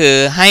ก็คือ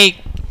ใ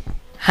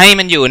ห้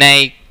มันอยู่ใน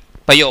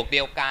ประโยคเดี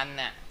ยวกัน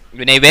น่ะอ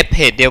ยู่ในเว็บเพ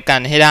จเดียวกัน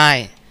ให้ได้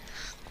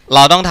เร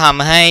าต้องท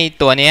ำให้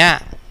ตัวเนี้ย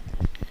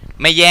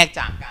ไม่แยก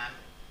จากกัน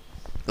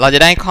เราจะ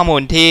ได้ข้อมู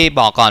ลที่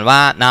บอกก่อนว่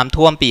าน้ำ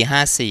ท่วมปี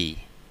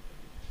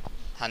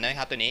 54ทันไหม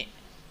ครับตัวนี้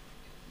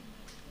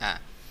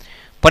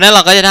เพราะนั้นเร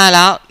าก็จะได้แ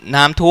ล้ว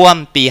น้ำท่วม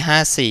ปี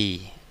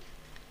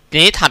 54ที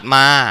นี้ถัดม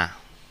า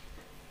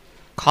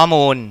ข้อ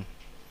มูล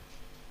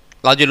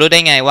เราจะรู้ได้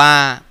ไงว่า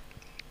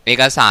เอ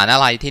กสารอะ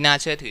ไรที่น่า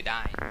เชื่อถือไ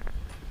ด้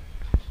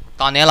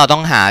ตอนนี้เราต้อ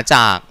งหาจ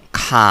าก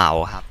ข่าว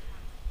ครับ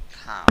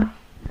ข่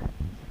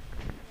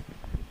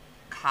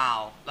าว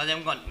เราจะก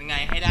ำหนดยังไง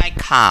ให้ได้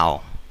ข่าว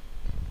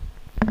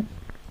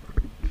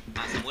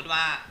สมมุติว่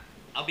า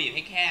เอาบีบใ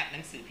ห้แคบหนั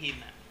งสือพิมพ์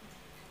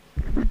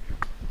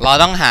เรา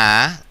ต้องหา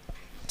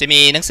จะมี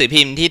หนังสือ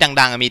พิมพ์ที่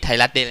ดังๆมีไทย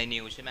รัฐเดลี่นิ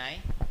วใช่ไหม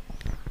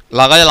เ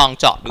ราก็จะลอง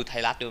เจาะดูไท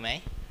ยรัฐดูไหม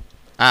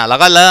เรา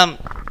ก็เริ่ม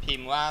พิ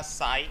มพ์ว่าไ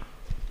ซต์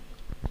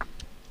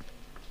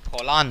โค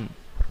ลอน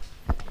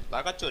แล้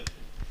วก็จุด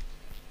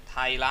ไท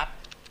ยรัฐ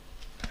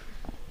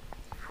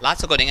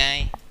สะกดยังไง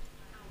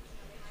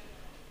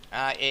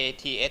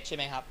RATH ใช่ไ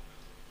หมครับ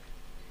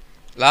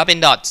แล้วเป็น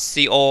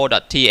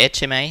 .co.th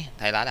ใช่ไหม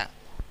ไทยรัฐ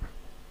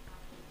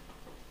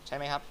ใช่ไ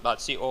หมครับ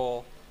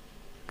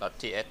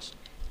 .co.th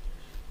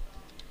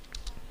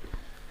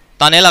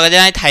ตอนนี้เราก็จะ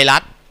ได้ไทยรั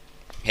ฐ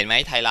เห็นไหม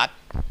ไทยรัฐ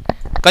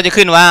ก็จะ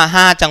ขึ้นว่า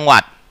5จังหวั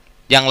ด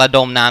ยังระด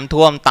มน้ำ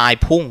ท่วมตาย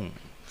พุ่ง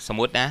สม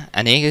มุตินะ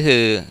อันนี้ก็คื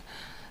อ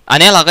อัน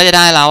นี้เราก็จะไ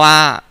ด้แล้วว่า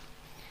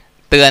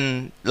เตือน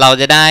เรา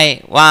จะได้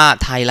ว่า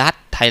ไทยรัฐ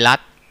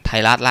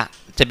ละ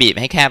จะบีบ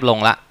ให้แคบลง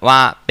ละว่า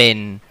เป็น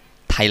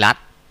ไทยรัฐ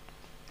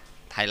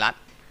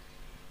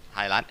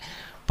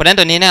เพราะฉะนั้น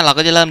ตัวนี้เนี่ยเรา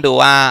ก็จะเริ่มดู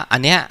ว่าอั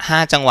นเนี้ย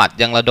5จังหวัด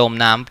ยังระดม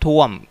น้ำท่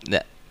วม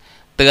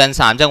เตือน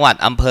3จังหวัด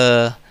อำเภอ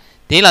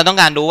ทีนี้เราต้อง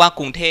การดูว่า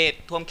กรุงเทพ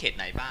ท่วมเขตไ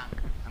หนบ้าง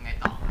ทำไง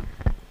ต่อ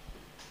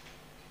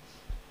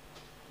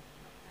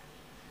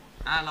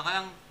เราก็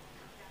ต้อง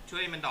ช่ว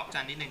ยมันดอกจั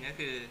นนิดนึงก็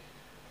คือ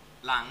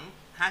หลัง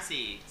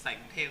54ใส่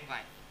กรุงเทพเข้าไป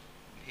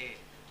กรุงเทพ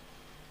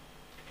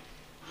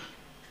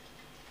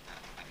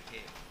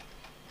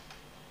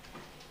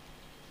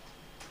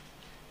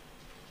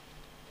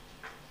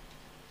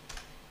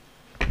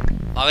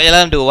เราก็จะเ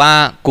ริ่มดูว่า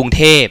กรุงเ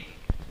ทพ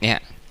เนี่ย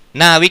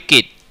หน้าวิก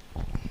ฤต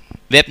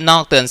เว็บนอ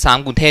กเตือนซ้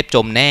ำกรุงเทพจ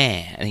มแน่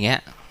อะไรเงี้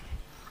ย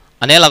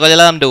อันนี้เราก็จะ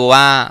เริ่มดู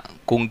ว่า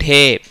กรุงเท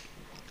พ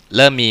เ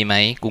ริ่มมีไหม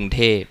กรุงเท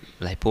พ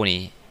อะไรพวก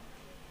นี้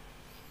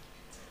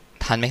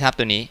ทันไหมครับ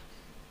ตัวนี้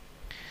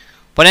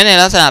เพราะฉะนั้นใน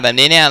ลักษณะแบบ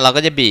นี้เนี่ยเรา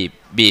ก็จะ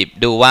บีบ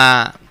ดูว่า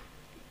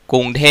ก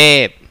รุงเท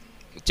พ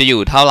จะอ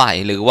ยู่เท่าไหร่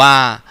หรือว่า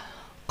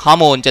ข้อ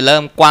มูลจะเริ่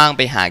มกว้างไ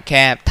ปหาแค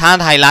บถ้า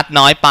ไทยรัฐ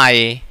น้อยไป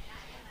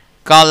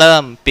ก็เริ่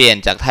มเปลี่ยน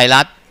จากไทย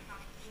รัฐ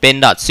เป็น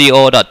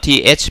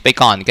 .co.th ไป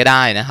ก่อนก็ไ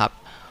ด้นะครับ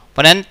เพร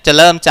าะนั้นจะ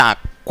เริ่มจาก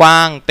กว้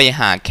างไป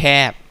หาแค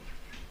บ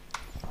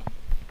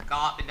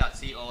ก็เป็น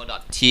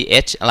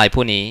 .co.th อะไรพ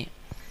วกนี้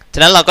ฉ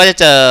ะนั้นเราก็จะ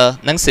เจอ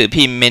หนังสือ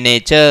พิมพ์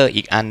Manager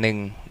อีกอันนึง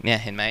เนี่ย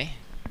เห็นไหม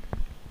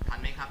ทัน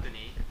ไหมครับตัว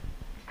นี้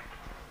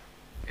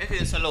ก็คื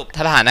อสรุป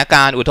สถานก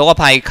ารณ์อุทก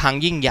ภัยครั้ง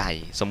ยิ่งใหญ่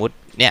สมมุติ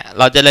เนี่ย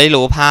เราจะได้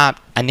รู้ภาพ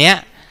อันเนี้ย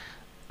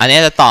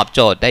จะตอบโจ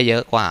ทย์ได้เยอ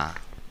ะกว่า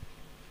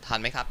ทัน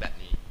ไหมครับแบบ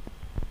นี้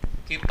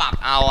คือปรับ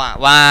เอา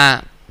ว่า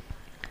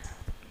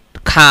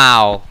ข่า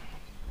ว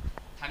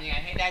ทำยังไง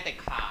ให้ได้แต่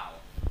ข่าว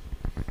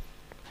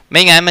ไ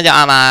ม่งั้นมันจะเอ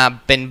ามา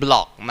เป็นบล็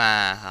อกมา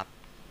ครับ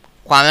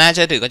ความน่าเ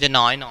ชื่อถือก็จะ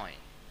น้อยหน่อย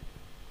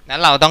นั้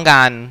นเราต้องก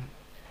าร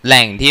แห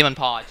ล่งที่มัน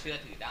พอเชื่อ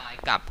ถือได้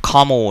กับข้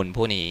อมูลพ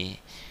วกนี้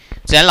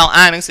ฉะนั้นเรา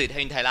อ้างหนังสือ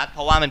พิมพ์ไทยรัฐเพ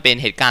ราะว่ามันเป็น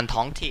เหตุการณ์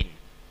ท้องถิ่น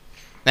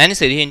นั้นหนัง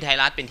สือพิมพ์ไทย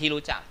รัฐเป็นที่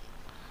รู้จัก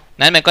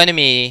นั้นมันก็จะ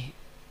มี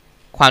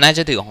ความน่าเ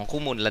ชื่อถือของข้อ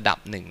มูลระดับ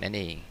หนึ่งนั่น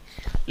เอง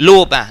รู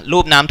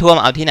ปน้ำท่วม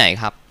เอาที่ไหน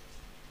ครับ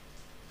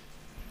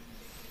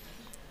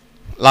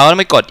เราต้อง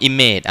ไปกด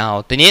image เอา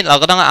ทีนี้เรา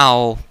ก็ต้องเอา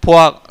พว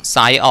กไซ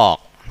ส์ออก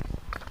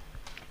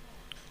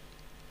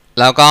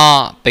แล้วก็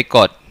ไปก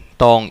ด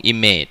ตรง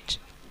image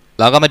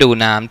แล้วก็มาดู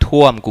น้ำ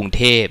ท่วมกรุงเ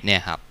ทพเนี่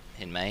ยครับ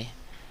เห็นไหม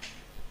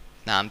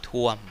น้ำ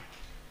ท่วม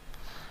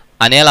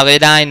อันนี้เราก็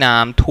ได้น้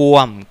ำท่ว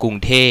มกรุง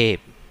เทพ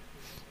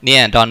เนี่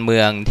ยดอนเมื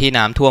องที่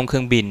น้ำท่วมเครื่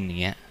องบินอย่า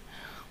งเงี้ย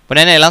เพราะฉะ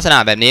นั้นในลักษณะ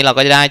แบบนี้เรา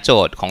ก็จะได้โจ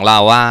ทย์ของเรา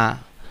ว่า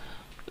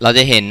เราจ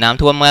ะเห็นน้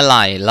ำท่วมเมื่อไห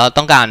ร่เรา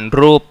ต้องการ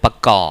รูปประ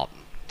กอบ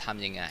ท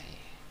ำยังไง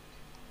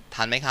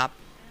ทันไหมครับ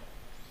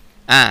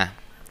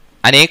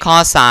อันนี้ข้อ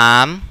3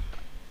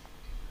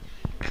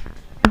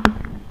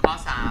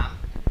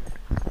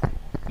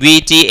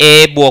 VGA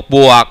บ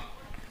วก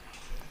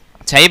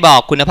ใช้บอ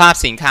กคุณภาพ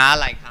สินค้าอะ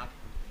ไรครับ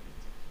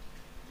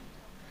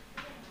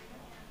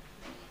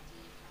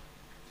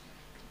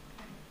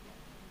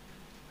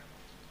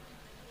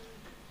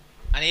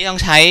อันนี้ต้อง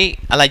ใช้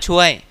อะไรช่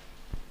วย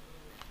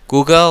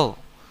Google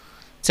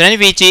ฉะนั้น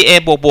VGA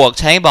บวก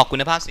ใช้บอกคุ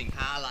ณภาพสิน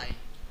ค้าอะไร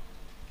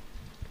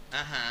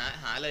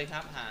หาเลยค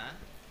รับ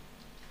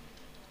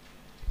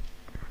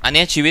อัน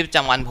นี้ชีวิตประจ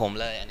ำวันผม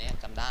เลยอันนี้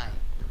จำได้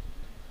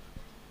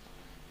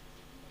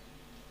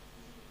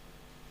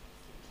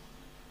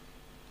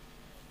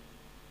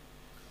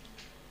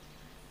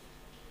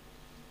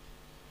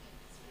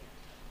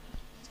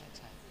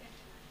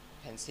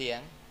แผ่นเสียง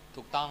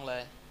ถูกต้องเล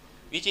ย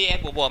VGA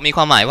บวกมีค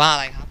วามหมายว่าอะ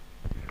ไรครับ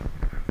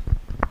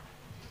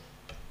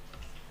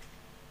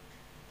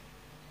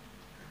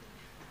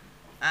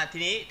ที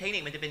นี้เทคนิ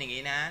คมันจะเป็นอย่าง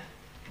นี้นะ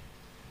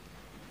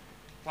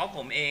เพราะผ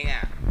มเอง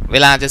เว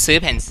ลาจะซื้อ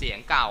แผ่นเสียง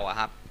เก่า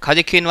ครับเขาจ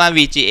ะขึ้นว่า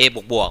VGA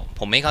บวก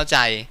ผมไม่เข้าใจ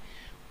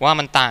ว่า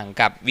มันต่าง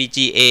กับ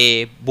VGA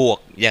บวก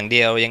อย่างเ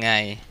ดียวยังไง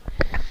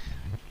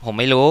ผม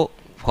ไม่รู้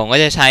ผมก็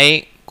จะใช้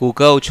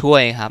Google ช่ว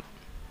ยครับ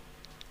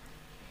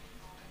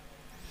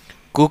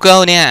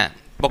Google เนี่ย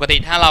ปกติ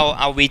ถ้าเรา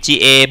เอา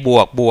VGA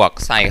บวก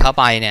ใส่เข้า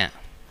ไปเนี่ย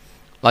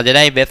เราจะไ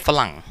ด้เว็บฝ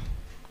รั่ง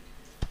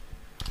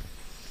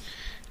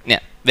เนี่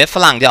ยเว็บฝ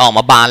รั่งจะออก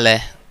มาบานเลย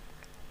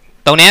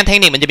ตรงนี้เทค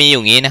นิคมันจะมีอยู่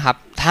อย่างนี้นะครับ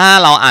ถ้า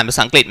เราอ่านภาษ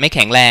าอังกฤษไม่แ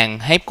ข็งแรง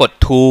ให้กด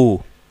to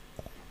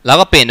แล้ว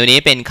ก็เปลี่ยนตัวนี้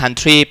เป็น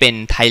country เป็น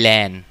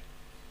Thailand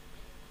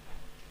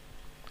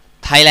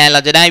เร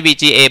าจะได้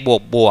VGA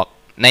บวก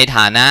ในฐ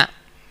านะ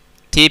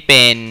ที่เ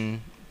ป็น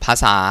ภา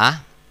ษา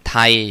ไท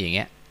ยอย่างเ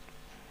งี้ย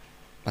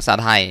ภาษา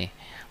ไทย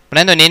เพราะฉะ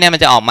นั้นตัวนี้เนี่ยมัน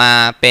จะออกมา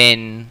เป็น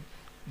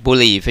บุ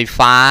หรี่ไฟ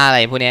ฟ้าอะไร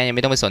พวกนี้ยังไ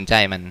ม่ต้องไปสนใจ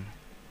มัน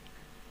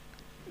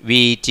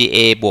VGA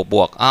บ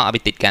วกเอาไป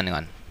ติดกันก่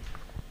อน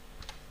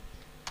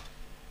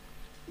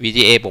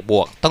VGA บ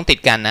วกต้องติด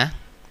กันนะ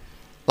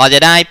เราจะ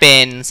ได้เป็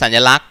นสัญ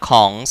ลักษณ์ข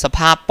องสภ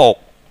าพปก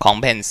ของ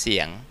แผ่นเสี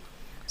ยง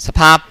ส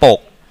ภาพปก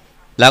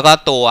แล้วก็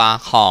ตัว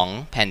ของ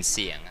แผ่นเ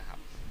สียงนะครับ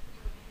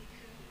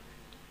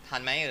ทั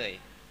นไหมเอ่ย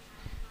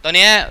ตัว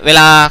นี้เว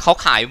ลาเขา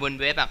ขายบน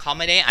เว็บเขา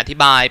ไม่ได้อธิ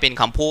บายเป็น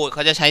คำพูดเข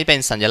าจะใช้เป็น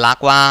สัญลักษ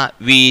ณ์ว่า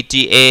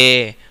VGA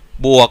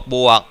บ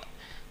วก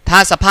ถ้า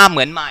สภาพเห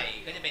มือนใหม่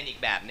ก็จะเป็นอีก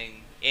แบบหนึ่ง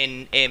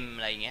NM อ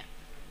ะไรเงี้ย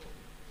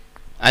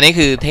อันนี้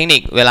คือเทคนิ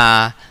คเวลา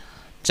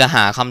จะห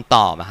าคำต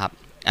อบนะครับ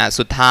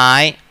สุดท้า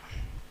ย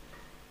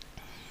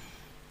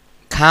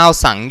ข้าว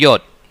สังหย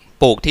ด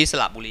ปลูกที่ส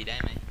ระบุรีได้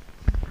ไหม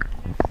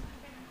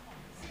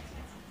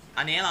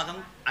อันนี้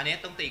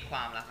ต้องตีคว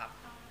ามแล้วครับ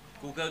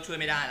Google ช่วย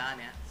ไม่ได้แล้วอัน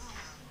เนี้ย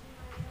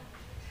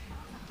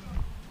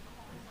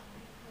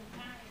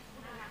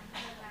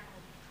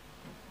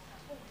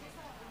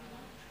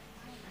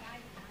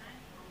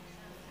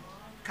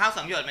ข้าว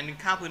สังหยดมันเป็น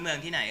ข้าวพื้นเมือง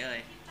ที่ไหนเอ่ย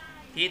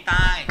ที่ใ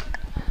ต้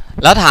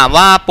แล้วถาม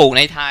ว่าปลูกใ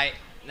นไทย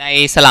ใน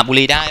สระบุ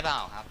รีได้เปล่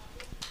าครับ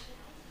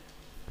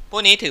พว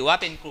กนี้ถือว่า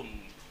เป็นกลุ่ม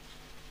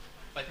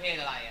ประเภท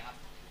อะไรครับ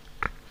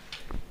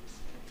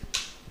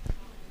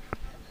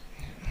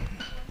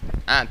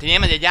ทีนี้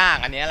มันจะยาก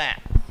อันนี้แหละ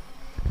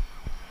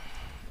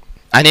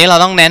อันนี้เรา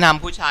ต้องแนะน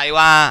ำผู้ใช้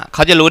ว่าเข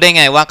าจะรู้ได้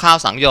ไงว่าข้าว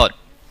สังหยด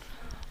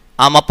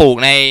เอามาปลูก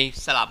ใน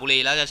สระบุรี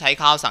แล้วจะใช้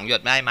ข้าวสังหย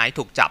ดได้ไหม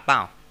ถูกจับเปล่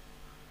า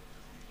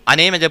อัน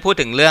นี้มันจะพูด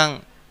ถึงเรื่อง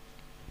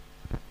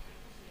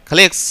เขา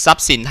เรียกทรัพ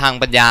ย์สินทาง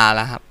ปัญญาแ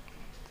ล้วครับ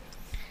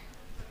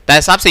แต่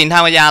ทรัพย์สินทา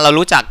งปัญญาเรา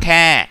รู้จักแ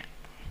ค่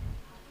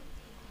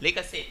ลิข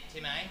สิทธิ์ใช่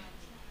ไหม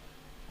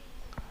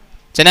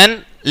ฉะนั้น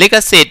ลิข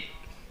สิทธิ์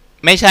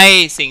ไม่ใช่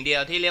สิ่งเดีย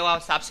วที่เรียกว่า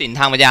ทรัพย์สิน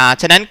ทางปัญญา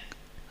ฉะนั้น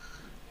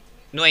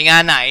หน่วยงา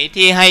นไหน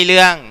ที่ให้เ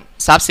รื่อง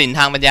ทรัพย์สินท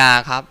างปัญญา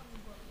ครับ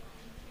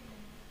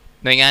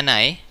หน่วยงานไหน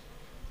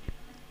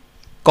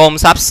กรม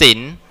ทรัพย์สิน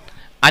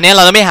อันนี้เร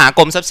าจะไม่หาก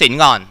รมทรัพย์สิน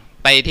ก่อน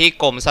ไปที่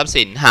กรมทรัพย์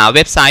สินหาเ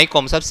ว็บไซต์กร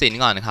มทรัพย์สิน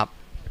ก่อนครับ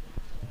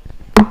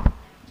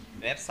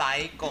เว็บไซ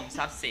ต์กรมท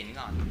รัพย์สิน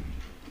ก่อน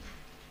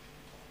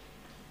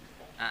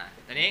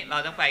ทีนี้เรา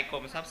ต้องไปกร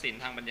มทรัพย์สิน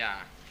ทางปัญญา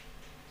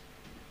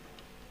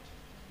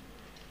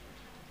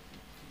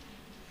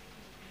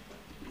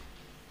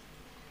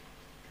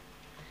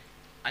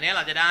อันนี้เร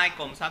าจะได้ก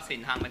รมทรัพย์สิน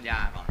ทางปัญญา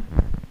ก่อน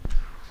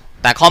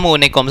แต่ข้อมูล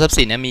ในกรมทรัพย์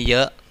สินมีเย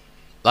อะ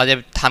เราจะ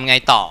ทำไง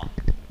ต่อ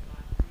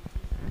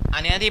อั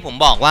นนี้ที่ผม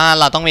บอกว่า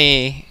เราต้องมี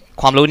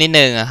ความรู้นิด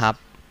นึงครับ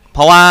เพ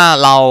ราะว่า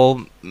เรา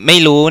ไม่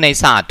รู้ใน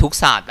ศาสตร์ทุก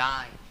ศาสตร์ได้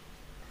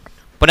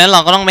เพราะฉะนั้นเรา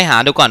ก็ต้องไปหา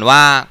ดูก่อนว่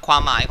าควา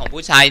มหมายของ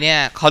ผู้ใช้เนี่ย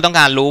เขาต้อง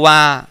การรู้ว่า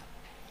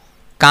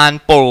การ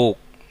ปลูก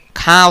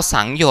ข้าว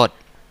สังหยด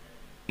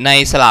ใน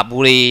สระบุ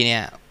รีเนี่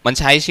ยมัน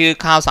ใช้ชื่อ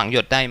ข้าวสังหย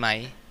ดได้ไหม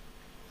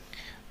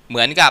เห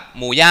มือนกับ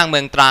หมูย่างเมื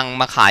องตรัง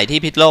มาขายที่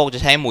พิษโลกจะ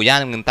ใช้หมูย่าง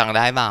เมืองตรังไ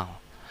ด้เปล่า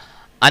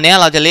อันนี้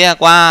เราจะเรียก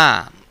ว่า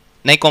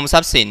ในกรมทรั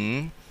พย์สิน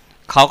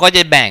เขาก็จ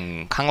ะแบ่ง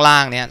ข้างล่า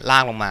งเนี่ยลา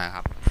กลงมาค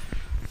รับ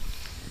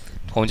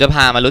ผมจะพ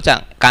ามารู้จัก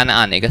การ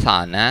อ่านเอกสา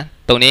รนะ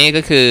ตรงนี้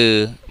ก็คือ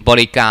บ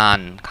ริการ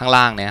ข้าง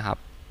ล่างเนี่ยครับ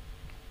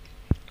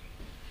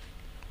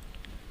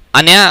อั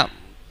นเนี้ย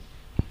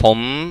ผม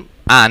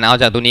อ่านเอา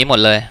จากตัวนี้หมด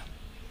เลย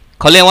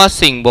เขาเรียกว่า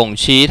สิ่งบ่ง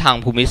ชี้ทาง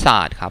ภูมิศา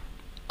สตร์ครับ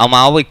เอาเม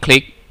าส์ไปคลิ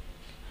ก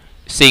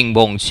สิ่ง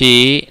บ่ง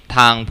ชี้ท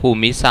างภู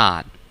มิศา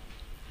สตร์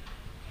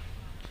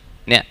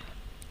เนี่ย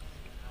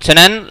ฉะ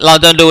นั้นเรา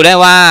จะดูได้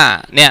ว่า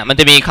เนี่ยมัน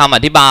จะมีคำอ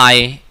ธิบาย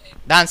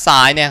ด้านซ้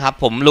ายเนี่ยครับ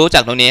ผมรู้จา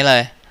กตรงนี้เล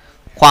ย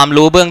ความ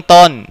รู้เบื้อง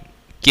ต้น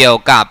เกี่ยว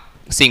กับ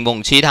สิ่งบ่ง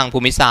ชี้ทางภู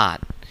มิศาสต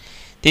ร์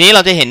ทีนี้เร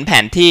าจะเห็นแผ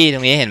นที่ต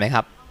รงนี้เห็นไหมค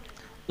รับ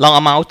ลองเอ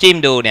าเมาส์จิ้ม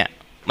ดูเนี่ย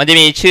มันจะ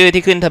มีชื่อ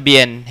ที่ขึ้นทะเบี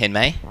ยนเห็นไห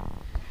ม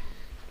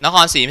นค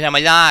รศรีธรรม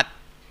ราช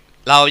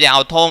เราจะเอ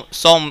า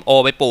ส้มโอ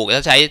ไปปลูกแล้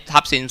วใช้ทั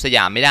บทิมสย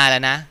ามไม่ได้แล้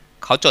วนะ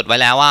เขาจดไว้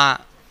แล้วว่า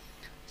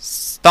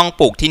ต้อง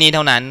ปลูกที่นี่เ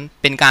ท่านั้น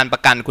เป็นการปร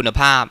ะกันคุณ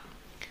ภาพ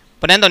เ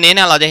พราะฉะนั้นตัวนี้เ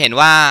นี่ยเราจะเห็น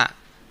ว่า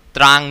ต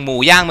รังหมู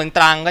ย่างเมืองต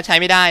รังก็ใช้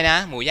ไม่ได้นะ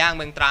หมูย่าง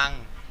เมืองตรัง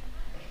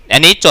อั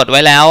นนี้จดไ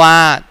ว้แล้วว่า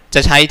จ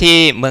ะใช้ที่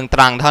เมืองต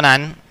รังเท่านั้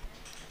น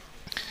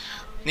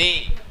นี่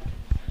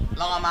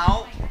ลองเอาเมา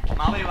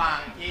ส์ไปวาง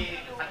ที่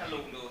พัทลุ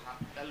งดูครับ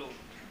พัทลุง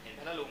เห็น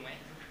พัทลุงไหม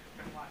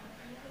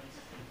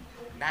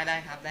ได้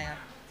ครับ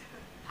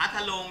พัท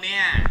ลุงเนี่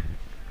ย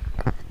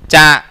จ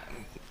ะ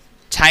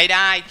ใช้ไ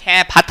ด้แค่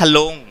พัท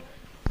ลุง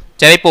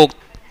จะไปปลูก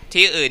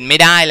ที่อื่นไม่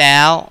ได้แล้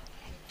ว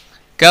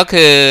ก็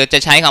คือจะ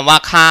ใช้คำว่า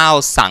ข้าว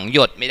สังหย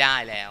ดไม่ได้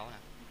แล้ว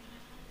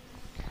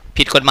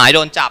ผิดกฎหมายโด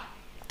นจับ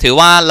ถือ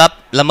ว่า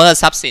ละเมิด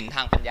ทรัพย์สินท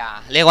างปัญญา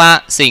เรียกว่า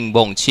สิ่ง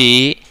บ่งชี้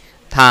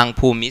ทาง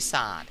ภูมิศ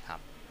าสตร์ครับ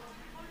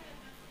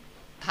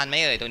ทันไหม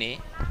เอ่ยตัวนี้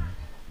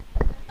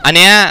อันเ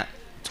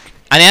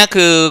นี้ย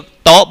คือ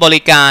โต๊ะบ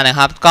ริการนะ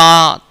ครับก็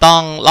ต้อ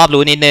งรอบ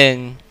รู้นิดนึง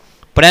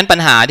เพราะฉะนั้นปัญ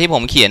หาที่ผ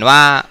มเขียนว่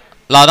า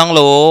เราต้อง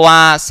รู้ว่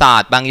าศา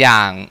สตร์บางอย่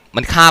าง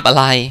มันคาบอะ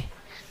ไร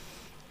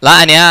แล้ว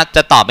อันเนี้ยจ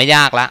ะตอบไม่ย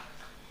ากละ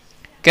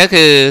ก็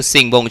คือ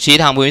สิ่งบ่งชี้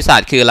ทางภูมิศาส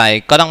ตร์คืออะไร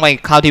ก็ต้องไป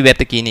เข้าที่เว็บ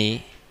ตะกี้นี้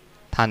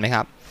ทันไหมค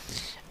รับ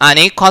อัน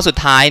นี้ข้อสุด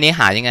ท้ายนี้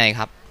หายังไงค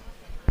รับ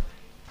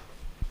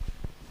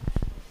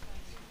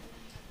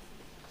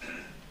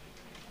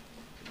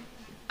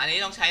อันนี้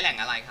ต้องใช้แหล่ง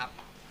อะไรครับ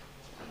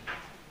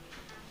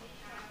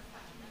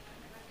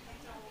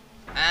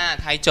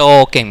ไทยโจ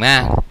เก่งมา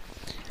ก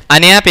อัน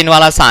นี้เป็นวา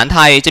รสารไท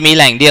ยจะมีแ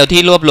หล่งเดียว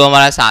ที่รวบรวมว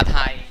ารสารไท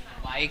ย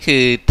ไว้คื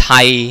อไท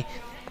ย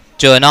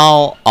Journal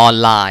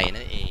Online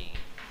นั่นเอง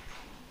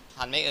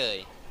ทันไหมเอ่ย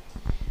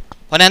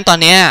เพราะนั้นตอน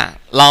นี้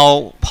เรา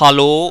พอ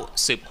รู้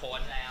สืบค้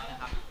นแล้วนะ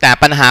ครับแต่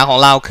ปัญหาของ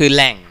เราคือแ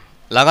หล่ง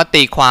แล้วก็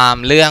ตีความ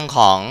เรื่องข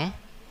อง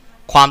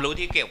ความรู้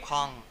ที่เกี่ยว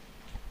ข้อง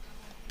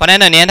เพราะนั้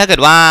นอันนี้ถ้าเกิ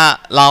ดว่า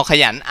เราข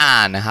ยันอ่า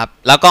นนะครับ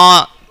แล้วก็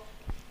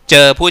เจ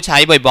อผู้ใช้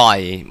บ่อย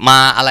ๆมา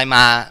อะไรม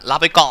ารับ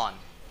ไปก่อน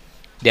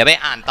เดี๋ยวไป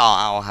อ่านต่อ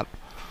เอาครับ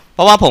เพ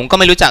ราะว่าผมก็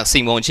ไม่รู้จัก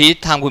สิ่งบ่งชี้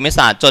ทางภูมิศ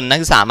าสตร์จนนัก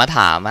ศึกษามาถ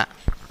ามอะ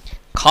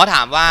เขาถ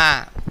ามว่า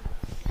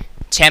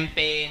แชมเป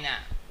ญน่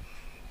ะ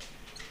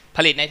ผ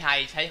ลิตในไทย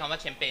ใช้คำว่า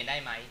แชมเปญได้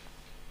ไหม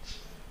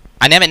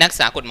อันนี้เป็นนักศึก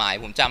ษากฎหมาย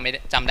ผม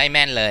จำได้แ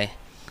ม่นเลย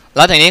แ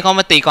ล้วทีนี้เขา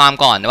มาตีความ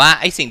ก่อนว่า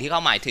ไอ้สิ่งที่เข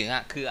าหมายถึงอ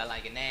ะคืออะไร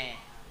กันแน่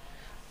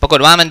ปรากฏ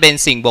ว่ามันเป็น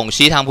สิ่งบ่ง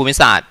ชี้ทางภูมิ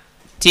ศาสตร์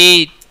ที่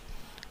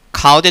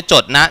เขาจะจ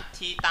ดณ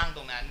ที่ตั้งต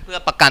รงนั้นเพื่อ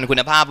ประกันคุ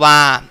ณภาพว่า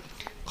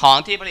ของ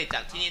ที่ผลิตจ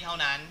ากที่นี่เท่า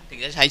นั้นถึง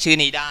จะใช้ชื่อ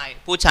นี้ได้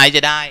ผู้ใช้จ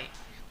ะได้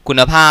คุ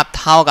ณภาพ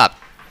เท่ากับ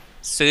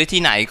ซื้อที่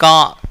ไหนก็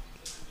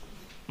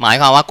หมาย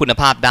ความว่าคุณ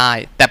ภาพได้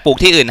แต่ปลูก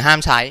ที่อื่นห้าม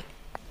ใช้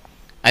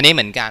อันนี้เห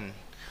มือนกัน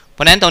เพร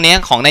าะฉะนั้นตรงนี้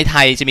ของในไท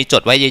ยจะมีจ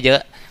ดไว้เยอ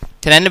ะ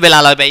ๆฉะนั้นเวลา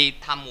เราไป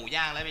ทำหมู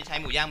ย่างแล้วไปใช้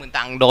หมูย่างเมืองต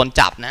รังโดน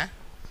จับนะ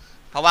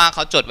เพราะว่าเข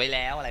าจดไว้แ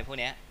ล้วอะไรพวก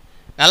นี้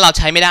นั้นเราใ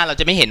ช้ไม่ได้เรา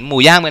จะไม่เห็นหมู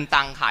ย่างเมืองต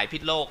รังขายพิ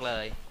ษโลกเล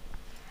ย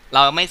เร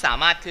าไม่สา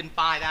มารถขึ้น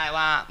ป้ายได้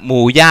ว่าห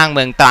มูย่างเ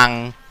มืองตรัง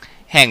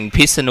แห่ง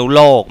พิษณุโ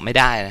ลกไม่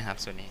ได้นะครับ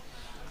ส่วนนี้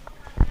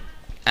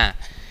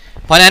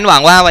เพราะฉะนั้นหวั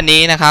งว่าวัน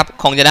นี้นะครับ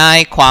คงจะได้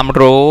ความ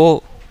รู้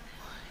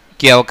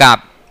เกี่ยวกับ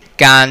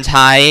การใ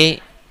ช้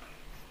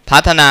พั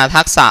ฒนา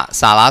ทักษะ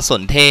สารส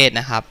นเทศ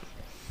นะครับ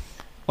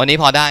วันนี้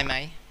พอได้ไหม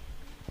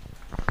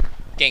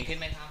เก่งขึ้น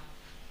ไหมครับ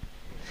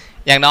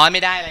อย่างน้อยไ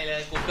ม่ได้อะไรเล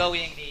ย Google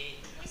ยังดี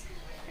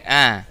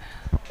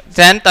ฉ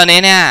ะนั้นตอนนี้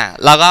เนี่ย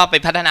เราก็ไป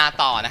พัฒนา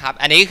ต่อนะครับ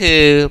อันนี้คือ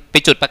ไป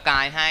จุดประกา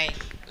ยให้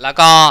แล้ว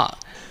ก็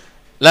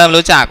เริ่ม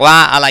รู้จักว่า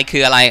อะไรคื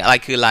ออะไรอะไร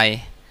คืออะไร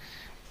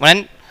เพราะฉะนั้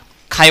น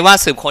ใครว่า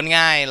สืบค้น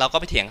ง่ายเราก็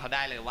ไปเถียงเขาไ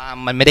ด้เลยว่า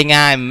มันไม่ได้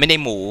ง่ายมันไม่ได้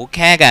หมูแ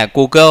ค่กับ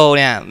Google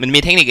เนี่ยมันมี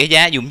เทคนิคเยอะแย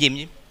ะหยุมยิ้ม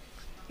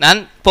นั้น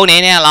พวกนี้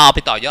เนี่ยเราเอาไป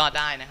ต่อยอด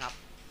ได้นะครับ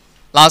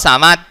เราสา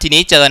มารถที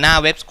นี้เจอหน้า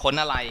เว็บค้น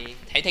อะไร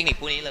ใช้เทคนิค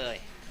พวกนี้เลย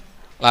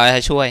เราจ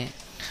ะช่วย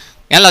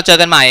งั้นเราเจอ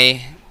กันใหม่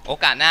โอ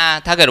กาสหน้า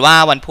ถ้าเกิดว่า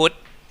วันพุธ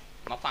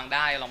มาฟังไ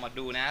ด้ลองมา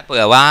ดูนะเผื่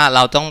อว่าเร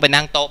าต้องไป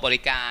นั่งโต๊ะบ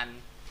ริการ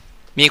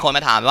มีคนม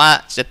าถามว่า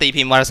จะตี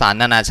พิมพ์วารสาร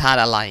นานาชาติ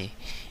อะไร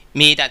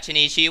มีดัช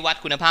นีชี้วัด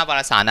คุณภาพวา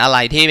รสารอะไร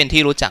ที่เป็น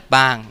ที่รู้จัก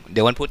บ้างเ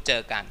ดี๋ยววันพุธเจ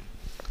อกัน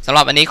สำห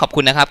รับวันนี้ขอบ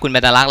คุณนะครับคุณบร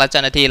รลักษ์และเจ้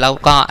าหน้าที่แล้ว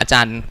ก็อาจ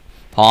ารย์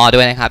ผอ.ด้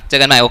วยนะครับเจอ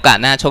กันใหม่โอกาส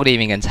หน้าโชคดี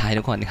มีเงินใช้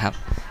ทุกคนครับ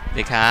สวัส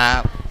ดีครั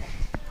บ